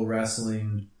Sambo,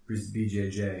 wrestling,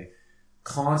 BJJ,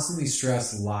 constantly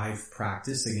stress live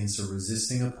practice against a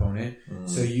resisting opponent,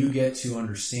 so you get to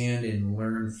understand and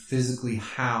learn physically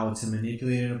how to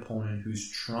manipulate an opponent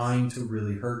who's trying to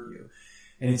really hurt you.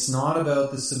 And it's not about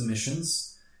the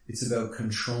submissions, it's about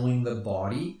controlling the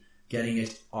body, getting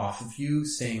it off of you,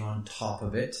 staying on top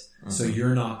of it, so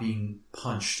you're not being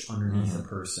punched underneath a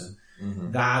person.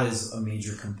 That is a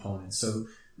major component. So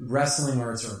wrestling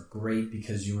arts are great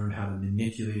because you learn how to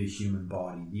manipulate a human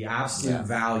body. The absolute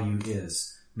value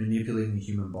is manipulating the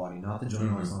human body, not the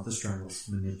joint locks, not the strangles,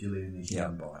 manipulating the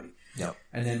human body.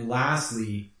 And then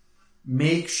lastly,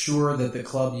 make sure that the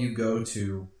club you go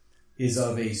to is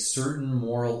of a certain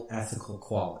moral, ethical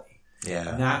quality. Yeah.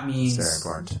 And that means it's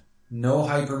very important. No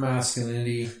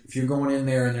hypermasculinity. If you're going in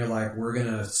there and they're like, we're going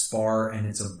to spar and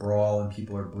it's a brawl and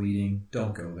people are bleeding,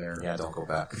 don't go there. Yeah, don't go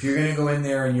back. If you're going to go in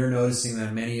there and you're noticing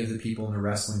that many of the people in the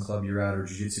wrestling club you're at or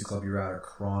jiu-jitsu club you're at are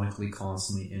chronically,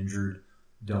 constantly injured,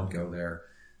 don't go there.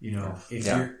 You know,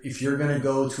 if you're going to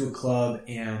go to a club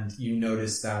and you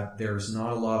notice that there's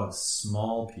not a lot of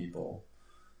small people,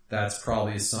 that's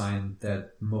probably a sign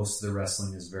that most of the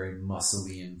wrestling is very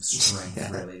muscly and strength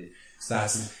related. So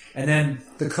that's, and then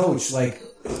the coach, like,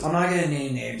 I'm not going to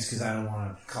name names because I don't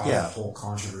want to cause a whole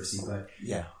controversy, but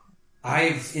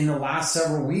I've, in the last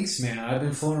several weeks, man, I've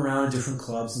been floating around at different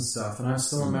clubs and stuff, and I'm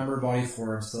still a member of Body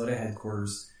 4, I'm still at a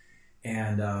headquarters,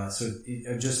 and so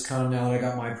it just kind of, now that I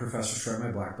got my professor stripe, my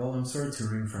black belt, I'm sort of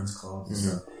touring friends' clubs and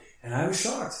stuff, and I was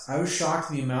shocked. I was shocked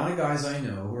the amount of guys I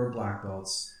know who are black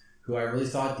belts, who I really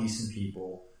thought decent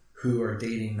people, who are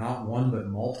dating not one but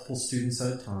multiple students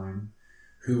at a time,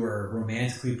 who are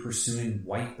romantically pursuing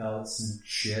white belts and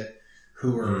shit,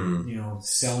 who are, you know,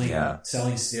 selling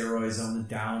steroids on the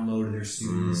down low to their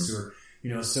students, or,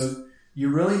 you know, so you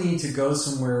really need to go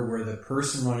somewhere where the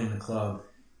person running the club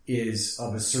is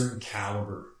of a certain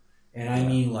caliber. And I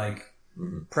mean, like,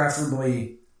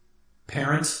 preferably a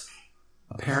parent,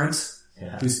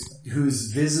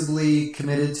 who's visibly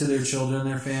committed to their children and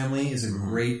their family is a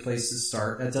great place to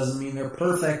start. That doesn't mean they're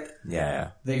perfect.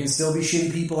 Yeah. They can still be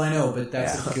shitty people, I know, but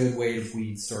that's a good way if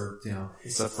we start,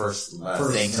 It's the first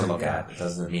thing to look at. It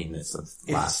doesn't mean it's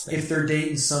the last thing. If they're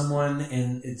dating someone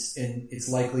and it's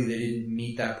likely they didn't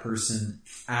meet that person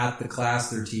at the class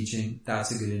they're teaching,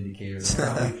 that's a good indicator. They're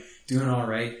probably doing all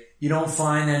right. You don't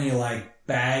find any like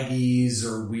baggies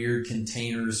or weird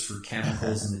containers for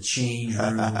chemicals in the change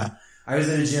room. I was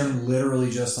at a gym literally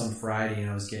just on Friday and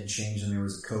I was getting changed and there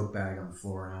was a Coke bag on the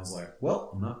floor and I was like, well,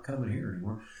 I'm not coming here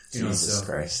anymore. Jesus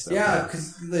Christ. Okay. Yeah,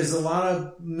 because there's a lot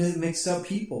of mixed up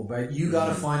people, but you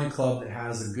gotta find a club that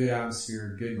has a good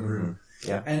atmosphere, a good group.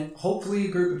 Yeah. And hopefully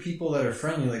a group of people that are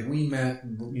friendly. Like we met,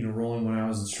 rolling when I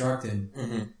was instructing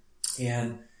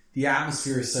and the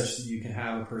atmosphere is such that you can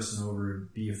have a person over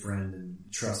and be a friend and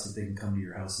trust that they can come to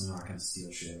your house and they're not going to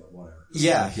steal shit or whatever.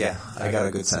 Yeah. I got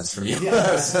a good sense from you. Yeah,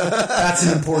 that's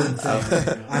an important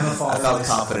thing. I'm a father. I felt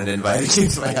confident inviting you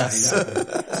to my house.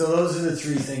 Exactly. So those are the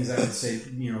three things I would say,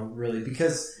 really,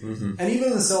 because, and even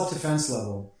on the self-defense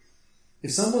level,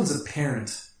 if someone's a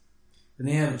parent and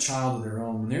they have a child of their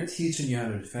own, when they're teaching you how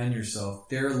to defend yourself,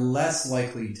 they're less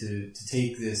likely to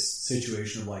take this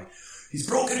situation of like, he's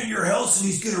broken in your house and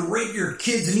he's gonna rape your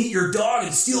kids and eat your dog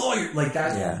and steal all your, like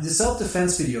that. Yeah. The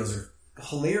self-defense videos are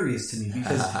hilarious to me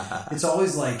because it's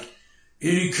always like,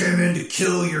 he came in to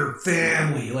kill your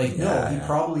family. Like, no, he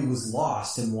probably was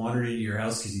lost and wandered into your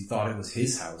house because he thought it was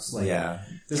his house. Like,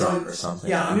 drunk or something.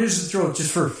 Yeah, I'm gonna just throw,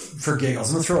 just for giggles,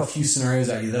 I'm gonna throw a few scenarios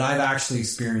at you that I've actually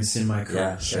experienced in my career.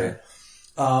 Yeah, sure.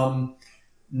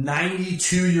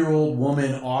 92-year-old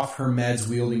woman off her meds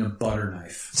wielding a butter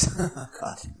knife.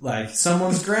 God. Like,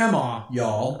 someone's grandma,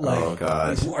 y'all. Like, oh,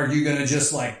 God. Are you gonna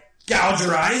just, like, gouge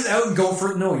your eyes out and go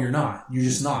for it? No, you're not. You're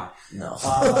just not. No.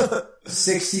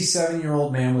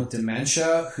 67-year-old man with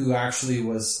dementia who actually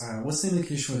was, what's the name of the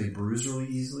condition where they bruise really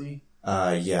easily?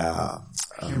 Yeah.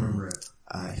 I can't remember it.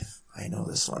 I know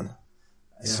this one.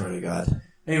 I swear to God.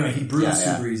 Anyway, he bruised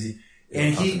super easy.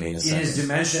 And he, in his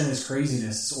dementia and his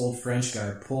craziness, this old French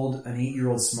guy pulled an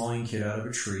 8-year-old Somalian kid out of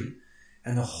a tree,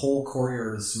 and the whole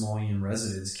courtyard of the Somalian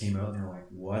residents came out and they were like,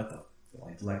 what the?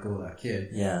 Like, let go of that kid.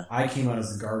 Yeah. I came out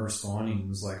as the guard responding and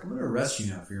was like, I'm going to arrest you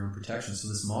now for your own protection so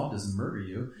this mob doesn't murder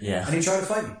you. Yeah. And he tried to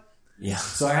fight me. Yeah.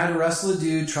 So I had to wrestle a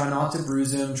dude, try not to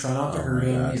bruise him, try not to hurt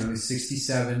him. God. He's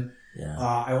 67. Yeah.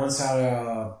 I once had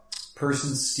a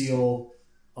person steal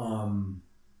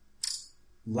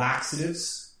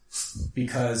laxatives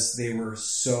because they were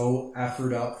so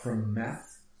effered up from meth.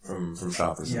 From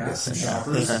shoppers. Yeah, from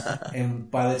shoppers.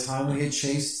 And by the time we had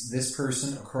chased this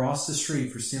person across the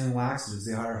street for stealing laxatives,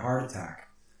 they had a heart attack.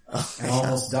 And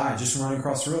almost died just running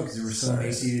across the road because they were so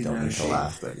emaciated and out of shape. Don't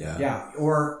laugh, but yeah. Yeah,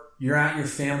 or you're at your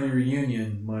family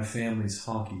reunion. My family's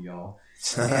honky, y'all.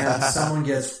 And someone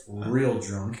gets real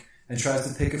drunk and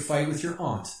tries to pick a fight with your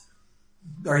aunt.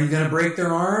 Are you going to break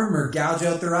their arm or gouge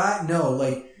out their eye? No,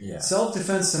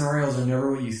 self-defense scenarios are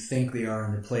never what you think they are,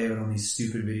 and they play out on these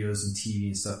stupid videos and TV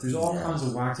and stuff. There's all kinds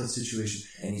of whacked out situations.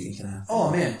 Anything can happen.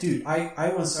 Oh man, dude,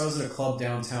 I was at a club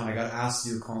downtown. I got asked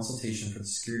to do a consultation for the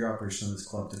security operation of this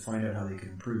club to find out how they could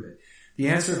improve it. The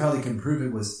answer of how they could improve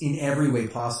it was in every way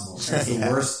possible. That's the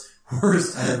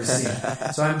worst I've ever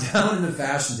seen. So I'm down in the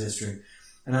fashion district,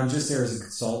 and I'm just there as a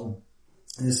consultant,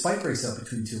 and this fight breaks out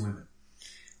between two women.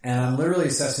 And I'm literally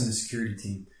assessing the security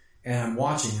team. And I'm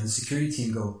watching, and the security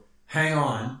team go, hang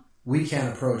on, we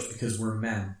can't approach because we're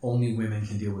men. Only women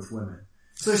can deal with women.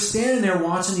 So they're standing there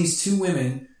watching these two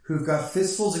women who've got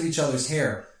fistfuls of each other's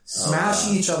hair,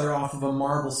 smashing each other off of a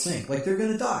marble sink. Like they're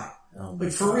gonna die.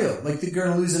 Like for real. Like they're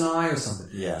gonna lose an eye or something.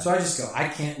 Yeah. So I just go, I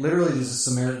can't, literally there's a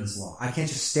Samaritan's law. I can't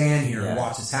just stand here and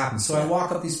watch this happen. So I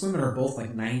walk up, these women are both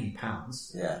like 90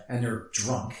 pounds. Yeah. And they're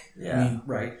drunk. Yeah. I mean,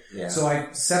 right? Yeah. So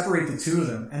I separate the two of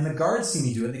them, and the guards see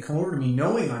me do it. They come over to me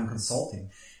knowing I'm consulting.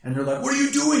 And they're like, what are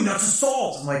you doing? That's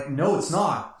assault. I'm like, no, it's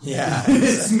not. Yeah.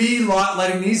 It's me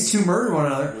letting these two murder one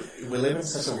another. We live in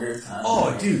such a weird time.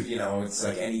 Oh, dude. It's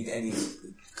like any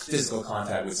physical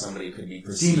contact with somebody could be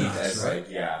perceived as right?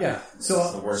 Yeah. So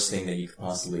it's the worst thing that you could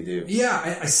possibly do.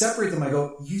 Yeah, I separate them. I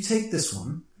go, you take this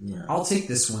one. Yeah. I'll take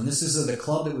this one. This is the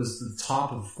club that was the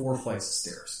top of 4 flights of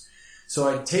stairs. So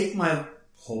I take my,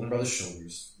 holding by the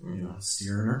shoulders,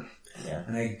 steering her. Yeah.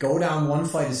 And I go down 1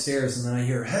 flight of stairs, and then I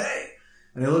hear, hey!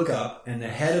 And I look up, and the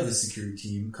head of the security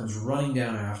team comes running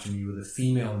down after me with a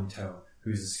female in tow,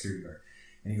 who's a security guard.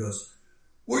 And he goes,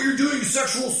 what you're doing is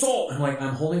sexual assault! I'm like,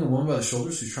 I'm holding a woman by the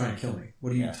shoulders who's trying to kill me.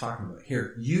 What are you talking about?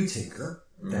 Here, you take her.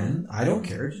 Then, I don't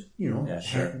care. Just,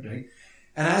 sure.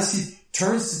 And as he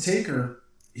turns to take her,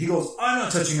 he goes, I'm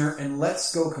not touching her, and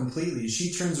lets go completely.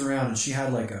 She turns around, and she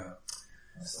had like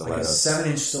like a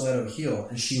 7-inch stiletto heel,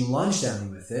 and she lunged at me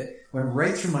with it, went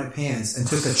right through my pants, and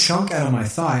took a chunk out of my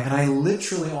thigh, and I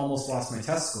literally almost lost my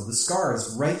testicle. The scar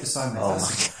is right beside my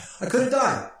testicle. I could have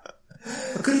died.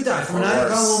 From a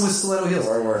 9-pound woman with stiletto heels.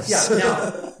 Or worse. Yeah,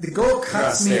 now, the girl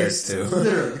cuts me. Too.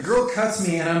 Literally, the girl cuts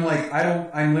me, and I'm like,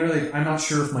 I'm not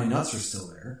sure if my nuts are still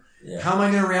there. Yeah. How am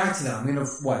I going to react to that? I'm going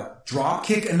to, drop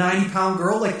kick a 90-pound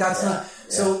girl? Like, that's not...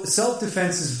 So,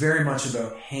 self-defense is very much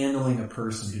about handling a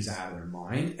person who's out of their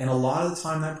mind, and a lot of the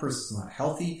time that person's not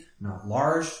healthy, not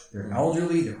large, they're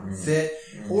elderly, they're unfit,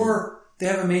 or they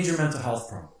have a major mental health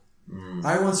problem.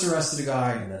 I once arrested a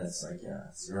guy... And then it's like,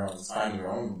 it's finding your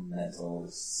own mental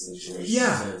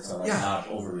situation to not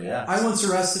overreact. I once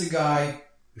arrested a guy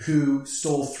who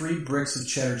stole 3 bricks of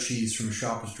cheddar cheese from a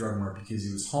Shoppers Drug Mart because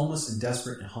he was homeless and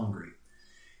desperate and hungry.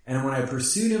 And when I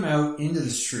pursued him out into the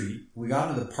street, we got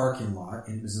into the parking lot,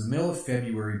 and it was in the middle of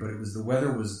February, but the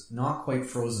weather was not quite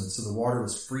frozen, so the water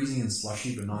was freezing and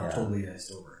slushy, but not totally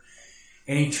iced over.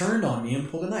 And he turned on me and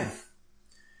pulled a knife.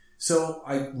 So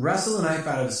I wrestled the knife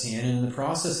out of his hand, and in the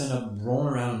process ended up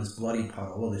rolling around in this bloody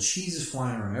puddle. Well, the cheese is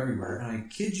flying around everywhere, and I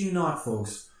kid you not,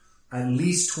 folks, at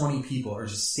least 20 people are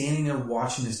just standing there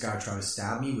watching this guy try to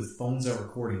stab me with phones out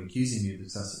recording, accusing me of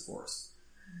excessive force.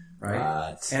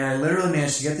 Right? And I literally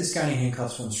managed to get this guy in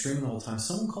handcuffs while I'm screaming the whole time.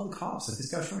 Someone called the cops. Like,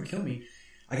 this guy's trying to kill me.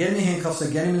 I get him in handcuffs. I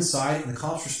get him inside, and the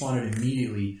cops responded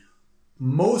immediately.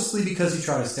 Mostly because he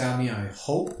tried to stab me, I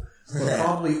hope. But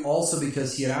probably also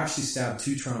because he had actually stabbed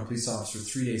 2 Toronto police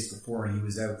officers 3 days before, and he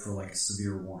was out for like a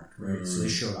severe warrant. Right? So they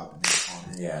showed up and they caught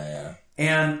him. Yeah.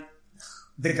 And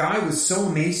the guy was so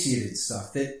emaciated and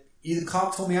stuff that the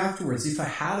cop told me afterwards, if I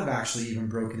had have actually even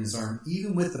broken his arm,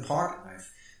 even with the pocket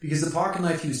knife, because the pocket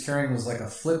knife he was carrying was like a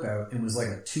flip out and was like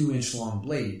a 2-inch long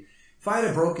blade. If I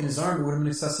had broken his arm, it would have been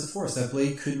excessive force. That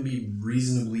blade couldn't be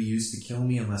reasonably used to kill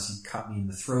me unless he cut me in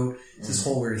the throat. It's this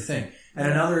whole weird thing. And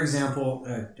another example,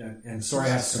 and sorry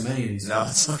I have so many of these. No,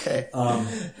 it's okay.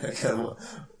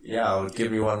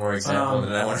 Give me one more example,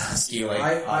 and then I want to ask you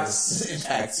how this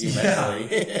impacts you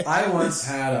mentally. I once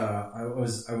had I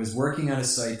was working at a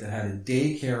site that had a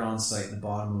daycare on site in the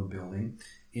bottom of a building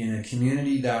in a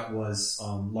community that was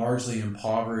largely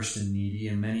impoverished and needy,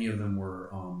 and many of them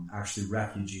were actually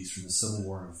refugees from the Civil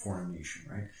War in a foreign nation,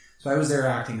 right? So I was there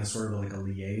acting as sort of like a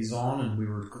liaison, and we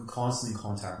were constantly in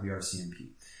contact with the RCMP.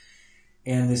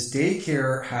 And this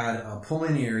daycare had a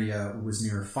pull-in area, was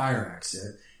near a fire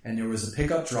exit, and there was a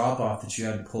pickup drop-off that you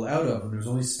had to pull out of, and there was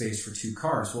only space for 2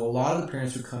 cars. Well, a lot of the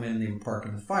parents would come in and they would park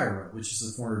in the fire road, which is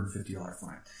a $450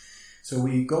 fine. So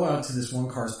we go out to this one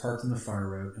car's parked in the fire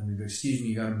road, and we go, excuse me,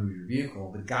 you gotta move your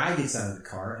vehicle. The guy gets out of the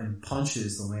car and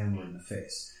punches the landlord in the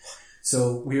face.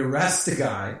 So we arrest the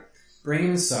guy, bring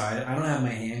him inside. I don't have my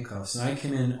handcuffs, and I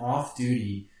came in off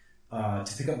duty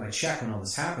to pick up my check when all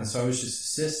this happened, so I was just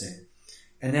assisting.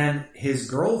 And then his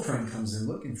girlfriend comes in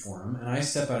looking for him, and I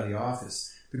step out of the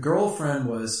office. The girlfriend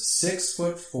was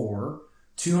 6'4",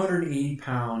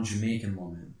 280-pound Jamaican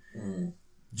woman.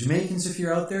 Jamaicans, if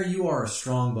you're out there, you are a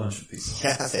strong bunch of people.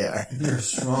 Yeah, they are. You're a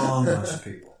strong bunch of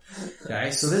people.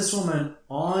 Okay, so this woman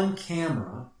on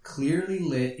camera, clearly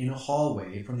lit in a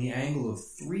hallway from the angle of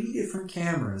 3 different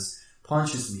cameras,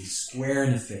 punches me square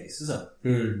in the face. This is a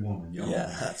big woman, yo.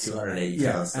 Yeah, 280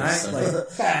 pounds. And I,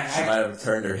 like, bang, she might have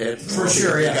turned her hip. For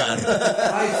sure, yeah.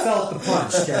 I felt the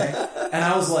punch, okay? And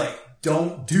I was like,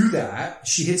 don't do that.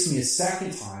 She hits me a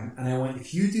second time, and I went,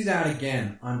 if you do that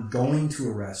again, I'm going to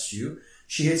arrest you.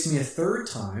 She hits me a third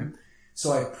time,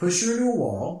 so I push her into a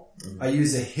wall. I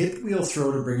use a hip wheel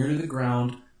throw to bring her to the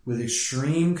ground with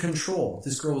extreme control.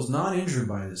 This girl was not injured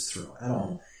by this throw at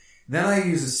all. Then I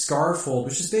use a scarf hold,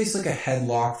 which is basically like a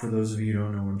headlock for those of you who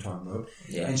don't know what I'm talking about.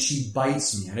 Yeah. And she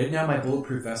bites me. I didn't have my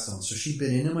bulletproof vest on, so she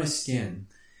bit into my skin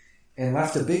and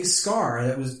left a big scar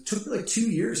that took like 2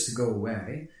 years to go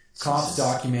away. Cops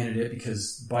documented it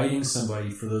because biting somebody,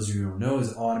 for those of you who don't know,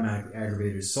 is automatically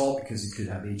aggravated assault because you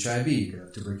could have HIV, you could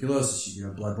have tuberculosis, you could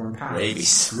have bloodborne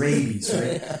pathogens. Rabies,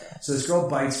 right? So this girl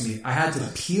bites me. I had to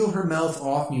peel her mouth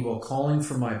off me while calling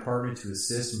for my partner to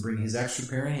assist and bring his extra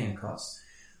pair of handcuffs.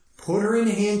 Put her in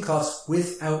handcuffs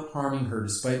without harming her,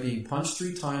 despite being punched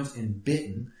 3 times and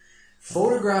bitten.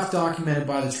 Photograph documented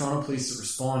by the Toronto police that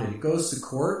responded. It goes to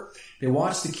court. They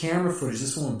watch the camera footage,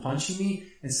 this woman punching me,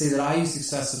 and say that I used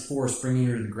excessive force bringing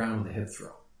her to the ground with a hip throw.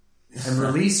 And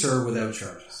release her without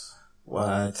charges.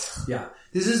 What? Yeah.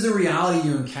 This is the reality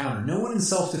you encounter. No one in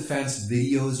self-defense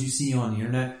videos you see on the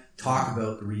internet talk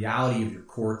about the reality of your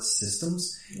court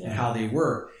systems and how they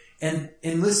work. And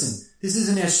listen, this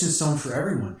isn't etched in stone for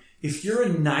everyone. If you're a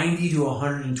 90 to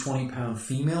 120 pound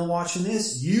female watching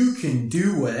this, you can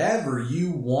do whatever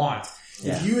you want.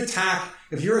 Yeah. If you attack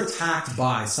if you're attacked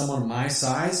by someone my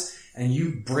size and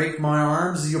you break my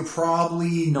arms, you'll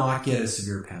probably not get a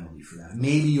severe penalty for that.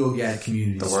 Maybe you'll get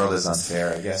community The world is services.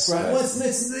 unfair, I guess. Right. Well,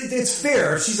 it's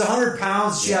fair. If she's 100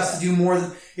 pounds, she has to do more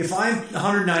than, if I'm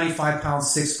 195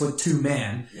 pounds, 6'2"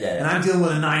 man, and I'm dealing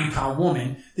with a 90-pound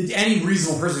woman, any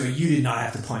reasonable person, you did not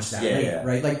have to punch that lady,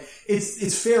 right? Like,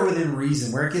 it's fair within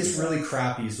reason. Where it gets really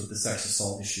crappy is with the sex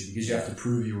assault issue, because you have to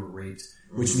prove you were raped,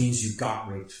 which means you got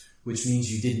raped, which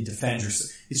means you didn't defend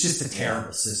yourself. It's just a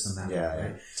terrible system that way,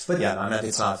 right? But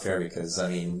it's not fair because, I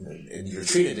mean, you're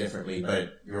treated differently,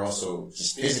 but you're also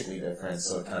just physically different,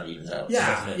 so it kind of evens out.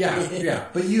 Yeah.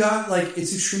 But you have, like,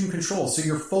 it's extreme control. So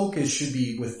your focus should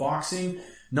be with boxing,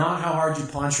 not how hard you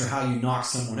punch or how you knock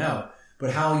someone out,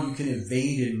 but how you can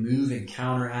evade and move and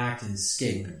counteract and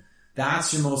escape.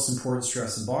 That's your most important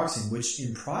stress in boxing, which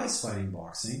in prize fighting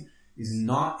boxing is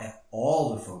not at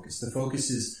all the focus. The focus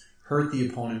is hurt the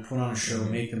opponent, put on a show,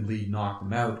 make them bleed, knock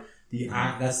them out.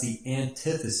 That's the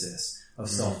antithesis of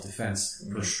self-defense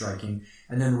for striking.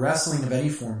 And then wrestling of any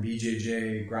form,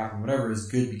 BJJ, grappling, whatever, is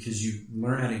good because you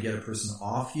learn how to get a person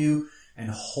off you and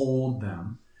hold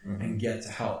them and get to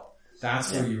help.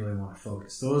 That's where you really want to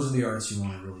focus. Those are the arts you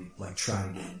want to really like try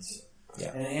to get into.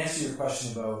 Yeah. And to answer your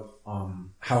question about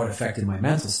how it affected my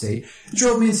mental state, it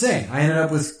drove me insane. I ended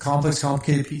up with complex,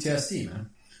 complicated PTSD, man.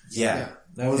 Yeah.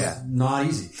 That was not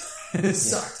easy. It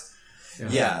sucked.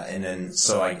 Yeah, and then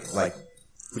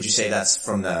would you say that's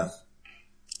from the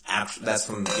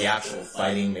actual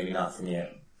fighting, maybe not from the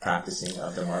practicing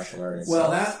of the martial art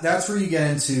itself? Well, that's where you get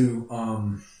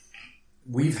into.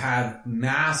 We've had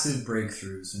massive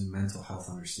breakthroughs in mental health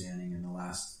understanding in the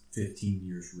last 15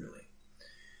 years, really,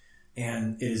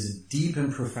 and it is a deep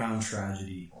and profound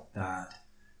tragedy that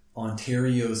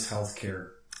Ontario's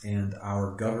healthcare and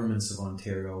our governments of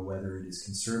Ontario, whether it is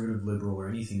conservative, liberal, or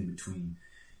anything in between,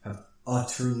 have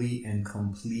utterly and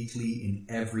completely, in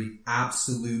every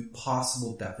absolute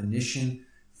possible definition,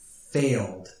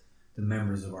 failed the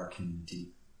members of our community,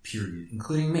 period,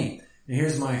 including me. And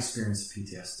here's my experience of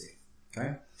PTSD,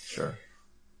 okay? Sure.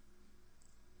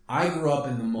 I grew up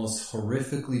in the most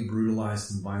horrifically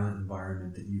brutalized and violent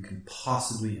environment that you can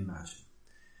possibly imagine.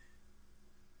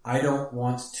 I don't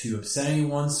want to upset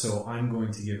anyone, so I'm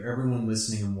going to give everyone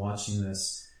listening and watching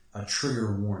this a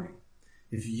trigger warning.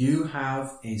 If you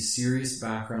have a serious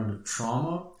background of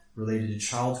trauma related to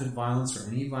childhood violence or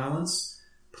any violence,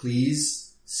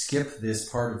 please skip this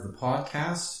part of the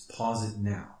podcast. Pause it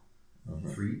now.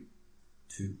 3,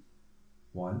 2,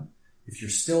 1. If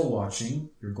you're still watching,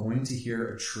 you're going to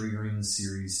hear a triggering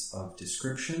series of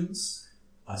descriptions.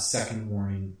 A second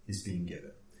warning is being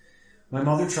given. My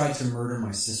mother tried to murder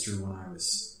my sister when I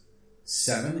was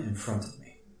 7 in front of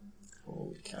me.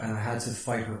 Holy cow. And I had to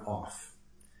fight her off.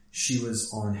 She was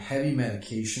on heavy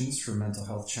medications for mental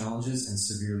health challenges and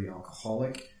severely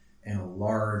alcoholic, and a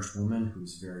large woman who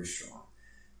was very strong.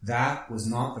 That was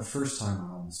not the first time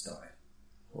I almost died.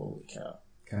 Holy cow.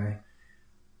 Okay?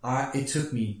 It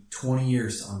took me 20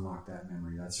 years to unlock that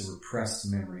memory. That's a repressed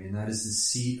memory, and that is the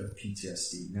seat of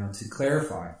PTSD. Now, to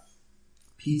clarify,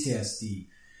 PTSD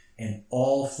and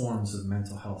all forms of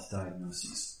mental health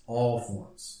diagnoses, all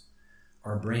forms,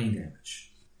 are brain damage.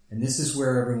 And this is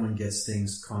where everyone gets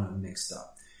things kind of mixed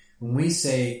up. When we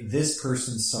say this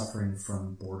person's suffering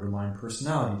from borderline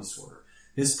personality disorder,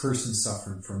 this person's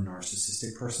suffering from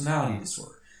narcissistic personality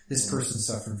disorder, this person's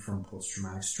suffering from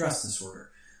post-traumatic stress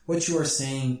disorder, what you are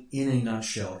saying in a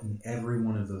nutshell in every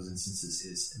one of those instances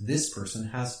is this person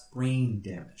has brain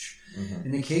damage.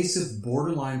 In the case of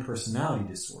borderline personality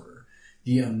disorder,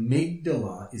 the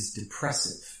amygdala is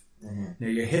depressive. Now,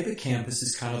 your hippocampus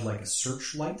is kind of like a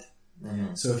searchlight.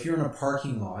 So if you're in a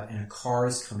parking lot and a car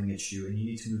is coming at you and you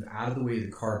need to move out of the way of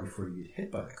the car before you get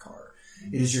hit by the car,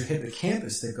 it is your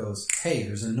hippocampus that goes, hey,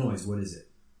 there's a noise, what is it?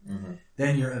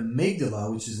 Then your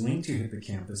amygdala, which is linked to your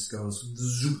hippocampus, goes,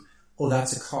 zoop, oh,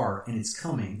 that's a car and it's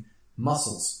coming,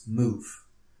 muscles, move.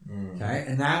 Okay,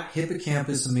 and that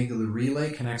hippocampus amygdala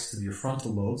relay connects to your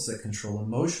frontal lobes that control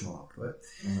emotional output.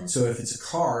 So if it's a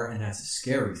car and that's a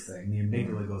scary thing, the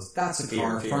amygdala goes, that's a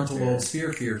car, frontal lobes,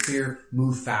 fear,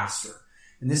 move faster.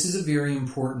 And this is a very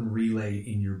important relay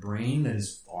in your brain that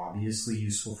is obviously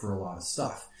useful for a lot of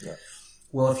stuff.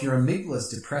 Well, if your amygdala is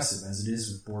depressive, as it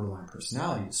is with borderline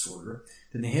personality disorder,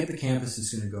 then the hippocampus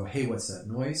is going to go, hey, what's that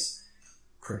noise?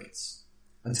 Crickets.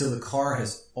 Until the car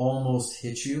has almost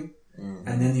hit you.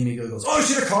 And then the amygdala goes, oh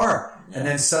shit, a car! And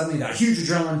then suddenly that huge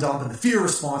adrenaline dump and the fear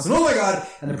response, and oh my god!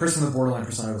 And the person with borderline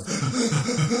personality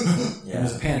goes, and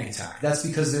there's a panic attack. That's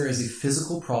because there is a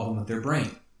physical problem with their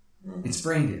brain. It's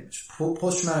brain damage.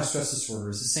 Post-traumatic stress disorder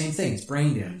is the same thing. It's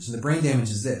brain damage. And the brain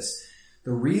damage is this.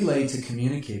 The relay to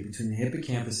communicate between the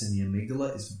hippocampus and the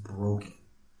amygdala is broken.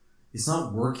 It's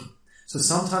not working. So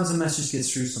sometimes the message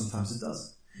gets through, sometimes it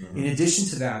doesn't. Mm-hmm. In addition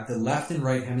to that, the left and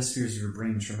right hemispheres of your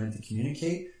brain, which are meant to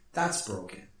communicate, that's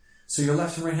broken. So your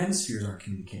left and right hemispheres aren't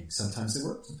communicating. Sometimes they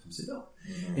work, sometimes they don't.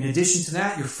 Mm-hmm. In addition to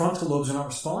that, your frontal lobes are not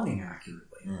responding accurately.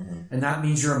 Mm-hmm. And that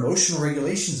means your emotional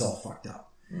regulation is all fucked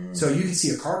up. Mm-hmm. So you can see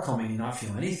a car coming and not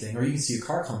feel anything, or you can see a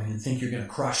car coming and think you're going to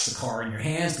crush the car in your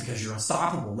hands because you're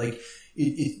unstoppable. Like,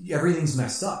 everything's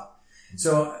messed up.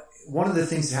 So one of the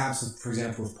things that happens, for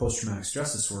example, with post-traumatic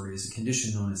stress disorder is a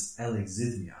condition known as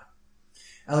alexithmia.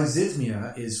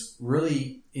 Alexithmia is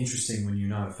really interesting when you're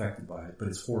not affected by it, but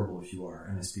it's horrible if you are,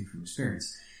 and I speak from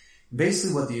experience.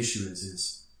 Basically what the issue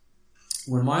is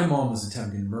when my mom was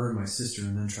attempting to murder my sister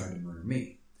and then tried to murder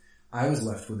me, I was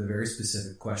left with a very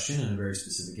specific question and a very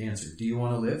specific answer. Do you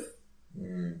want to live?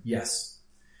 Yes.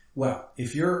 Well,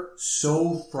 if you're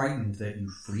so frightened that you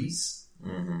freeze,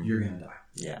 you're going to die.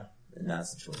 Yeah, in that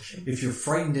situation. If you're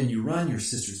frightened and you run, your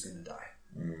sister's going to die.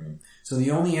 So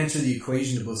the only answer to the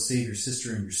equation to both save your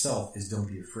sister and yourself is don't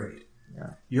be afraid.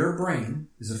 Yeah. Your brain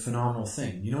is a phenomenal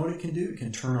thing. You know what it can do? It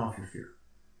can turn off your fear.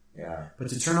 Yeah. But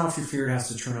to turn off your fear, it has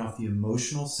to turn off the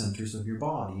emotional centers of your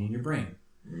body and your brain.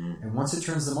 And once it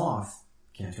turns them off,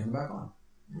 you can't turn them back on.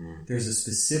 There's a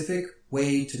specific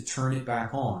way to turn it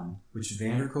back on, which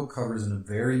van der Kolk covers in a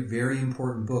very, very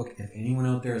important book. If anyone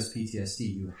out there has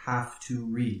PTSD, you have to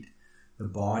read The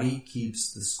Body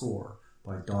Keeps the Score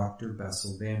by Dr.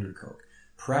 Bessel van der Kolk.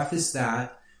 Preface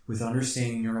that with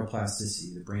understanding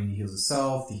neuroplasticity, the brain heals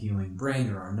itself, the healing brain.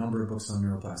 There are a number of books on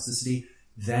neuroplasticity.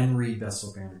 Then read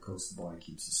Bessel van der Kolk's The Body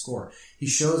Keeps the Score. He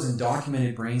shows in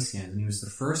documented brain scans, and he was the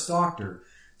first doctor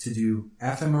to do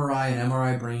fMRI and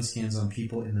MRI brain scans on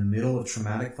people in the middle of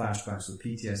traumatic flashbacks with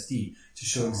PTSD to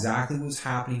show exactly what was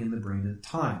happening in the brain at the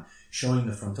time, showing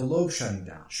the frontal lobe shutting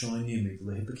down, showing the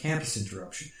amygdala hippocampus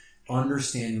interruption,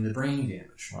 understanding the brain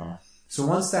damage. Wow. So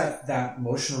once that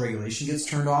emotional regulation gets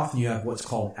turned off and you have what's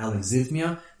called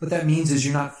alexithmia, what that means is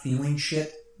you're not feeling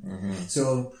shit.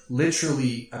 So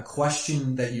literally a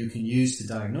question that you can use to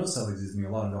diagnose alexithmia,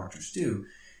 a lot of doctors do,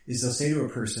 is they'll say to a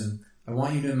person, I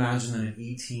want you to imagine that an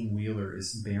 18-wheeler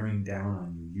is bearing down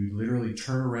on you. You literally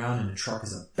turn around and a truck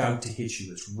is about to hit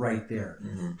you. It's right there.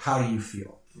 How do you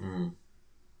feel?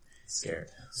 Scared.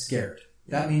 Scared.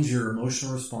 That means your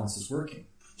emotional response is working.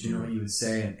 Do you know what you would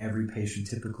say? And every patient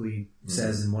typically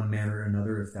says in one manner or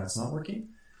another if that's not working.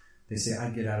 They say,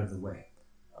 I'd get out of the way.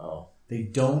 Oh. They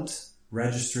don't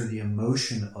register the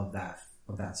emotion of that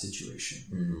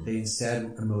situation. They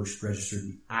instead register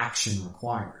the action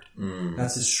required.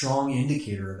 That's a strong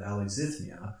indicator of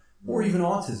alexithmia or even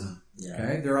autism. Yeah.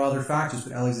 Okay, there are other factors,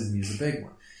 but alexithmia is a big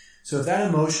one. So if that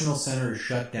emotional center is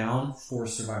shut down for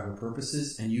survival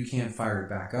purposes and you can't fire it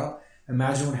back up,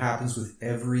 imagine what happens with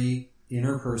every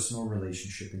interpersonal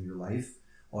relationship in your life,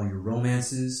 all your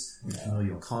romances, your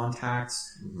familial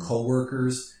contacts,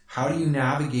 coworkers. How do you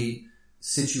navigate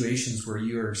situations where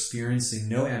you are experiencing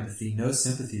no empathy, no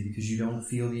sympathy because you don't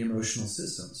feel the emotional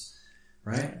systems,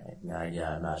 right?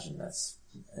 Yeah, I imagine that's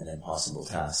an impossible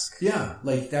task. Yeah,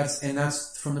 like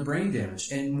that's from the brain damage.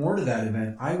 And more to that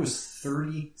event, I was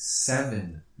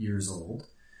 37 years old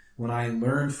when I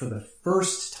learned for the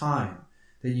first time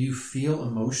that you feel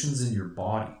emotions in your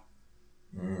body.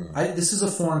 This is a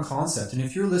foreign concept. And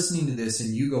if you're listening to this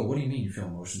and you go, what do you mean you feel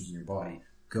emotions in your body?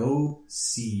 Go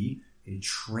see a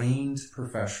trained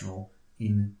professional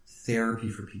in therapy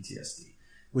for PTSD,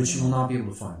 which you will not be able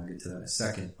to find. I'll get to that in a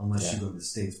second, unless you go to the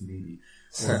States maybe,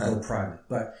 or go private.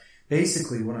 But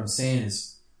basically what I'm saying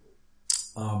is,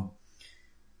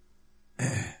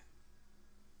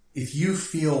 if you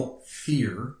feel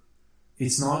fear,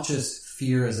 it's not just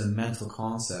fear as a mental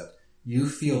concept. You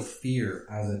feel fear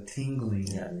as a tingling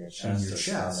in your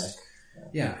chest.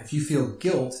 Yeah, if you feel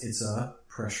guilt, it's a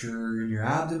pressure in your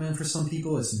abdomen for some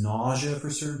people. It's nausea for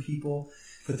certain people.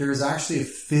 But there is actually a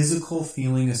physical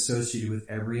feeling associated with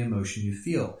every emotion you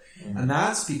feel. And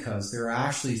that's because there are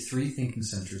actually three thinking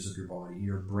centers of your body.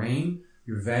 Your brain,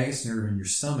 your vagus nerve, and your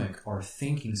stomach are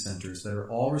thinking centers that are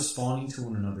all responding to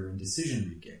one another in decision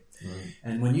making.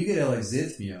 And when you get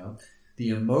alexithmia, the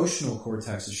emotional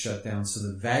cortex is shut down, so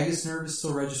the vagus nerve is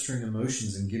still registering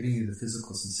emotions and giving you the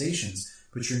physical sensations,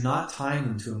 but you're not tying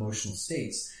them to emotional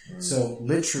states. So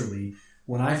literally,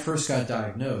 when I first got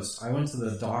diagnosed, I went to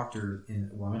the doctor,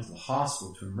 I went to the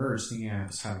hospital to emerge thinking I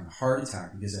was having a heart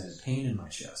attack because I had pain in my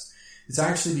chest. It's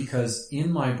actually because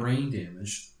in my brain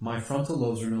damage, my frontal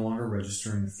lobes are no longer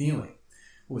registering the feeling.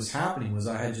 What was happening was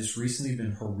I had just recently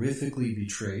been horrifically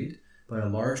betrayed by a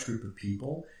large group of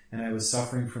people, and I was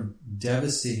suffering from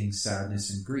devastating sadness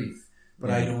and grief. but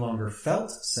I no longer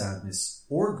felt sadness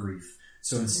or grief.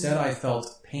 So instead I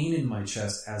felt pain in my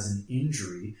chest as an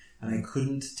injury, and I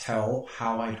couldn't tell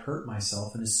how I'd hurt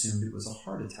myself and assumed it was a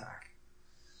heart attack.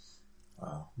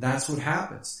 Wow. That's what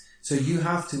happens. So you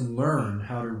have to learn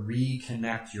how to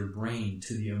reconnect your brain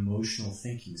to the emotional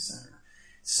thinking center.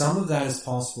 Some of that is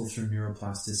possible through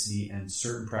neuroplasticity and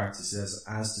certain practices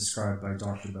as described by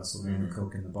Dr. Bessel van der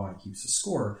Kolk in The Body Keeps the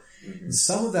Score. And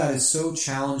some of that is so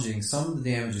challenging, some of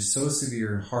the damage is so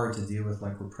severe and hard to deal with,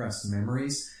 like repressed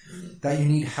memories, that you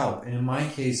need help. And in my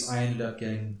case, I ended up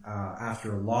getting,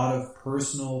 after a lot of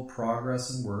personal progress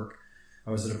and work,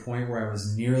 I was at a point where I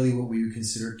was nearly what we would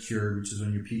consider cured, which is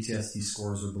when your PTSD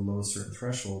scores are below a certain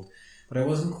threshold. But I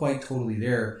wasn't quite totally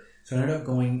there. So I ended up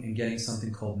going and getting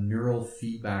something called neural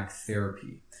feedback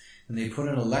therapy. And they put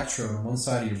an electrode on one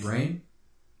side of your brain,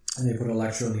 and they put an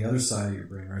electrode on the other side of your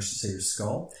brain, or I should say your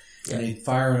skull. Yeah. And they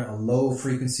fire a low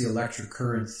frequency electric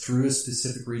current through a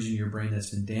specific region of your brain that's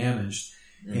been damaged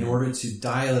in order to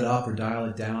dial it up or dial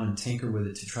it down and tinker with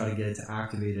it to try to get it to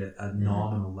activate it at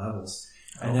nominal levels.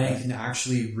 And then you can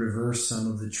actually reverse some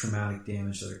of the traumatic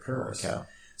damage that occurs. Okay.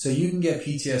 So you can get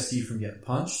PTSD from getting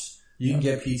punched. You can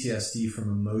get PTSD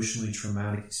from emotionally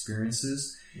traumatic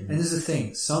experiences. And this is the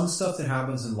thing. Some stuff that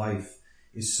happens in life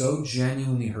is so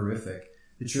genuinely horrific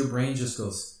that your brain just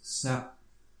goes, snap.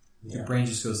 Your brain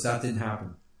just goes, that didn't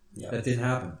happen. That didn't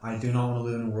happen. I do not want to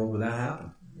live in a world where that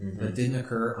happened. That didn't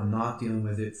occur. I'm not dealing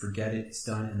with it. Forget it. It's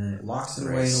done. And then it locks it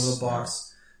away in a little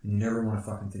box. And you never want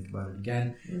to fucking think about it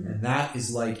again. And that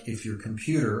is like if your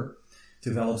computer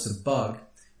develops a bug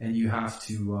and you have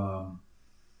to,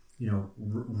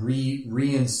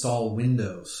 reinstall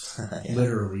Windows.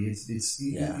 Literally.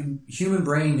 Human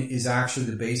brain is actually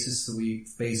the basis that we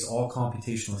base all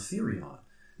computational theory on.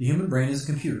 The human brain is a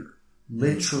computer.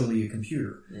 Literally a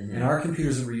computer. And our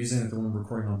computers that we're using, the one we're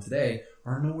recording on today,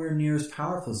 are nowhere near as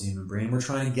powerful as the human brain. We're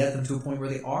trying to get them to a point where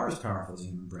they are as powerful as the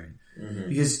human brain.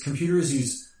 Because computers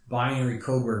use binary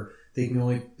code where they can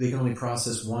only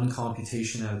process one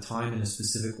computation at a time in a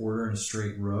specific order in a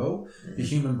straight row. The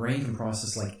human brain can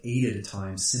process like 8 at a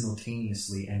time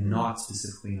simultaneously and not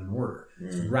specifically in an order.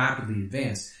 It's rapidly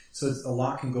advanced. So a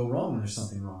lot can go wrong when there's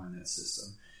something wrong in that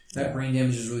system. That brain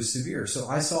damage is really severe. So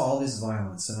I saw all this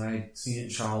violence and I'd seen it in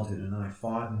childhood and then I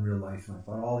fought in real life and I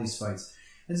fought all these fights.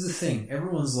 And it's the thing.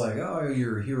 Everyone's like, oh,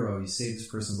 you're a hero. You saved this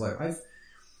person's life.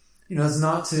 It's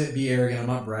not to be arrogant. I'm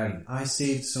not bragging. I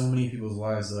saved so many people's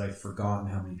lives that I've forgotten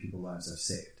how many people's lives I've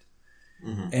saved.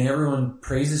 And everyone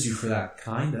praises you for that,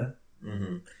 kinda.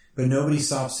 But nobody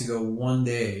stops to go, one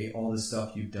day, all this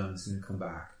stuff you've done is going to come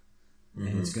back.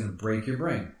 And it's going to break your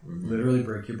brain. Literally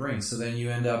break your brain. So then you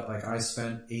end up, like I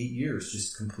spent 8 years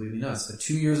just completely nuts. But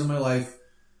 2 years of my life,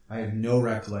 I have no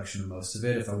recollection of most of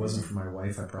it. If I wasn't for my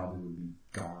wife, I probably would be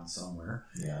gone somewhere.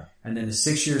 And then the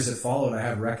 6 years that followed, I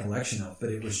have recollection of, but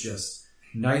it was just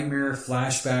nightmare,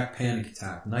 flashback, panic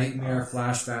attack, nightmare,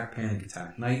 flashback, panic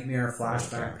attack, nightmare,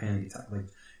 flashback, panic attack, like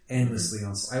endlessly.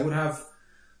 I would have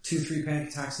 2-3 panic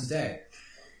attacks a day.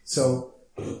 So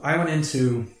I went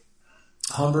into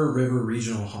Humber River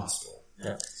Regional Hospital.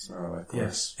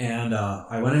 Yes. And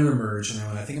I went to Emerge and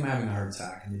I think I'm having a heart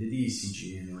attack. And they did the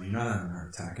ECG and they went, you're not having a heart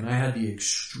attack. And I had the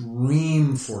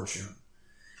extreme fortune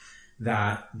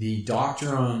that the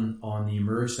doctor on the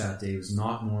Emerge that day was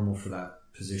not normal for that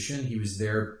position. He was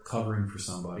there covering for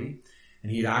somebody.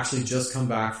 And he had actually just come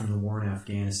back from the war in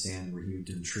Afghanistan where he had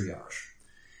done triage.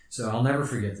 So I'll never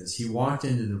forget this. He walked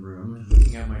into the room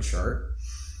looking at my chart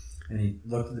and he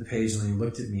looked at the page and then he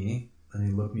looked at me and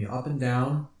he looked me up and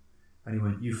down. And he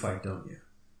went, you fight, don't you?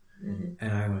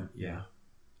 And I went, yeah.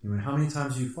 He went, how many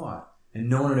times have you fought? And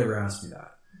no one had ever asked me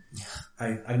that.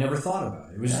 I never thought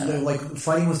about it. It was like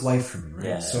fighting was life for me,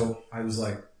 right? So I was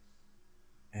like,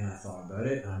 and I thought about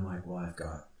it, and I'm like, well, I've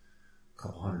got a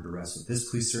couple hundred arrests with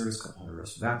this police service, a couple hundred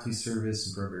arrests with that police service,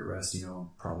 and for every arrest,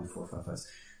 probably 4 or 5 fights.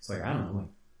 It's like, I don't know, like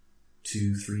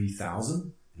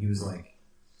 2,000-3,000. He was like,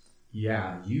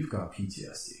 yeah, you've got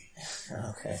PTSD.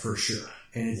 Okay. For sure.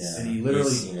 And he literally,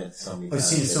 I've seen it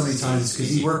so many times because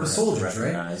he worked with soldiers,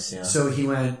 right? So he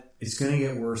went, it's going to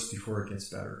get worse before it gets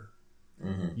better.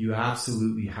 You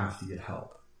absolutely have to get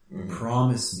help.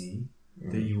 Promise me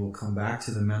that you will come back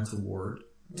to the mental ward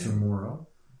tomorrow.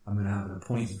 I'm going to have an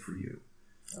appointment for you.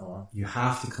 You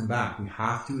have to come back. We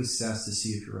have to assess to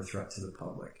see if you're a threat to the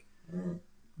public.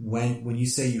 When you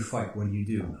say you fight, what do you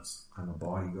do? I'm a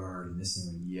bodyguard and this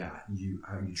thing.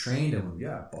 Are you trained? I went,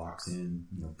 yeah, boxing,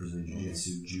 Brazilian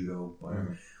Jiu-Jitsu, judo,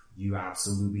 whatever. You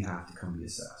absolutely have to come be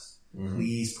assessed.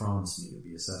 Please promise me you'll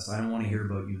be assessed. I don't want to hear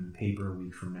about you in the paper a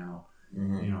week from now.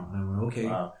 And I went, okay.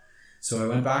 Wow. So I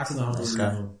went back to the Humber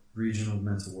Regional Regional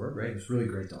Mental Ward, right? He was a really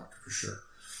great doctor for sure.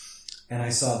 And I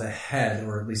saw the head,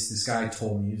 or at least this guy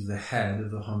told me he was the head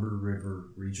of the Humber River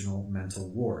Regional Mental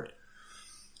Ward.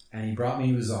 And he brought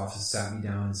me to his office, sat me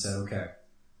down and said, okay,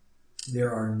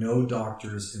 there are no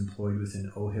doctors employed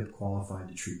within OHIP qualified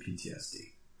to treat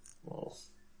PTSD. Whoa.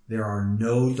 There are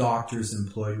no doctors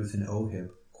employed within OHIP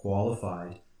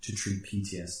qualified to treat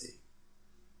PTSD.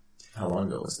 How long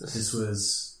ago was this? This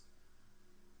was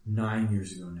 9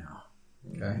 years ago now.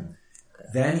 Okay? Okay.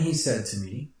 Then he said to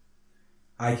me,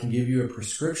 I can give you a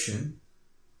prescription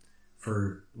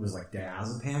for, it was like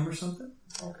diazepam or something.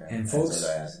 Okay. And folks,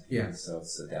 Benzodiazepine, yeah. So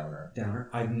it's a downer.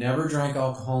 I've never drank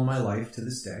alcohol in my life to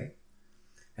this day.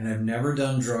 And I've never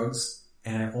done drugs.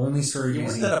 And I only started You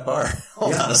using... worked at a bar.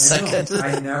 Hold on a I second. know.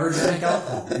 I never drank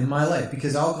alcohol in my life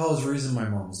because alcohol is the reason my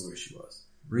mom was the way she was.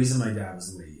 The reason my dad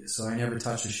was the way he is. So I never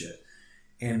touched a shit.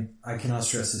 And I cannot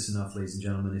stress this enough, ladies and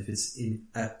gentlemen. If it's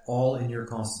at all in your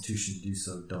constitution to do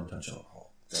so, don't touch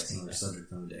alcohol. That's another subject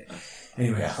for another day.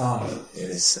 Anyway, It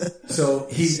is. so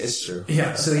It's true.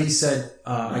 Yeah, so he said,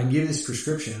 I can give this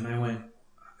prescription. And I went,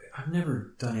 I've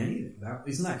never done anything.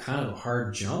 Isn't that kind of a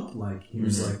hard jump? Like, he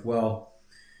was like, well,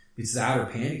 it's that or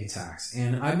panic attacks.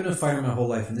 And I've been a fighter my whole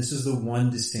life, and this is the one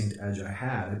distinct edge I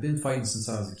had. I've been fighting since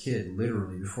I was a kid,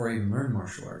 literally, before I even learned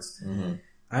martial arts. Mm-hmm.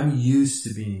 I'm used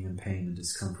to being in pain and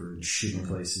discomfort and shitty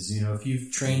places. You know, if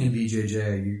you've trained in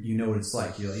BJJ, you know what it's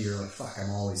like. You're like, fuck, I'm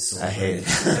always so... I hate it.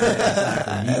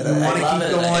 Exactly. You want to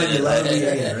keep going, you love it, you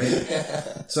hate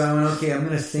it, right? So I went, okay, I'm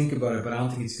going to think about it, but I don't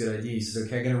think it's a good idea. He said,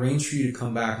 okay, I can arrange for you to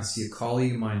come back and see a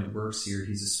colleague of mine that works here.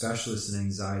 He's a specialist in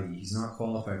anxiety. He's not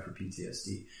qualified for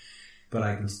PTSD, but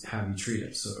I can have you treat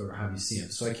him, or have you see him.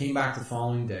 So I came back the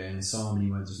following day and I saw him and he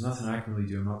went, there's nothing I can really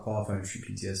do. I'm not qualified to treat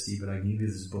PTSD, but I can give you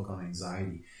this book on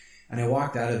anxiety. And I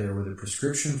walked out of there with a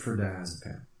prescription for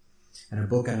diazepam and a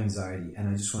book on anxiety. And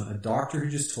I just went, a doctor who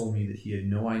just told me that he had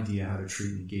no idea how to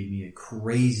treat me gave me a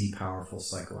crazy powerful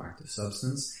psychoactive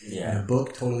substance and a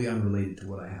book totally unrelated to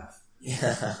what I have.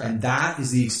 Yeah. And that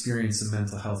is the experience of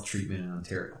mental health treatment in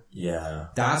Ontario. Yeah.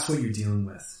 That's what you're dealing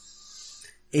with.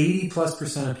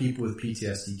 80+% of people with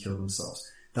PTSD kill themselves.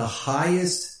 The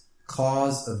highest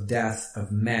cause of death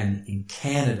of men in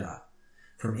Canada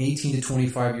from 18 to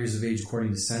 25 years of age,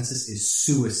 according to census, is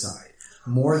suicide.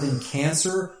 More than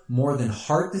cancer, more than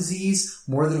heart disease,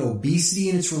 more than obesity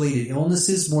and its related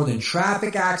illnesses, more than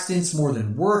traffic accidents, more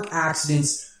than work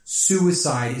accidents,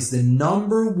 suicide is the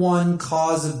number one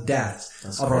cause of death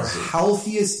of our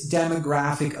healthiest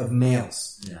demographic of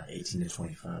males. Yeah, 18 to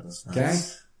 25. That's nice. Okay?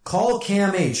 Call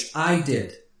Cam H. I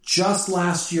did. Just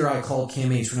last year I called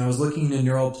Cam H. when I was looking into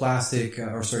neurofeedback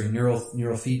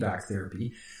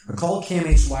therapy. I called Cam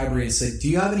H. Library and said, do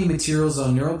you have any materials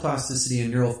on neuroplasticity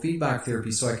and neurofeedback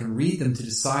therapy so I can read them to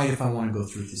decide if I want to go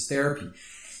through this therapy?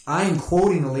 I am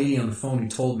quoting the lady on the phone who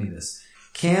told me this.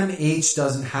 Cam H.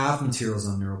 doesn't have materials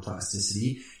on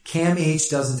neuroplasticity. Cam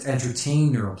H. doesn't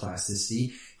entertain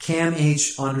neuroplasticity. Cam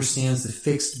H. understands the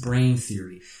fixed brain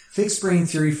theory. Fixed brain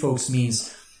theory, folks,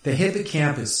 means the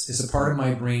hippocampus is a part of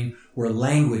my brain where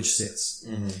language sits.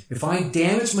 Mm-hmm. If I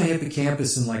damage my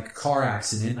hippocampus in like a car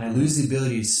accident and I lose the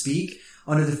ability to speak,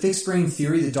 under the fixed brain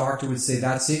theory, the doctor would say,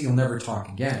 that's it, you'll never talk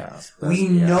again. Yeah, we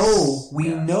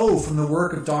know from the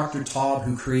work of Dr. Taub,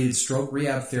 who created stroke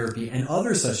rehab therapy, and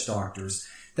other such doctors,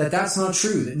 that that's not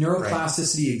true, that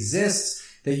neuroplasticity exists,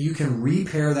 that you can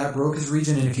repair that broken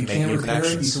region, and if you can't repair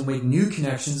it, you can make new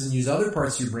connections and use other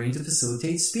parts of your brain to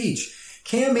facilitate speech.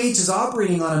 Cam H is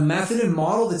operating on a method and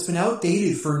model that's been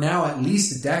outdated for now at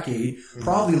least a decade,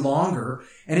 probably longer,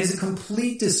 and is a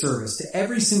complete disservice to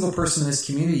every single person in this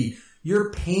community.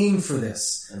 You're paying for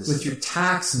this with your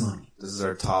tax money. This is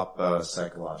our top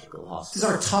psychological hospital. This is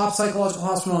our top psychological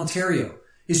hospital in Ontario.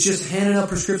 It's just handing out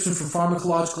prescriptions for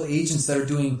pharmacological agents that are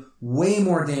doing way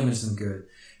more damage than good.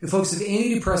 And folks, if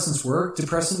antidepressants work,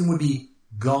 depression would be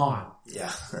gone.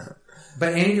 Yeah.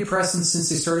 But antidepressants, since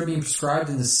they started being prescribed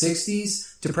in the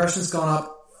 60s, depression's gone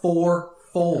up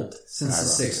fourfold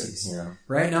since the 60s. Yeah.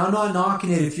 Right? Now, I'm not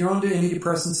knocking it. If you're on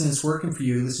antidepressants and it's working for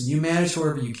you, listen, you manage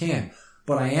however you can.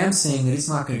 But I am saying that it's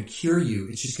not going to cure you.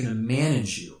 It's just going to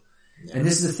manage you. Yeah. And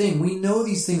this is the thing. We know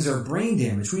these things are brain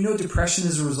damage. We know depression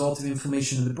is a result of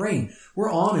inflammation in the brain.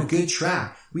 We're on a good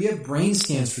track. We have brain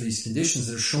scans for these conditions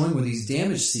that are showing where these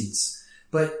damage seats.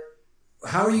 But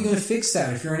how are you going to fix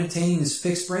that if you're entertaining this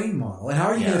fixed brain model? And how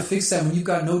are you going to fix that when you've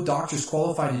got no doctors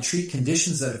qualified to treat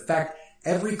conditions that affect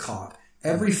every cop,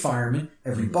 every fireman,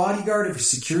 every bodyguard, every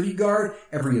security guard,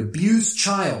 every abused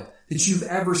child that you've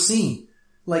ever seen?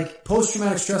 Like,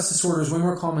 post-traumatic stress disorder is way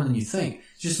more common than you think.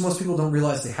 It's just most people don't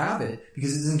realize they have it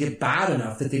because it doesn't get bad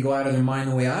enough that they go out of their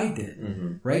mind the way I did.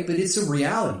 Mm-hmm. Right? But it's a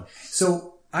reality.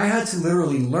 So I had to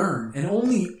literally learn, and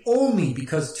only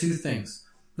because two things.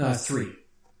 No, three.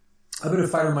 I've been a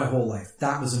fighter my whole life.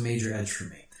 That was a major edge for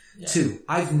me. Yeah. Two,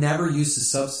 I've never used a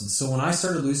substance. So when I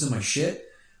started losing my shit,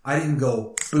 I didn't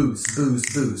go booze,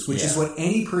 which is what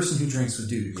any person who drinks would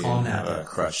do to calm that down. Have a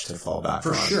crutch to fall back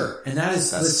for on. Sure. And that's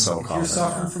so common. If you're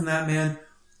suffering from that, man,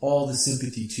 all the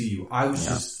sympathy to you. I was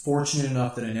just fortunate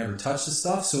enough that I never touched the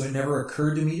stuff, so it never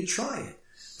occurred to me to try it.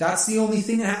 That's the only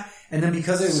thing that happened. And then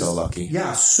because I was so lucky.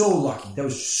 Yeah, so lucky. That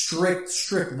was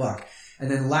strict luck. And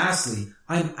then lastly,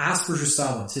 I'm Asperger's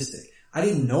style autistic. I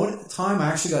didn't know it at the time. I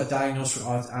actually got diagnosed with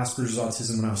Asperger's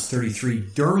autism when I was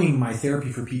 33 during my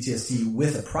therapy for PTSD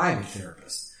with a private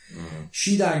therapist. Mm-hmm.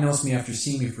 She diagnosed me after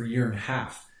seeing me for a year and a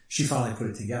half. She finally put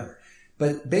it together.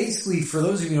 But basically, for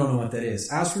those of you who don't know what that is,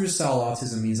 Asperger's style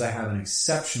autism means I have an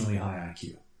exceptionally high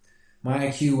IQ. My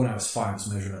IQ when I was 5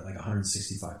 was measured at like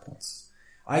 165 points.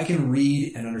 I can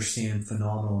read and understand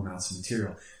phenomenal amounts of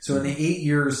material. So in the 8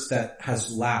 years that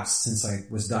has lapsed since I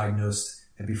was diagnosed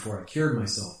and before I cured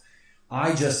myself,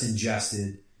 I just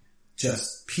ingested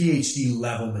just PhD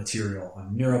level material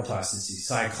on neuroplasticity,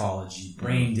 psychology,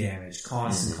 brain damage,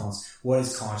 constant, what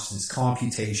is consciousness,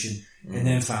 computation, and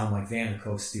then found like Van der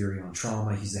Kolk's theory on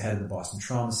trauma. He's the head of the Boston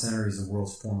Trauma Center. He's the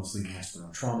world's foremost leading expert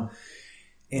on trauma.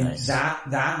 And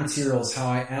that material is how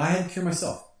I had to cure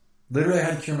myself. Literally, I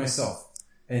had to cure myself.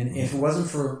 And if it wasn't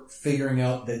for figuring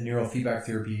out that neurofeedback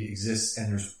therapy exists and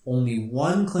there's only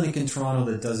one clinic in Toronto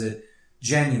that does it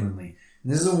genuinely,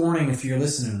 and this is a warning if you're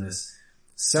listening to this,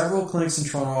 several clinics in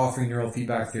Toronto offering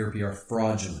neurofeedback therapy are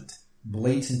fraudulent,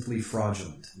 blatantly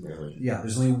fraudulent. Really? Yeah,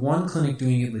 there's only one clinic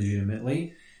doing it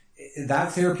legitimately.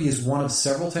 That therapy is one of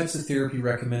several types of therapy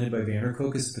recommended by Van der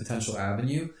Kolk as a potential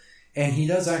avenue. And he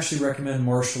does actually recommend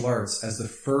martial arts as the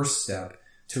first step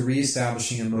to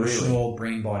reestablishing emotional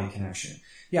brain-body connection.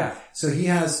 Yeah, so he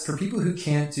has, for people who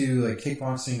can't do like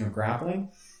kickboxing or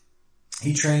grappling,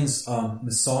 he trains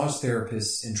massage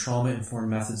therapists in trauma-informed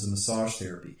methods of massage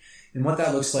therapy. And what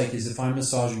that looks like is if I'm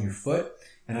massaging your foot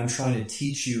and I'm trying to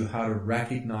teach you how to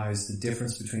recognize the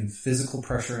difference between physical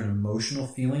pressure and emotional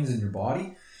feelings in your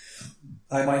body,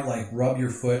 I might like rub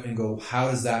your foot and go, how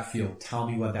does that feel? Tell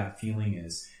me what that feeling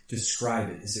is. Describe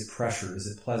it. Is it pressure? Is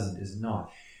it pleasant? Is it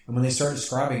not? And when they start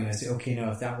describing it, I say, okay,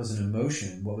 now if that was an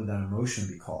emotion, what would that emotion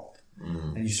be called?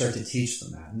 Mm. And you start to teach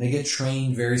them that. And they get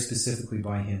trained very specifically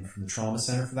by him from the trauma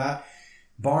center for that.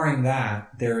 Barring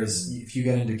that, there is, if you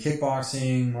get into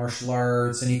kickboxing, martial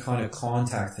arts, any kind of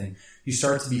contact thing, you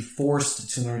start to be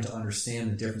forced to learn to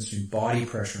understand the difference between body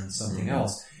pressure and something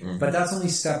else. Mm-hmm. But that's only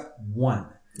step one.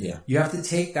 Yeah. You have to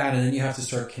take that and then you have to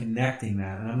start connecting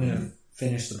that. And I'm going to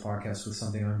finish the podcast with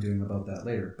something I'm doing about that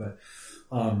later. But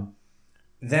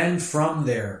then from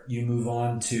there, you move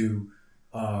on to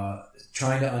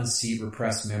trying to unseat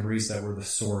repressed memories that were the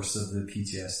source of the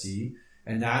PTSD.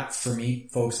 And that, for me,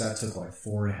 folks, that took like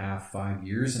 4.5, 5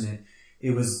 years. And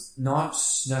it was not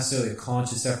necessarily a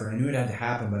conscious effort. I knew it had to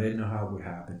happen, but I didn't know how it would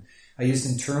happen. I used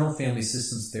internal family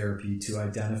systems therapy to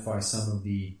identify some of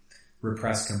the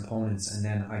repressed components. And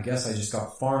then I guess I just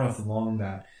got far enough along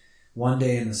that one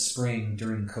day in the spring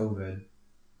during COVID,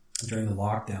 during the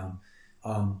lockdown,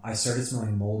 I started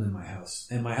smelling mold in my house.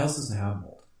 And my house doesn't have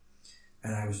mold.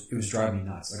 And it was driving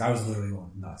me nuts. Like I was literally going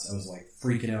nuts. I was like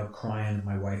freaking out, crying at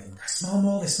my wife. Like, I smell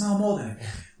mold. And I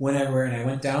went everywhere and I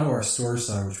went down to our storage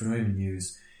cellar, which we don't even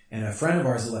use. And a friend of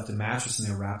ours had left a mattress in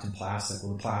there wrapped in plastic.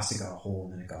 Well, the plastic got a hole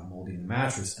and then it got moldy in the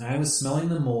mattress. And I was smelling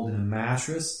the mold in a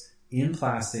mattress in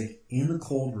plastic in the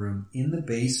cold room in the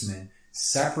basement,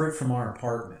 separate from our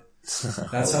apartment.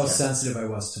 That's how sensitive I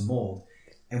was to mold.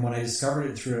 And when I discovered it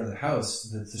and threw it out of the house,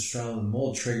 the smell of the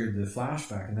mold triggered the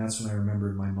flashback. And that's when I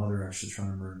remembered my mother actually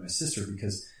trying to murder my sister,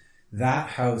 because that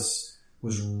house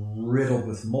was riddled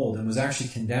with mold and was actually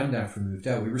condemned after we moved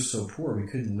out. We were so poor, we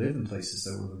couldn't live in places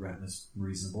that were the rent was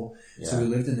reasonable. Yeah. So we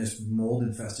lived in this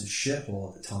mold-infested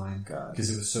shithole at the time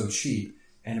because it was so cheap.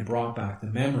 And it brought back the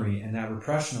memory, and that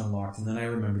repression unlocked. And then I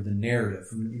remembered the narrative.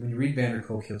 When you read Van der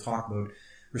Kolk, he'll talk about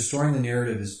restoring the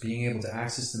narrative is being able to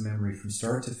access the memory from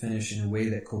start to finish in a way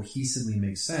that cohesively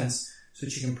makes sense so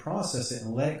that you can process it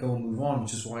and let it go and move on,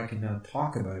 which is why I can now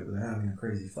talk about it without having a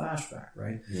crazy flashback,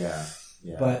 right? Yeah.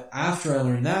 But after I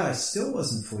learned that, I still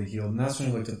wasn't fully healed, and that's when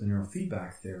I looked up the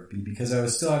neurofeedback therapy, because I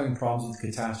was still having problems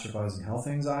with catastrophizing health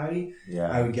anxiety. Yeah.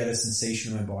 I would get a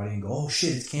sensation in my body and go, oh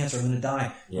shit, it's cancer, I'm going to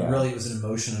die. Yeah. But really it was an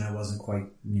emotion and I wasn't quite,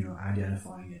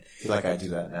 identifying it. I feel like I do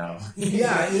that now.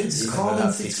 Yeah, it's a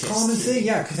common thing.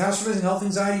 Yeah, catastrophizing health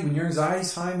anxiety, when your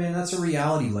anxiety's high, man, that's a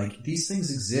reality. Like, these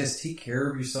things exist. Take care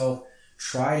of yourself.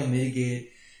 Try to mitigate it.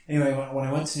 Anyway, when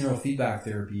I went to neurofeedback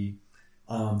therapy,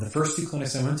 the first 2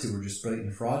 clinics I went to were just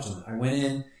blatantly fraudulent. I went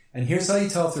in And here's how you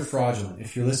tell if they're fraudulent.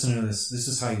 If you're listening to this, this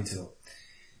is how you tell.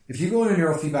 If you go in a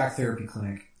neurofeedback therapy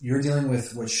clinic, you're dealing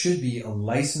with what should be a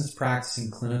licensed practicing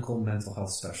clinical mental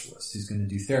health specialist who's going to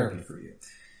do therapy for you.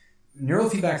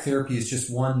 Neurofeedback therapy is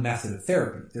just one method of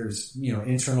therapy. There's,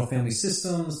 internal family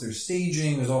systems, there's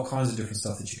staging, there's all kinds of different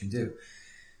stuff that you can do.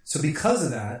 So because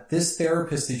of that, this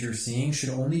therapist that you're seeing should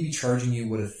only be charging you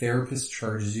what a therapist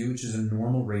charges you, which is a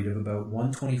normal rate of about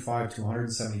 $125 to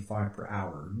 $175 per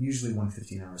hour, usually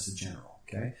 $150 an hour is the general,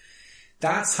 okay?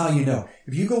 That's how you know.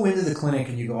 If you go into the clinic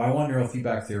and you go, I want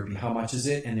neurofeedback therapy, how much is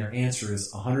it? And their answer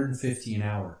is $150 an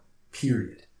hour,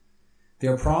 period.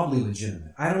 They're probably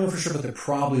legitimate. I don't know for sure, but they're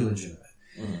probably legitimate.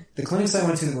 Mm-hmm. The clinics I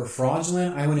went to that were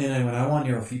fraudulent, I went in and I want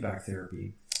neurofeedback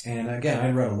therapy. And again,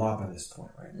 I'd read a lot by this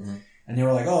point, right? Mm-hmm. And they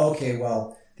were like, oh, okay,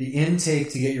 well, the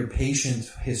intake to get your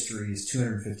patient history is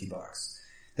 $250.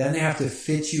 Then they have to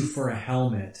fit you for a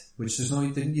helmet, which you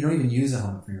don't even use a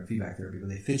helmet for neurofeedback therapy, but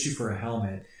they fit you for a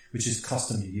helmet, which is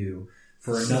custom to you,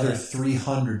 for another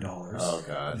 $300. Oh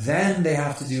God. Then they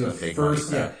have to do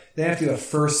they have to do a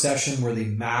first session where they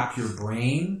map your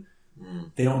brain.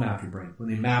 They don't map your brain. When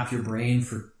they map your brain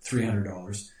for $300,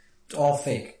 it's all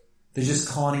fake. They're just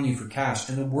conning you for cash.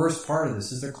 And the worst part of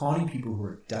this is they're conning people who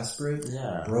are desperate,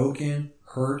 broken,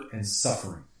 hurt, and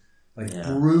suffering.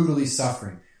 Brutally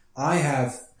suffering. I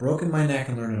have broken my neck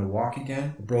and learned how to walk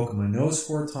again. I've broken my nose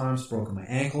 4 times, broken my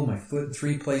ankle, my foot in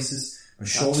 3 places. My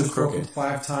shoulder's broken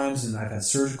 5 times, and I've had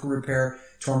surgical repair,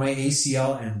 tore my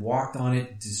ACL and walked on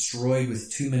it, destroyed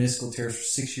with 2 meniscal tears for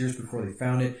 6 years before they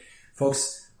found it.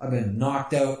 Folks, I've been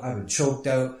knocked out, I've been choked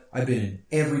out, I've been in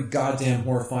every goddamn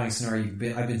horrifying scenario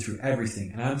I've been through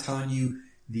everything. And I'm telling you,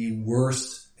 the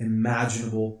worst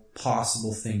imaginable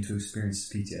possible thing to experience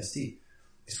is PTSD.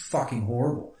 It's fucking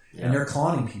horrible. Yeah. And they're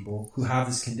conning people who have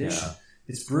this condition. Yeah.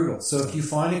 It's brutal. So if you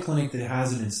find a clinic that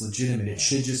has it and it's legitimate, it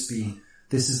should just be,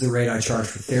 this is the rate I charge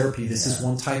for therapy. This is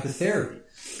one type of therapy.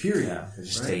 Period. Yeah, they're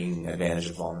just taking advantage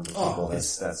of vulnerable people.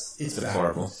 It's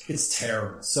deplorable. Bad. It's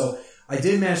terrible. So I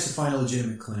did manage to find a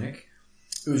legitimate clinic.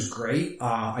 It was great.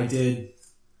 I did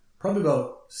probably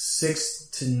about 6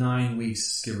 to 9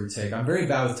 weeks, give or take. I'm very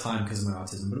bad with time because of my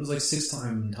autism, but it was like 6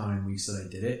 to 9 weeks that I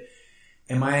did it.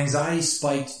 And my anxiety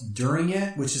spiked during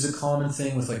it, which is a common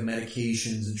thing with like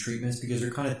medications and treatments because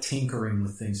they're kind of tinkering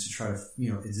with things to try to,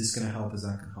 is this going to help? Is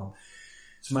that going to help?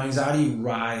 So my anxiety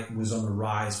was on the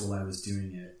rise while I was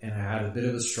doing it, and I had a bit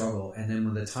of a struggle. And then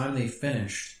when the time they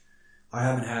finished, I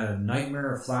haven't had a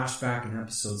nightmare or flashback in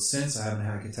episodes since. I haven't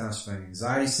had a catastrophic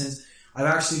anxiety since. I've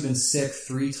actually been sick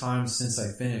 3 times since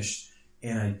I finished,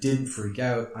 and I didn't freak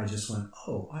out. I just went,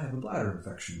 oh, I have a bladder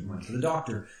infection, and went to the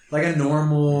doctor. Like a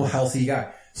normal, healthy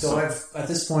guy. So I've, at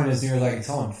this point, as near as I can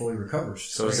tell, I'm fully recovered.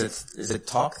 So is it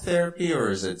talk therapy or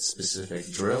is it specific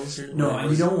drills? No,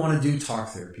 and you don't want to do talk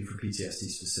therapy for PTSD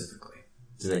specifically.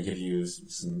 Do they give you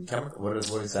some chemical? What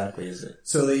exactly is it?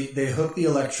 So they hook the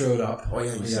electrode up. Oh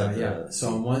yeah, you said that.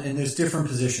 So and there's different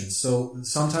positions. So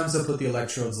sometimes they'll put the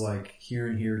electrodes like here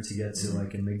and here to get to like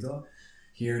amygdala.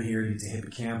 Here and here you get to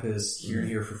hippocampus. Here and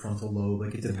here for frontal lobe.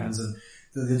 Like it depends on,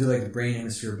 they do like the brain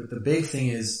hemisphere. But the big thing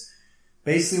is,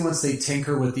 basically once they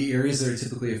tinker with the areas that are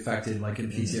typically affected, like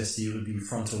in PTSD it would be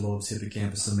frontal lobes,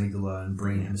 hippocampus, amygdala, and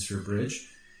brain hemisphere bridge.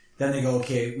 Then they go,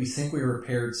 okay, we think we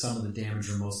repaired some of the damage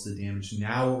or most of the damage.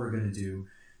 Now what we're going to do,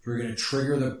 we're going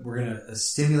to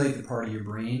stimulate the part of your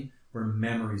brain where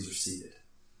memories are seated.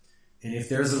 And if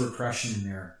there's a repression in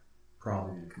there,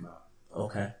 probably going to come out.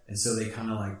 Okay. And so they kind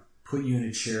of like put you in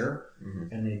a chair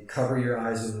and they cover your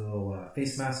eyes with a little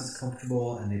face mask that's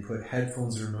comfortable, and they put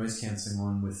headphones or noise cancelling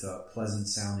on with a pleasant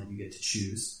sound that you get to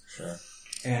choose. Sure.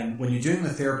 And when you're doing the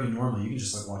therapy normally, you can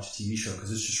just like watch a TV show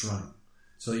because it's just running.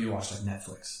 So you watch like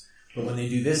Netflix. But when they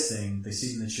do this thing, they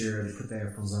sit in the chair, they put the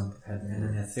headphones on, and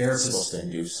then the therapist... It's supposed to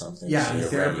induce something. Yeah, so the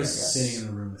therapist is sitting in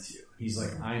the room with you. He's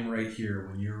like, I'm right here.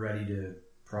 When you're ready to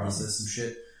process some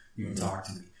shit, you can talk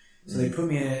to me. So they put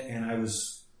me in it, and I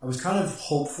was kind of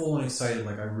hopeful and excited.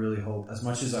 Like, I really hope, as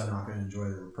much as I'm not going to enjoy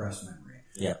the repressed memory,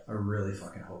 I really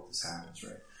fucking hope this happens,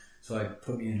 right? So I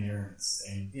put me in here,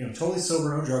 and totally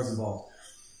sober, no drugs involved.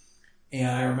 And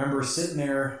I remember sitting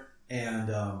there, and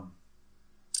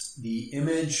the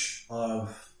image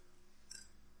of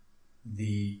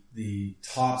the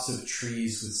tops of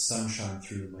trees with sunshine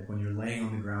through them, like when you're laying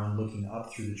on the ground looking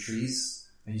up through the trees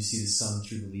and you see the sun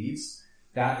through the leaves,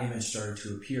 that image started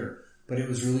to appear. But it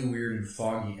was really weird and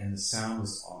foggy, and the sound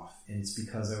was off. And it's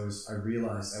because I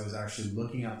realized I was actually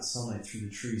looking at the sunlight through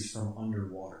the trees from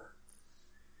underwater.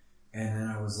 And then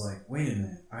I was like, wait a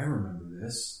minute, I remember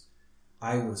this.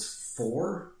 I was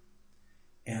 4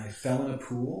 and I fell in a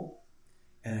pool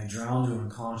and I drowned to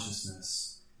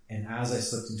unconsciousness, And as I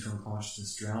slipped into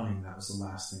unconsciousness drowning, that was the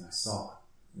last thing I saw.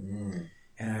 Mm.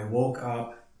 And I woke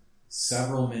up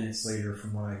several minutes later,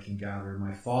 from what I can gather.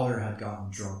 My father had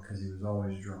gotten drunk, because he was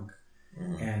always drunk,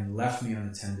 and left me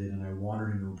unattended, and I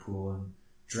wandered into a pool and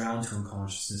drowned to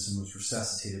unconsciousness and was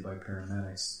resuscitated by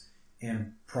paramedics,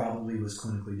 and probably was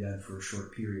clinically dead for a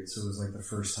short period. So it was like the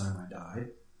first time I died.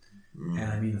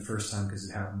 And I mean the first time because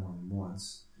it happened more than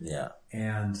once. Yeah.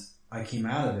 And I came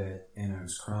out of it and I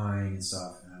was crying and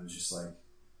stuff, and I was just like,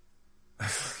 I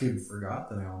fucking forgot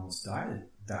that I almost died at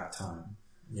that time.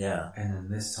 Yeah. And then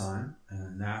this time, and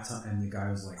then that time, and the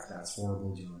guy was like, that's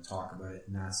horrible, do you want to talk about it?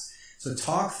 And so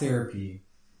talk therapy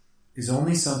is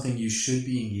only something you should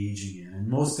be engaging in, and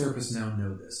most therapists now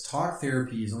know this. Talk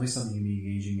therapy is only something you be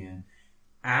engaging in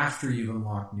after you've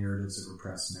unlocked narratives of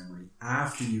repressed memory,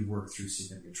 after you've worked through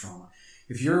significant trauma.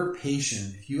 If you're a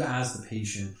patient, if you as the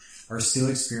patient are still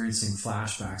experiencing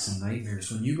flashbacks and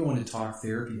nightmares, when you go into talk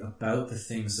therapy about the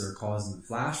things that are causing the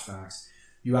flashbacks,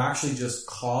 you actually just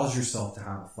cause yourself to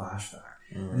have a flashback.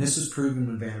 And this was proven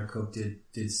when Van der Kolk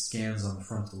did scans on the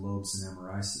frontal lobes and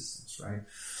MRI systems, right?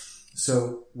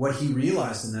 So what he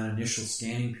realized in that initial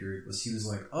scanning period was, he was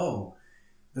like, oh,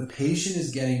 the patient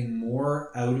is getting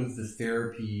more out of the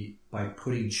therapy by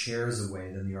putting chairs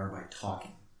away than they are by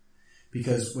talking.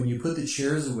 Because when you put the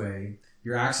chairs away,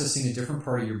 you're accessing a different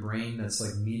part of your brain that's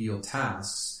like medial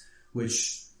tasks,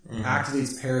 which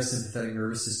activates parasympathetic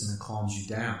nervous system and calms you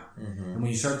down. And when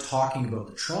you start talking about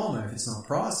the trauma, if it's not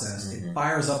processed, it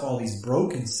fires up all these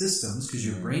broken systems, because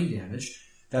you have brain damage,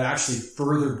 that actually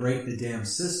further break the damn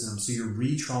system, so you're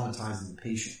re-traumatizing the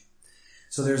patient.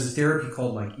 So there's a therapy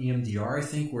called like EMDR, I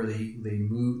think, where they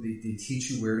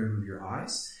teach you where to move your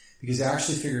eyes, because they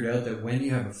actually figured out that when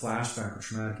you have a flashback or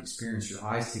traumatic experience, your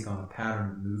eyes take on a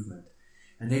pattern of movement,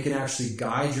 and they can actually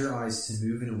guide your eyes to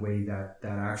move in a way that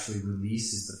actually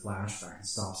releases the flashback and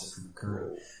stops it from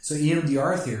occurring. So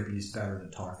EMDR therapy is better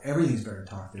than talk. Everything's better than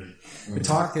talk therapy. But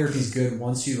talk therapy is good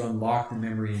once you've unlocked the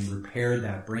memory and repaired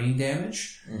that brain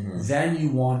damage. Then you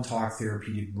want talk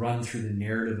therapy to run through the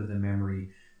narrative of the memory,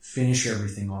 finish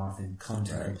everything off, and come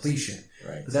to completion.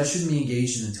 But that shouldn't be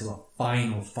engaged in until a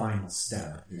final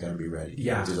step. You gotta be ready. You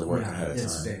gotta do the work ahead of time.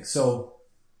 It's big. So,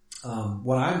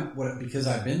 because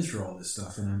I've been through all this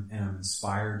stuff, and I'm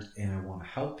inspired, and I want to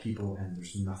help people, and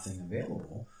there's nothing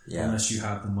available unless you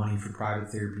have the money for private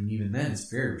therapy, and even then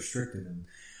it's very restricted. And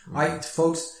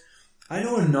I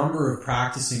know a number of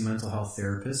practicing mental health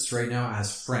therapists right now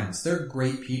as friends. They're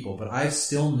great people, but I've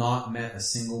still not met a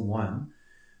single one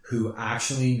who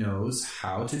actually knows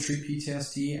how to treat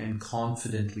PTSD and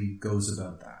confidently goes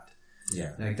about that.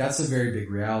 Yeah. Like, that's a very big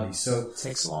reality. So it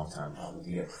takes a long time probably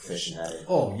to get proficient at it.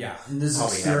 Oh yeah. And this is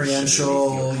probably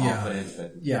experiential. Really feel confident,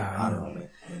 but yeah. I don't know.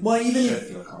 Well,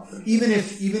 even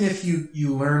if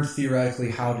you learn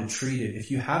theoretically how to treat it,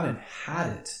 if you haven't had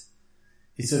it,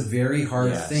 it's a very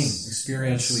hard thing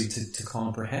experientially to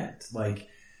comprehend. Like,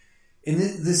 and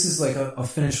this is like, I'll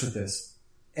finish with this.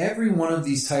 Every one of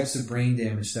these types of brain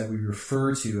damage that we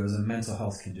refer to as a mental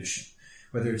health condition,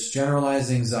 whether it's generalized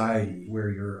anxiety, where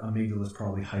your amygdala is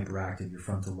probably hyperactive, your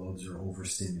frontal lobes are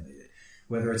overstimulated,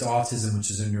 whether it's autism, which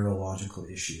is a neurological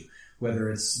issue, whether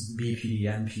it's BPD,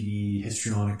 NPD,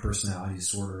 histrionic personality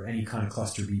disorder, any kind of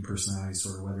cluster B personality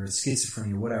disorder, whether it's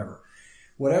schizophrenia,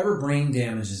 whatever brain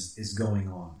damage is going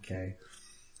on, okay?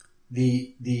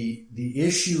 The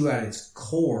issue at its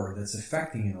core that's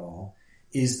affecting it all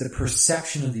is the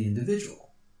perception of the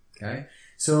individual, okay?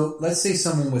 So let's say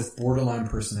someone with borderline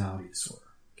personality disorder,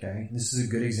 okay? And this is a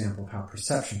good example of how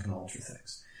perception can alter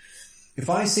things. If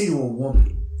I say to a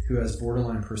woman who has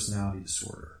borderline personality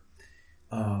disorder,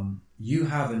 you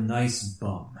have a nice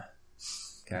bum,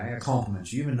 okay? I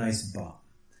compliment you, you have a nice bum.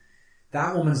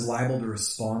 That woman's liable to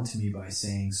respond to me by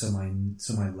saying, so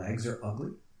my legs are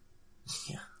ugly?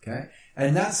 Yeah. Okay?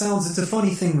 And it's a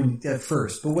funny thing at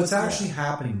first, but what's actually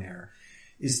happening there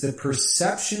is the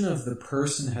perception of the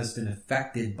person has been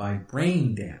affected by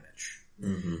brain damage.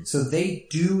 So they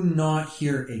do not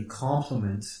hear a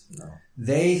compliment. No.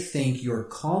 They think your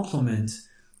compliment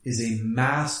is a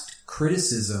masked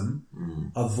criticism,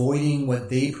 avoiding what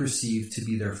they perceive to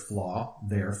be their flaw,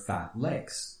 their fat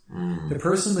legs. The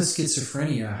person with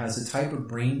schizophrenia has a type of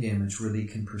brain damage where they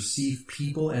can perceive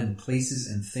people and places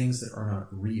and things that are not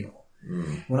real.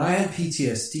 When I had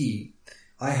PTSD,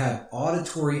 I had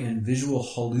auditory and visual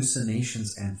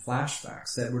hallucinations and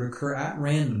flashbacks that would occur at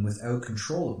random without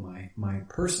control of my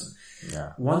person.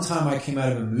 Yeah. One time I came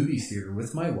out of a movie theater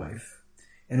with my wife,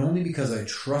 and only because I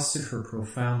trusted her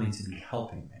profoundly to be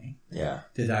helping me,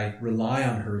 did I rely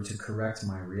on her to correct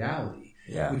my reality.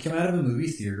 We came out of a movie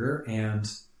theater, and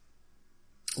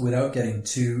without getting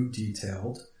too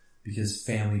detailed, because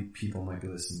family people might be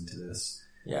listening to this.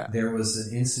 Yeah. There was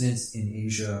an incident in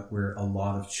Asia where a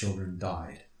lot of children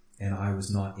died, and I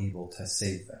was not able to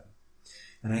save them.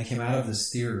 And I came out of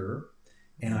this theater,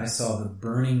 and I saw the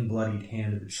burning, bloodied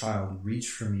hand of a child reach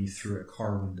for me through a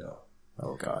car window.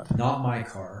 Oh God. Not my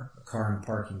car, a car in a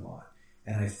parking lot.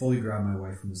 And I fully grabbed my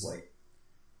wife and was like,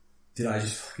 did I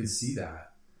just fucking see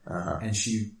that? Uh-huh. And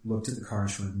she looked at the car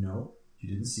and she went, no, you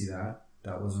didn't see that.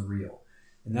 That wasn't real.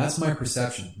 And that's my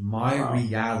perception. My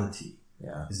reality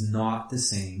is not the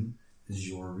same as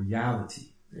your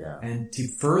reality. Yeah. And to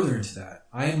further into that,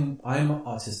 I'm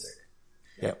autistic.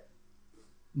 Yep.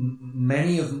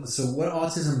 Many of them, so what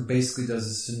autism basically does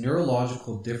is it's a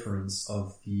neurological difference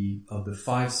of the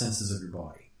 5 senses of your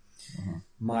body. Mm-hmm.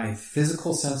 My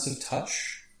physical sense of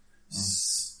touch,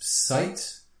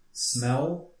 sight,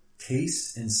 smell,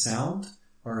 taste, and sound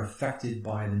are affected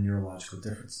by the neurological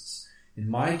differences. In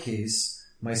my case,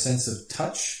 my sense of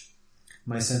touch,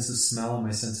 my sense of smell, and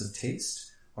my sense of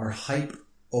taste are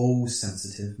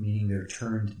hypo-sensitive, meaning they're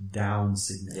turned down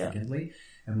significantly. Yeah.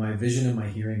 And my vision and my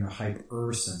hearing are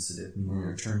hyper-sensitive, meaning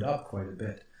they're turned up quite a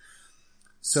bit.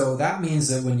 So that means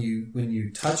that when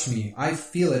you touch me, I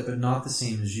feel it, but not the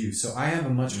same as you. So I have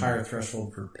a much higher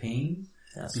threshold for pain.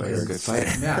 That's why you're a good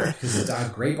fighter. Yeah, because I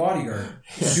have a great bodyguard.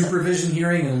 Supervision,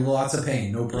 hearing, and lots of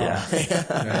pain. No problem. Yeah.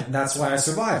 Right? And that's why I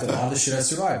survived. A lot of the shit I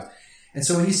survived. And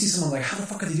so when you see someone like, how the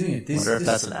fuck are they doing it? I wonder if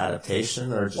that's an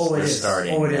adaptation or just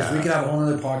starting. Oh, it is. We could have a whole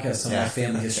other podcast on my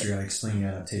family history on explaining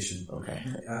adaptation. Okay.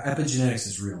 Epigenetics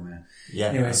is real, man. Yeah.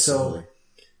 Anyway, absolutely. So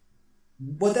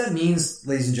what that means,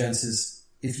 ladies and gents, is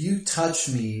if you touch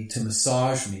me to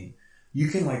massage me, you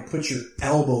can like put your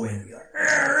elbow in and be like,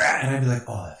 and I'd be like,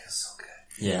 oh, that feels so good.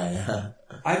 Yeah.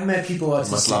 I've met people autistic.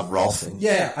 You must love Rolfing.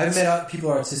 Yeah. I've met people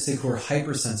autistic who are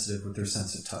hypersensitive with their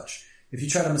sense of touch. If you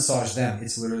try to massage them,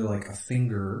 it's literally like a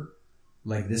finger,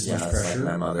 like this much pressure. Like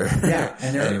my mother. Yeah,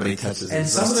 and anybody touches it. And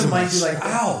some of them might be like,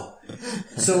 ow.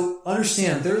 So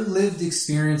understand, their lived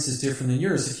experience is different than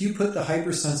yours. If you put the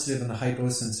hypersensitive and the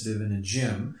hyposensitive in a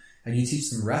gym and you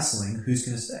teach them wrestling, who's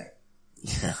going to stay?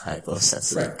 Yeah,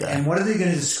 hyposensitive guy. And what are they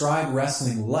going to describe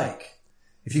wrestling like?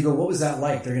 If you go, what was that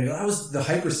like? They're going to go, that was the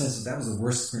hypersensitive. That was the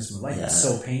worst experience of my life. Yeah. It was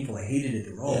so painful. I hated it.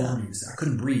 They were all over me. I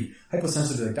couldn't breathe.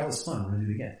 Hyposensitive, like, that was fun. I want to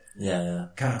do it again. Yeah.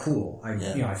 Kind of cool. I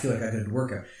feel like I did a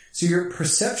workout. So your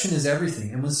perception is everything.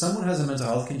 And when someone has a mental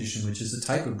health condition, which is a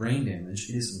type of brain damage,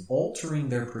 it is altering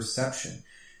their perception.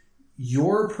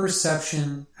 Your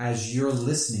perception as you're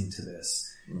listening to this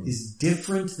is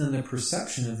different than the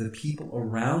perception of the people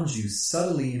around you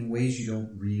subtly in ways you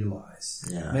don't realize.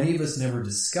 Yeah. Many of us never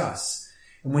discuss.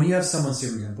 And when you have someone say,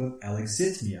 for example,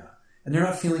 alexithymia, and they're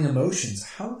not feeling emotions,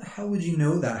 how would you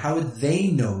know that? How would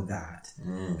they know that?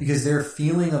 Because their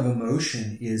feeling of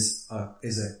emotion is a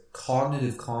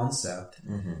cognitive concept,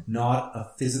 not a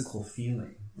physical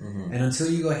feeling. And until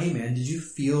you go, hey man, did you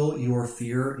feel your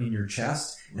fear in your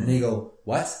chest? And they go,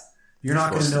 what? You're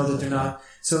not going to know that they're not.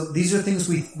 So these are things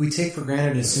we take for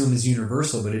granted and assume is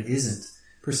universal, but it isn't.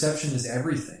 Perception is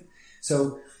everything.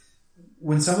 So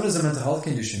when someone has a mental health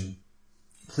condition,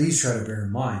 please try to bear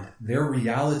in mind, their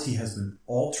reality has been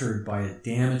altered by a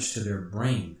damage to their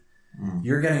brain.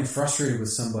 You're getting frustrated with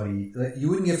somebody. You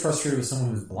wouldn't get frustrated with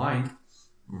someone who's blind,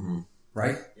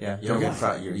 right? Yeah, you don't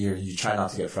get you try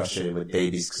not to get frustrated with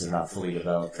babies because they're not fully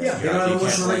developed. Right? Yeah, they don't have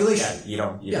emotional regulation.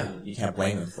 You can't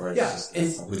blame them for it. Yeah,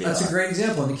 that's a great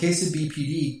example. In the case of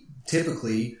BPD,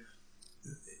 typically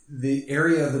the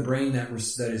area of the brain that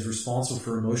is responsible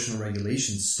for emotional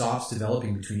regulation stops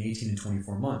developing between 18 and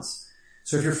 24 months.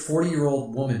 So if you're a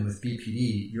 40-year-old woman with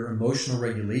BPD, your emotional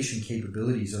regulation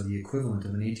capabilities are the equivalent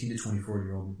of an 18 to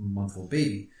 24-year-old month-old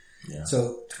baby. Yeah.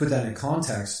 So to put that in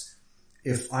context,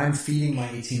 if I'm feeding my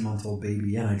 18-month-old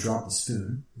baby and I drop the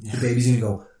spoon, the baby's going to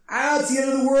go, it's the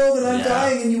end of the world and I'm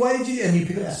dying and why did you... And you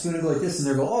pick up the spoon and go like this and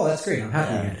they'll go, oh, that's great, I'm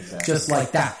happy again. Exactly. Just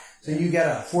like that. So you get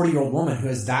a 40-year-old woman who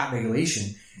has that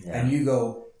regulation and you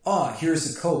go... oh,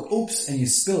 here's the Coke. Oops. And you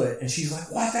spill it. And she's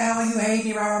like, what the hell? You hate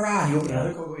me, rah, rah, rah. And you open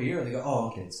another Coke over here and they go, oh,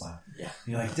 okay, it's fine. Yeah.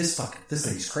 And you're like, this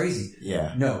lady's crazy.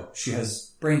 Yeah. No, she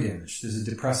has brain damage. There's a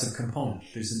depressive component.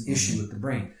 There's an issue with the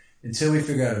brain. Until we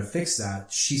figure out how to fix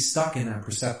that, she's stuck in that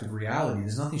perceptive reality.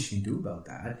 There's nothing she can do about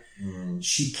that.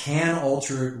 She can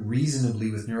alter it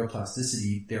reasonably with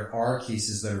neuroplasticity. There are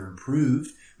cases that are improved,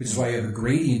 which is why you have a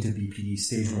gradient of BPD,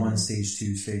 stage 1, stage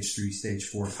 2, stage 3, stage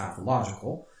 4,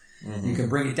 pathological. You can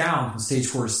bring it down from stage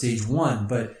 4 to stage 1,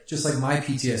 but just like my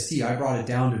PTSD, I brought it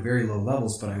down to very low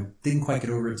levels, but I didn't quite get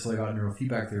over it until I got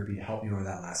neurofeedback therapy to help me over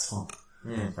that last hump.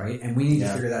 Right? And we need to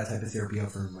figure that type of therapy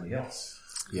out for everybody else.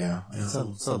 Yeah. It's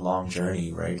a long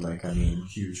journey, right? Like, I mean,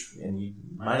 huge. And you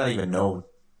might not even know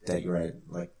that you're at,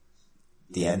 like,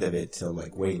 the end of it till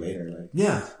like way later. Like,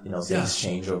 Yeah. you know, things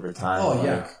change over time. Oh, like,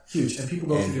 yeah. Huge. And people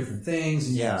go through different things.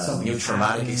 And Yeah, something new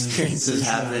traumatic experiences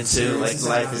happen too. Like,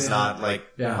 life is not like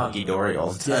hunky-dory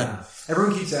all the time. Yeah.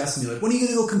 Everyone keeps asking me, like, when are you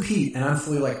going to go compete? And I'm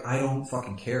fully like, I don't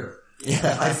fucking care.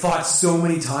 Yeah. I fought so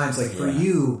many times. Like, for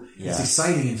you, it's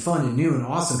exciting and fun and new and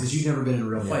awesome because you've never been in a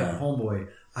real fight. But homeboy,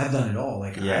 I've done it all.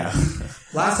 Like,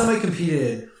 last time I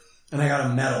competed and I got a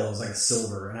medal, it was like a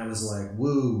silver, and I was like,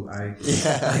 woo, I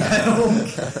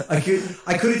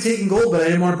could have taken gold, but I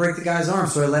didn't want to break the guy's arm,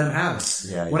 so I let him have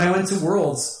it. When I went to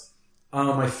Worlds,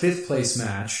 my 5th place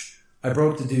match, I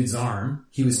broke the dude's arm.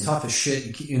 He was tough as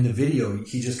shit. In the video,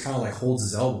 he just kind of like holds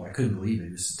his elbow. I couldn't believe it.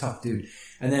 He was a tough dude.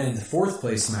 And then in the 4th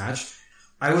place match,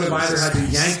 I would have either had to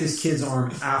yank this kid's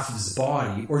arm off of his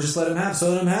body or just let him have it. So I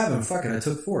let him have him. Fuck it. I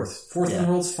took 4th. 4th in the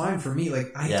world's fine for me.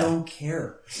 Like, I don't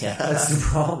care. Yeah. That's the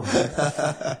problem.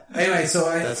 Anyway, so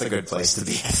that's a good place to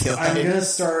be. I feel like. I'm going to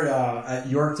start at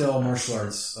Yorkdale Martial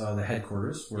Arts, the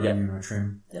headquarters, where you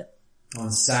train.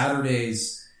 On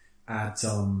Saturdays at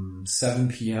 7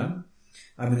 p.m.,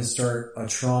 I'm going to start a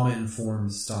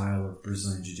trauma-informed style of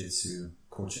Brazilian Jiu-Jitsu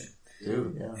coaching.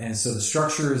 Dude, yeah. And so the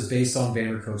structure is based on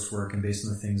Vanderko's work and based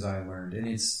on the things I learned. And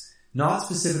it's not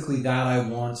specifically that I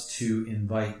want to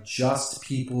invite just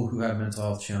people who have mental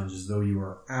health challenges, though you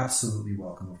are absolutely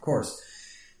welcome, of course.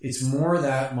 It's more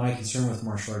that my concern with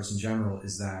martial arts in general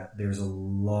is that there's a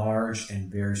large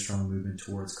and very strong movement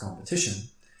towards competition.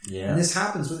 Yeah. And this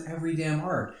happens with every damn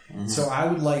art. Mm-hmm. So I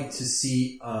would like to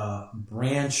see a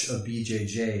branch of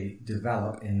BJJ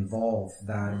develop and evolve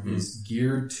that is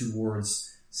geared towards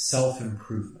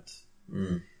self-improvement.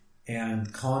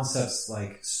 And concepts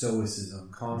like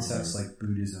Stoicism, concepts like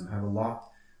Buddhism have a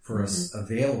lot for us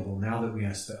available now that we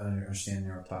understand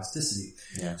neuroplasticity.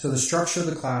 Yeah. So the structure of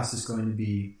the class is going to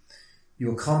be,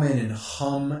 you'll come in and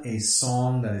hum a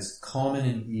song that is common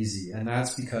and easy. And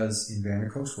that's because in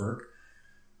Vanderko's work,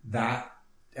 that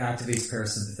activates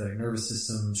parasympathetic nervous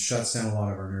system, shuts down a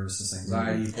lot of our nervous system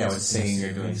anxiety. Yeah, with singing,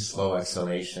 you're doing slow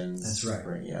exhalations. That's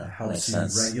right. Yeah, helps you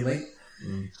regulate.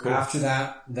 Cool. After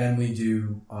that, then we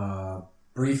do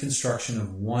brief instruction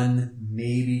of 1,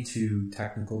 maybe 2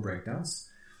 technical breakdowns.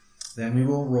 Then we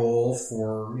will roll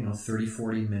for 30,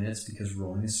 40 minutes because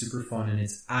rolling is super fun and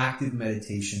it's active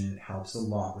meditation and it helps a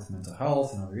lot with mental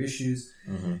health and other issues.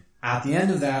 At the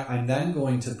end of that, I'm then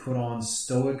going to put on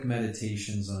stoic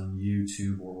meditations on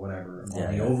YouTube or whatever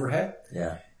on the overhead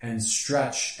and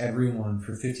stretch everyone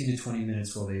for 15 to 20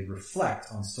 minutes while they reflect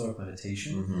on stoic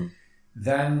meditation.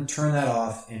 Then turn that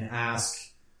off and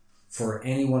ask for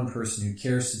any one person who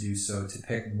cares to do so to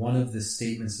pick one of the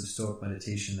statements of Stoic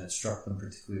meditation that struck them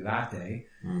particularly that day.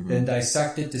 Then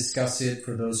dissect it, discuss it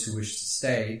for those who wish to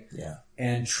stay,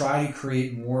 and try to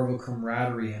create more of a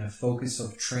camaraderie and a focus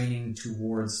of training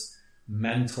towards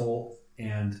mental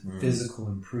and physical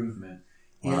improvement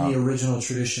in the original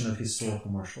tradition of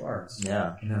historical martial arts.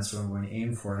 Yeah. And that's what I'm going to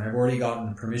aim for. And I've already gotten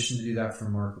the permission to do that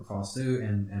from Marco Costa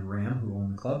and Ram, who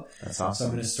own the club. That's awesome. So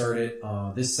I'm going to start it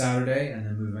this Saturday and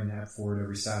then moving that forward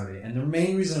every Saturday. And the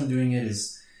main reason I'm doing it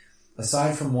is,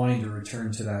 aside from wanting to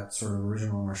return to that sort of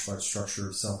original martial arts structure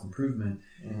of self-improvement,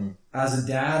 as a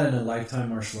dad and a lifetime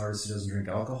martial artist who doesn't drink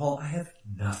alcohol, I have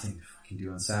nothing to fucking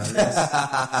do on Saturdays.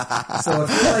 So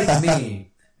if you're like me,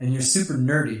 and you're super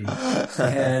nerdy,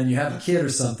 and you have a kid or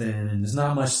something, and there's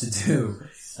not much to do.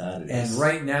 And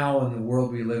right now in the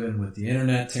world we live in with the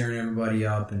internet tearing everybody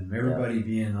up and everybody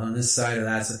being on this side or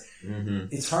that side,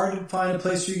 it's hard to find a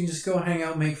place where you can just go hang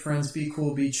out, make friends, be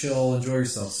cool, be chill, enjoy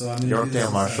yourself. So I'm going to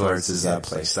Yorkdale Martial Arts is that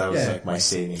place. That was like my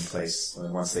saving place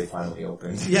once they finally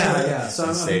opened. So I'm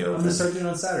going to start doing it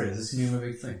on Saturdays. It's going to be my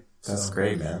big thing. That's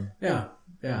great, man. Yeah.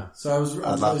 So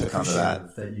I'd love to come to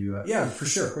that. That you, for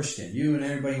sure. Of course you can. You and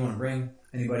anybody you want to bring,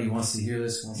 anybody who wants to hear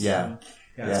this.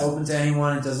 It's open to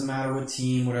anyone. It doesn't matter what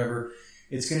team, whatever.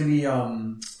 It's going to be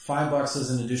 $5 as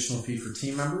an additional fee for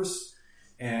team members,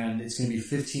 and it's going to be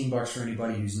 $15 for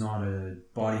anybody who's not a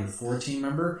body of 4 team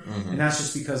member. And that's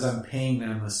just because I'm paying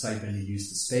them a stipend to use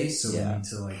the space, so we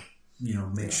need to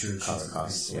make sure it's cover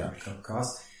costs. Cover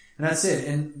costs, and that's it.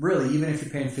 And really, even if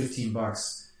you're paying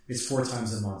 $15. It's 4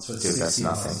 times a month, so it's $60. That's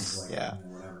nothing.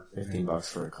 Whatever. $15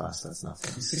 for a class, that's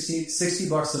nothing.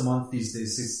 $60 a month these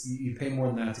days. You pay more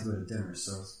than that to go to dinner,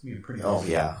 so it's pretty. Oh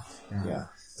yeah.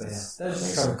 That's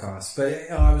just cover costs.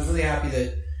 But I was really happy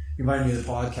that you invited me to the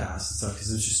podcast and stuff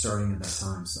because it was just starting at that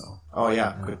time. So. Oh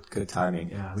yeah, good timing.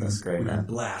 Yeah, that's great, man.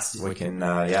 Blast it. We can,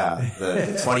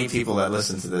 the 20 people that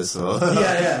listen to this will,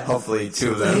 hopefully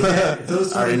 2 of them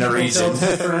those are in the region.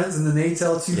 Tell 2 friends, and then they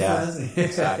tell 2 friends.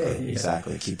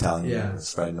 Exactly. Keep telling them,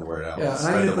 spreading the word out. Yeah, and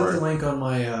I'm going to put the link on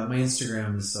my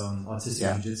Instagram is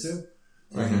Autistic Jiu-Jitsu.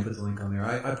 So I can put the link on there.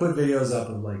 I put videos up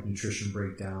of like nutrition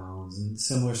breakdowns and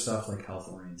similar stuff like health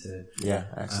oriented. Yeah,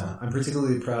 excellent. I'm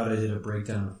particularly proud I did a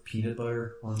breakdown of peanut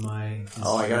butter on my Instagram.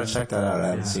 Oh, I gotta check that out. I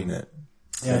haven't seen it.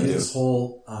 Yeah, I do this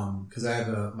whole, cause I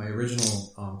have my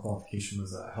original, qualification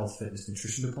was a health, fitness,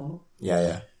 nutrition diploma.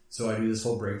 Yeah. So I do this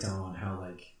whole breakdown on how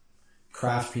like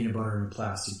Kraft peanut butter in a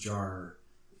plastic jar,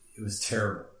 it was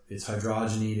terrible. It's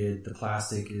hydrogenated. The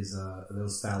plastic is,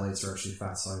 those phthalates are actually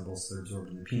fat soluble, so they're absorbed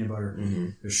in the peanut butter. Mm-hmm.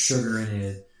 There's sugar in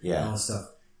it. Yeah. And all this stuff.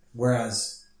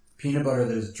 Whereas peanut butter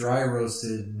that is dry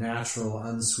roasted, natural,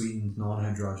 unsweetened,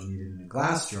 non-hydrogenated in a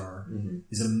glass jar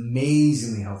is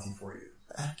amazingly healthy for you.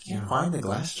 I can't find the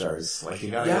glass jars. Like,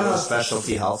 you gotta go to a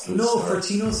specialty health food store. No,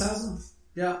 Fortino's has them.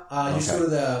 Yeah, you just go to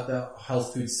the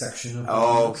health food section of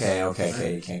okay.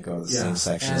 You can't go to the same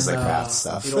section as the Kraft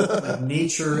stuff. Like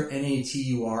Nature,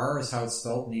 Natur is how it's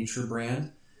spelled, Nature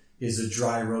brand, is a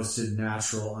dry roasted,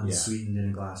 natural, unsweetened in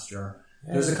a glass jar.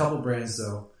 Yeah. There's a couple brands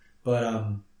though, but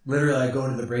literally I go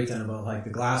into the breakdown about like the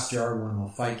glass jar one will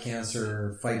fight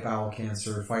cancer, fight bowel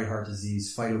cancer, fight heart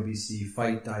disease, fight obesity,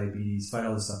 fight diabetes, fight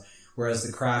all this stuff. Whereas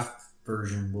the Kraft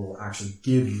version will actually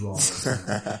give you all those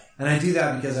things. And I do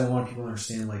that because I want people to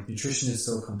understand like nutrition is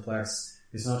so complex.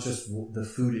 It's not just the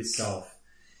food itself.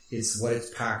 It's what it's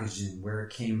packaged in, where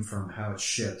it came from, how it's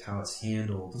shipped, how it's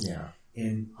handled. Yeah.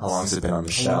 And how long has it been on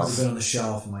the shelf? How long has it been on the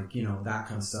shelf and like, that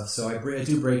kind of stuff. So I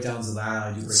do breakdowns of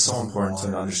that. It's so important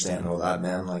to understand all that,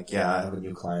 man. Like, yeah, I have a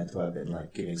new client who I've been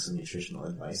like giving some nutritional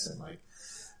advice and like,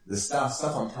 the stuff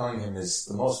I'm telling him is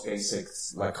the most basic,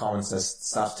 like common sense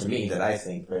stuff to me that I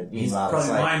think, but meanwhile it's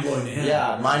probably mind-blowing to him.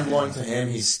 Yeah, mind-blowing to him.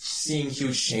 He's seeing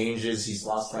huge changes. He's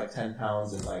lost like 10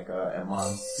 pounds in like a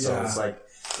month. So it's like,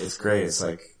 it's great. It's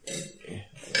like,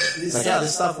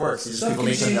 this stuff works. Just people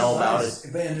need to know about it.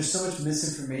 And there's so much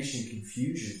misinformation,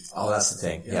 confusion. Oh, that's the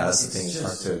thing. Yeah, that's the thing. It's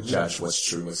hard to judge what's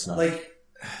true, what's not. Like,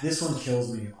 this one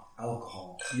kills me.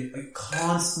 Alcohol.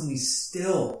 Constantly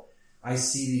still, I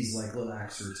see these like little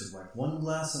excerpts of like 1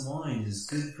 glass of wine is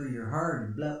good for your heart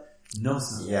and blah. No,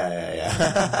 it's not.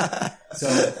 Yeah. So,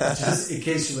 just in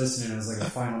case you're listening, as like a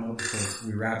final note before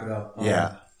we wrap it up.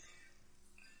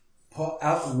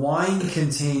 Wine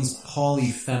contains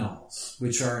polyphenols,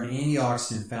 which are an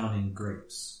antioxidant found in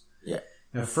grapes. Yeah.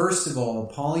 Now, first of all,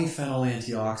 a polyphenol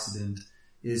antioxidant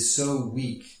is so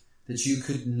weak that you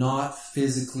could not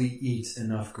physically eat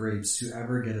enough grapes to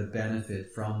ever get a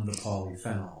benefit from the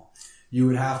polyphenol. You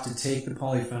would have to take the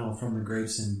polyphenol from the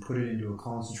grapes and put it into a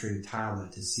concentrated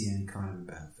tablet to see any kind of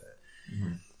benefit.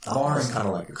 Mm-hmm. It's kind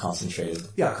of like a concentrated.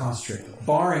 Yeah, concentrated.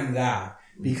 Barring that,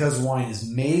 because wine is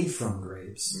made from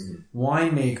grapes,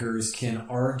 winemakers can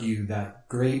argue that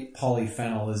grape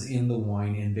polyphenol is in the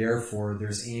wine and therefore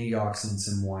there's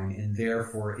antioxidants in wine and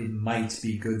therefore it might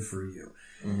be good for you.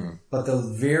 Mm-hmm. But the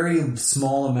very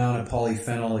small amount of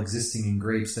polyphenol existing in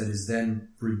grapes that is then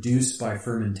reduced by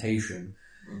fermentation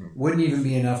wouldn't even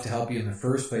be enough to help you in the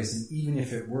first place. And even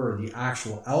if it were, the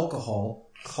actual alcohol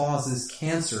causes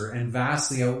cancer and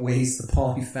vastly outweighs the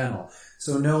polyphenol.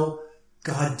 So no,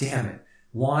 God damn it.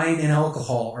 Wine and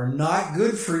alcohol are not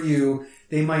good for you.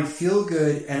 They might feel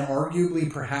good and arguably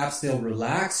perhaps they'll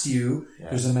relax you.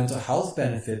 Yeah. There's a mental health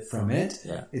benefit from it.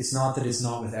 Yeah. It's not that it's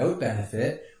not without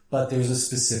benefit, but there's a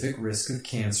specific risk of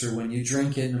cancer when you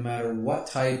drink it, no matter what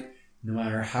type, no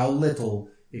matter how little,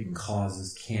 it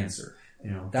causes cancer.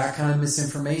 That kind of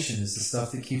misinformation is the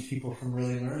stuff that keeps people from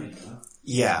really learning.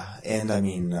 Yeah, and I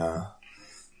mean,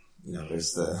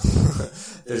 there's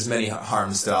there's many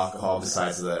harms to alcohol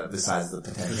besides the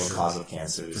potential cause of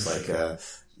cancer. There's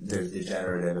there's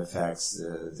degenerative effects.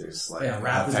 There's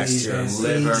effects to your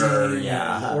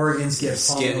liver. Organs get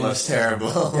skin looks terrible.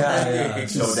 You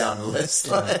can go down the list.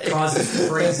 Causes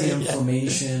crazy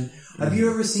inflammation. Have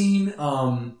you ever seen?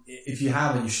 If you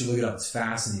haven't, you should look it up. It's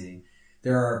fascinating.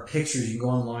 There are pictures, you can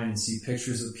go online and see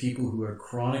pictures of people who had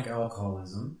chronic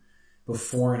alcoholism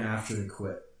before and after they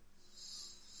quit.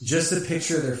 Just a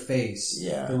picture of their face.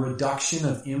 Yeah. The reduction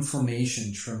of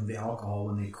inflammation from the alcohol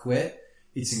when they quit,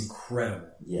 it's incredible.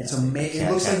 Yeah. It's amazing.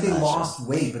 It looks like they lost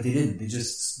weight, but they didn't.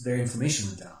 Their inflammation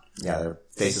went down. Yeah, their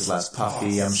face is less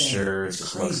puffy, I'm sure. It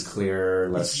just looks clearer,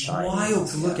 less shiny. It's wild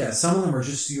to look at. Some of them are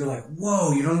just, you're like,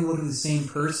 whoa, you don't even look at the same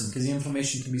person because the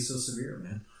inflammation can be so severe,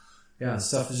 man. Yeah,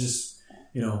 stuff is just,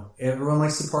 everyone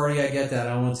likes to party. I get that. I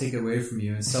don't want to take it away from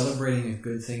you. And celebrating a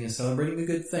good thing is celebrating a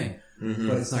good thing. Mm-hmm.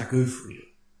 But it's not good for you.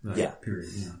 Period.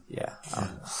 Yeah.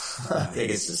 I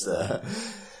think it's just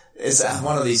it's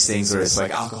one of these things where it's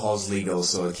like alcohol is legal,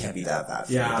 so it can't be that bad.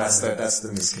 Yeah. That's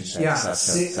the misconception.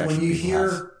 Yeah. When you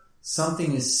hear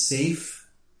something is safe,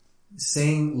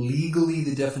 saying legally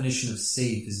the definition of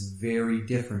safe is very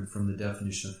different from the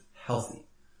definition of healthy.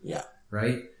 Yeah.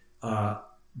 right?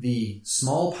 The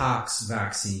smallpox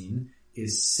vaccine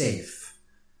is safe,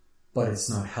 but it's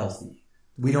not healthy.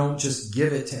 We don't just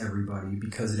give it to everybody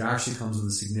because it actually comes with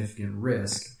a significant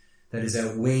risk that is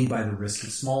outweighed by the risk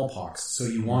of smallpox. So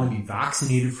you want to be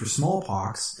vaccinated for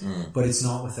smallpox, but it's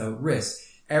not without risk.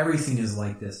 Everything is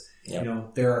like this. Yep. You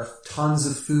know, there are tons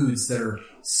of foods that are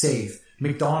safe.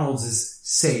 McDonald's is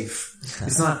safe.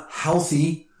 It's not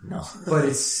healthy, No. but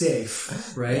it's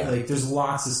safe, right? Yeah. Like there's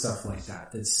lots of stuff like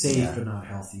that that's safe Yeah. but not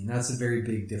healthy. And that's a very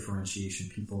big differentiation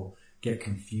people get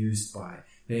confused by.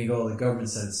 They go, the government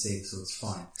said it's safe, so it's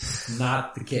fine.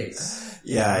 Not the case.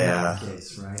 Yeah. Not the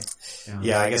case, right?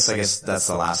 Yeah, I guess that's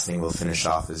the last thing we'll finish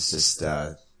off is just,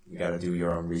 you gotta do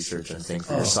your own research and think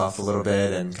for yourself a little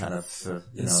bit and kind of,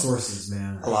 you know. Sources,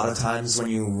 man. A lot of times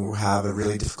when you have a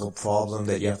really difficult problem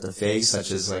that you have to face,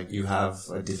 such as like you have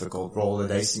a difficult roll of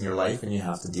the dice in your life and you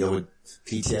have to deal with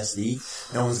PTSD,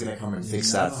 no one's gonna come and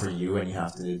fix that for you, and you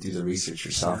have to do the research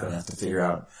yourself and have to figure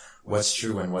out what's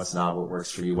true and what's not, what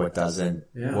works for you, what doesn't,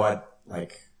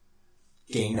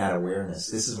 gain that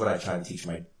awareness. This is what I try to teach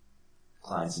my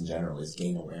clients in general, is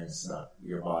gain awareness about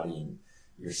your body and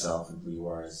yourself and who you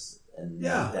are, and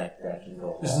that can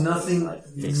go. There's nothing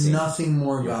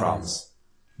more your valuable. problems.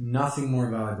 Nothing more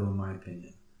valuable, in my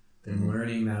opinion, than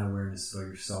learning that awareness about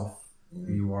yourself,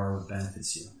 who you are, what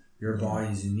benefits you. Your body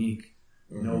is unique.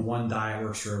 No one diet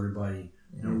works for everybody.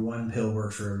 No one pill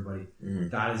works for everybody.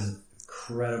 That is an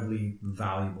incredibly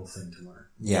valuable thing to learn.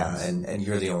 Yeah, and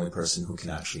you're the only person who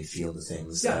can actually feel the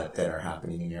things that are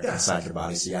happening inside your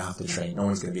body, so you have to train. No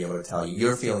one's going to be able to tell you,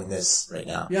 you're feeling this right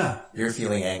now. Yeah. You're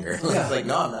feeling anger. Yeah. Like,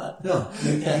 no, I'm not. No,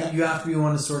 you have to be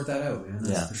one to sort that out, man.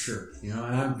 That's Yeah. for sure. You know,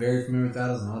 and I'm very familiar with that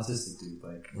as an autistic dude.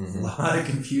 Like, a lot of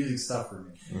confusing stuff for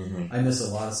me. I miss a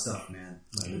lot of stuff, man.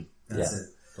 Like, that's it.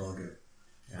 It's all good.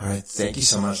 All right, thank you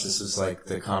so much. This was like,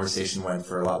 the conversation went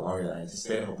for a lot longer than I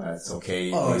anticipated. I hope that's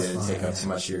okay. We didn't take up too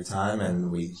much of your time, and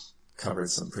we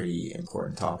covered some pretty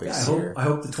important topics here. I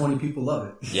hope the 20 people love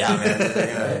it. Yeah, man.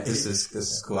 This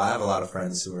is cool. I have a lot of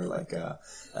friends who are like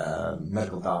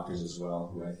medical doctors as well,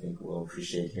 who I think will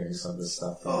appreciate hearing some of this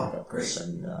stuff from a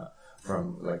person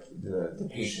from like the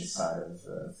patient side of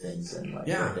things and like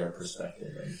their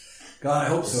perspective. And God, I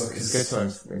hope so. It's good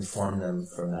to inform them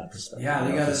from that perspective. Yeah,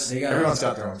 they got. Everyone's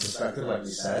got their own perspective, like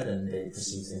you said, and they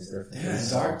perceive things differently.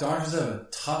 Yeah, doctors have a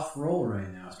tough role right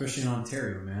now, especially in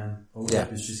Ontario, man.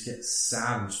 OPIP is just getting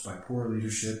savaged by poor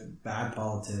leadership and bad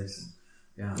politics.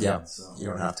 And, so you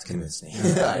don't have to convince me.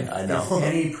 I know. If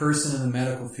any person in the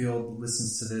medical field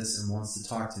listens to this and wants to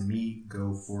talk to me,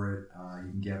 go for it.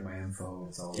 You can get my info.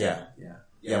 It's all Yeah,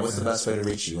 what's the best way to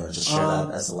reach you? You want to just share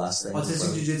that as the last thing?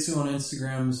 Autistic Jiu-Jitsu on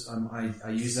Instagrams. I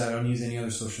use that. I don't use any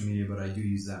other social media, but I do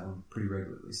use that one pretty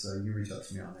regularly. So you can reach out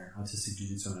to me on there. Autistic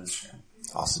Jiu-Jitsu on Instagram.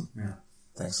 Awesome. Yeah.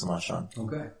 Thanks so much, Sean.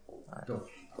 Okay. Go.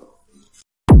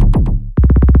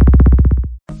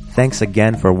 Thanks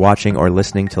again for watching or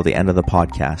listening till the end of the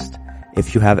podcast.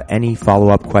 If you have any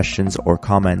follow-up questions or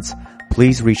comments,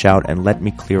 please reach out and let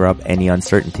me clear up any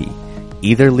uncertainty.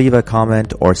 Either leave a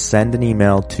comment or send an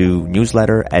email to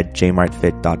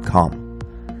newsletter@jmartfit.com.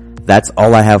 That's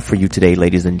all I have for you today,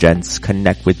 ladies and gents.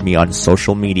 Connect with me on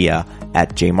social media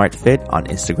at jmartfit on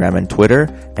Instagram and Twitter,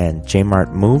 and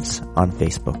jmartmoves on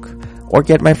Facebook. Or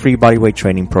get my free bodyweight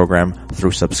training program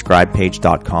through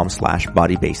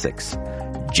subscribepage.com/bodybasics.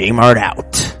 Jmart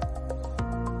out.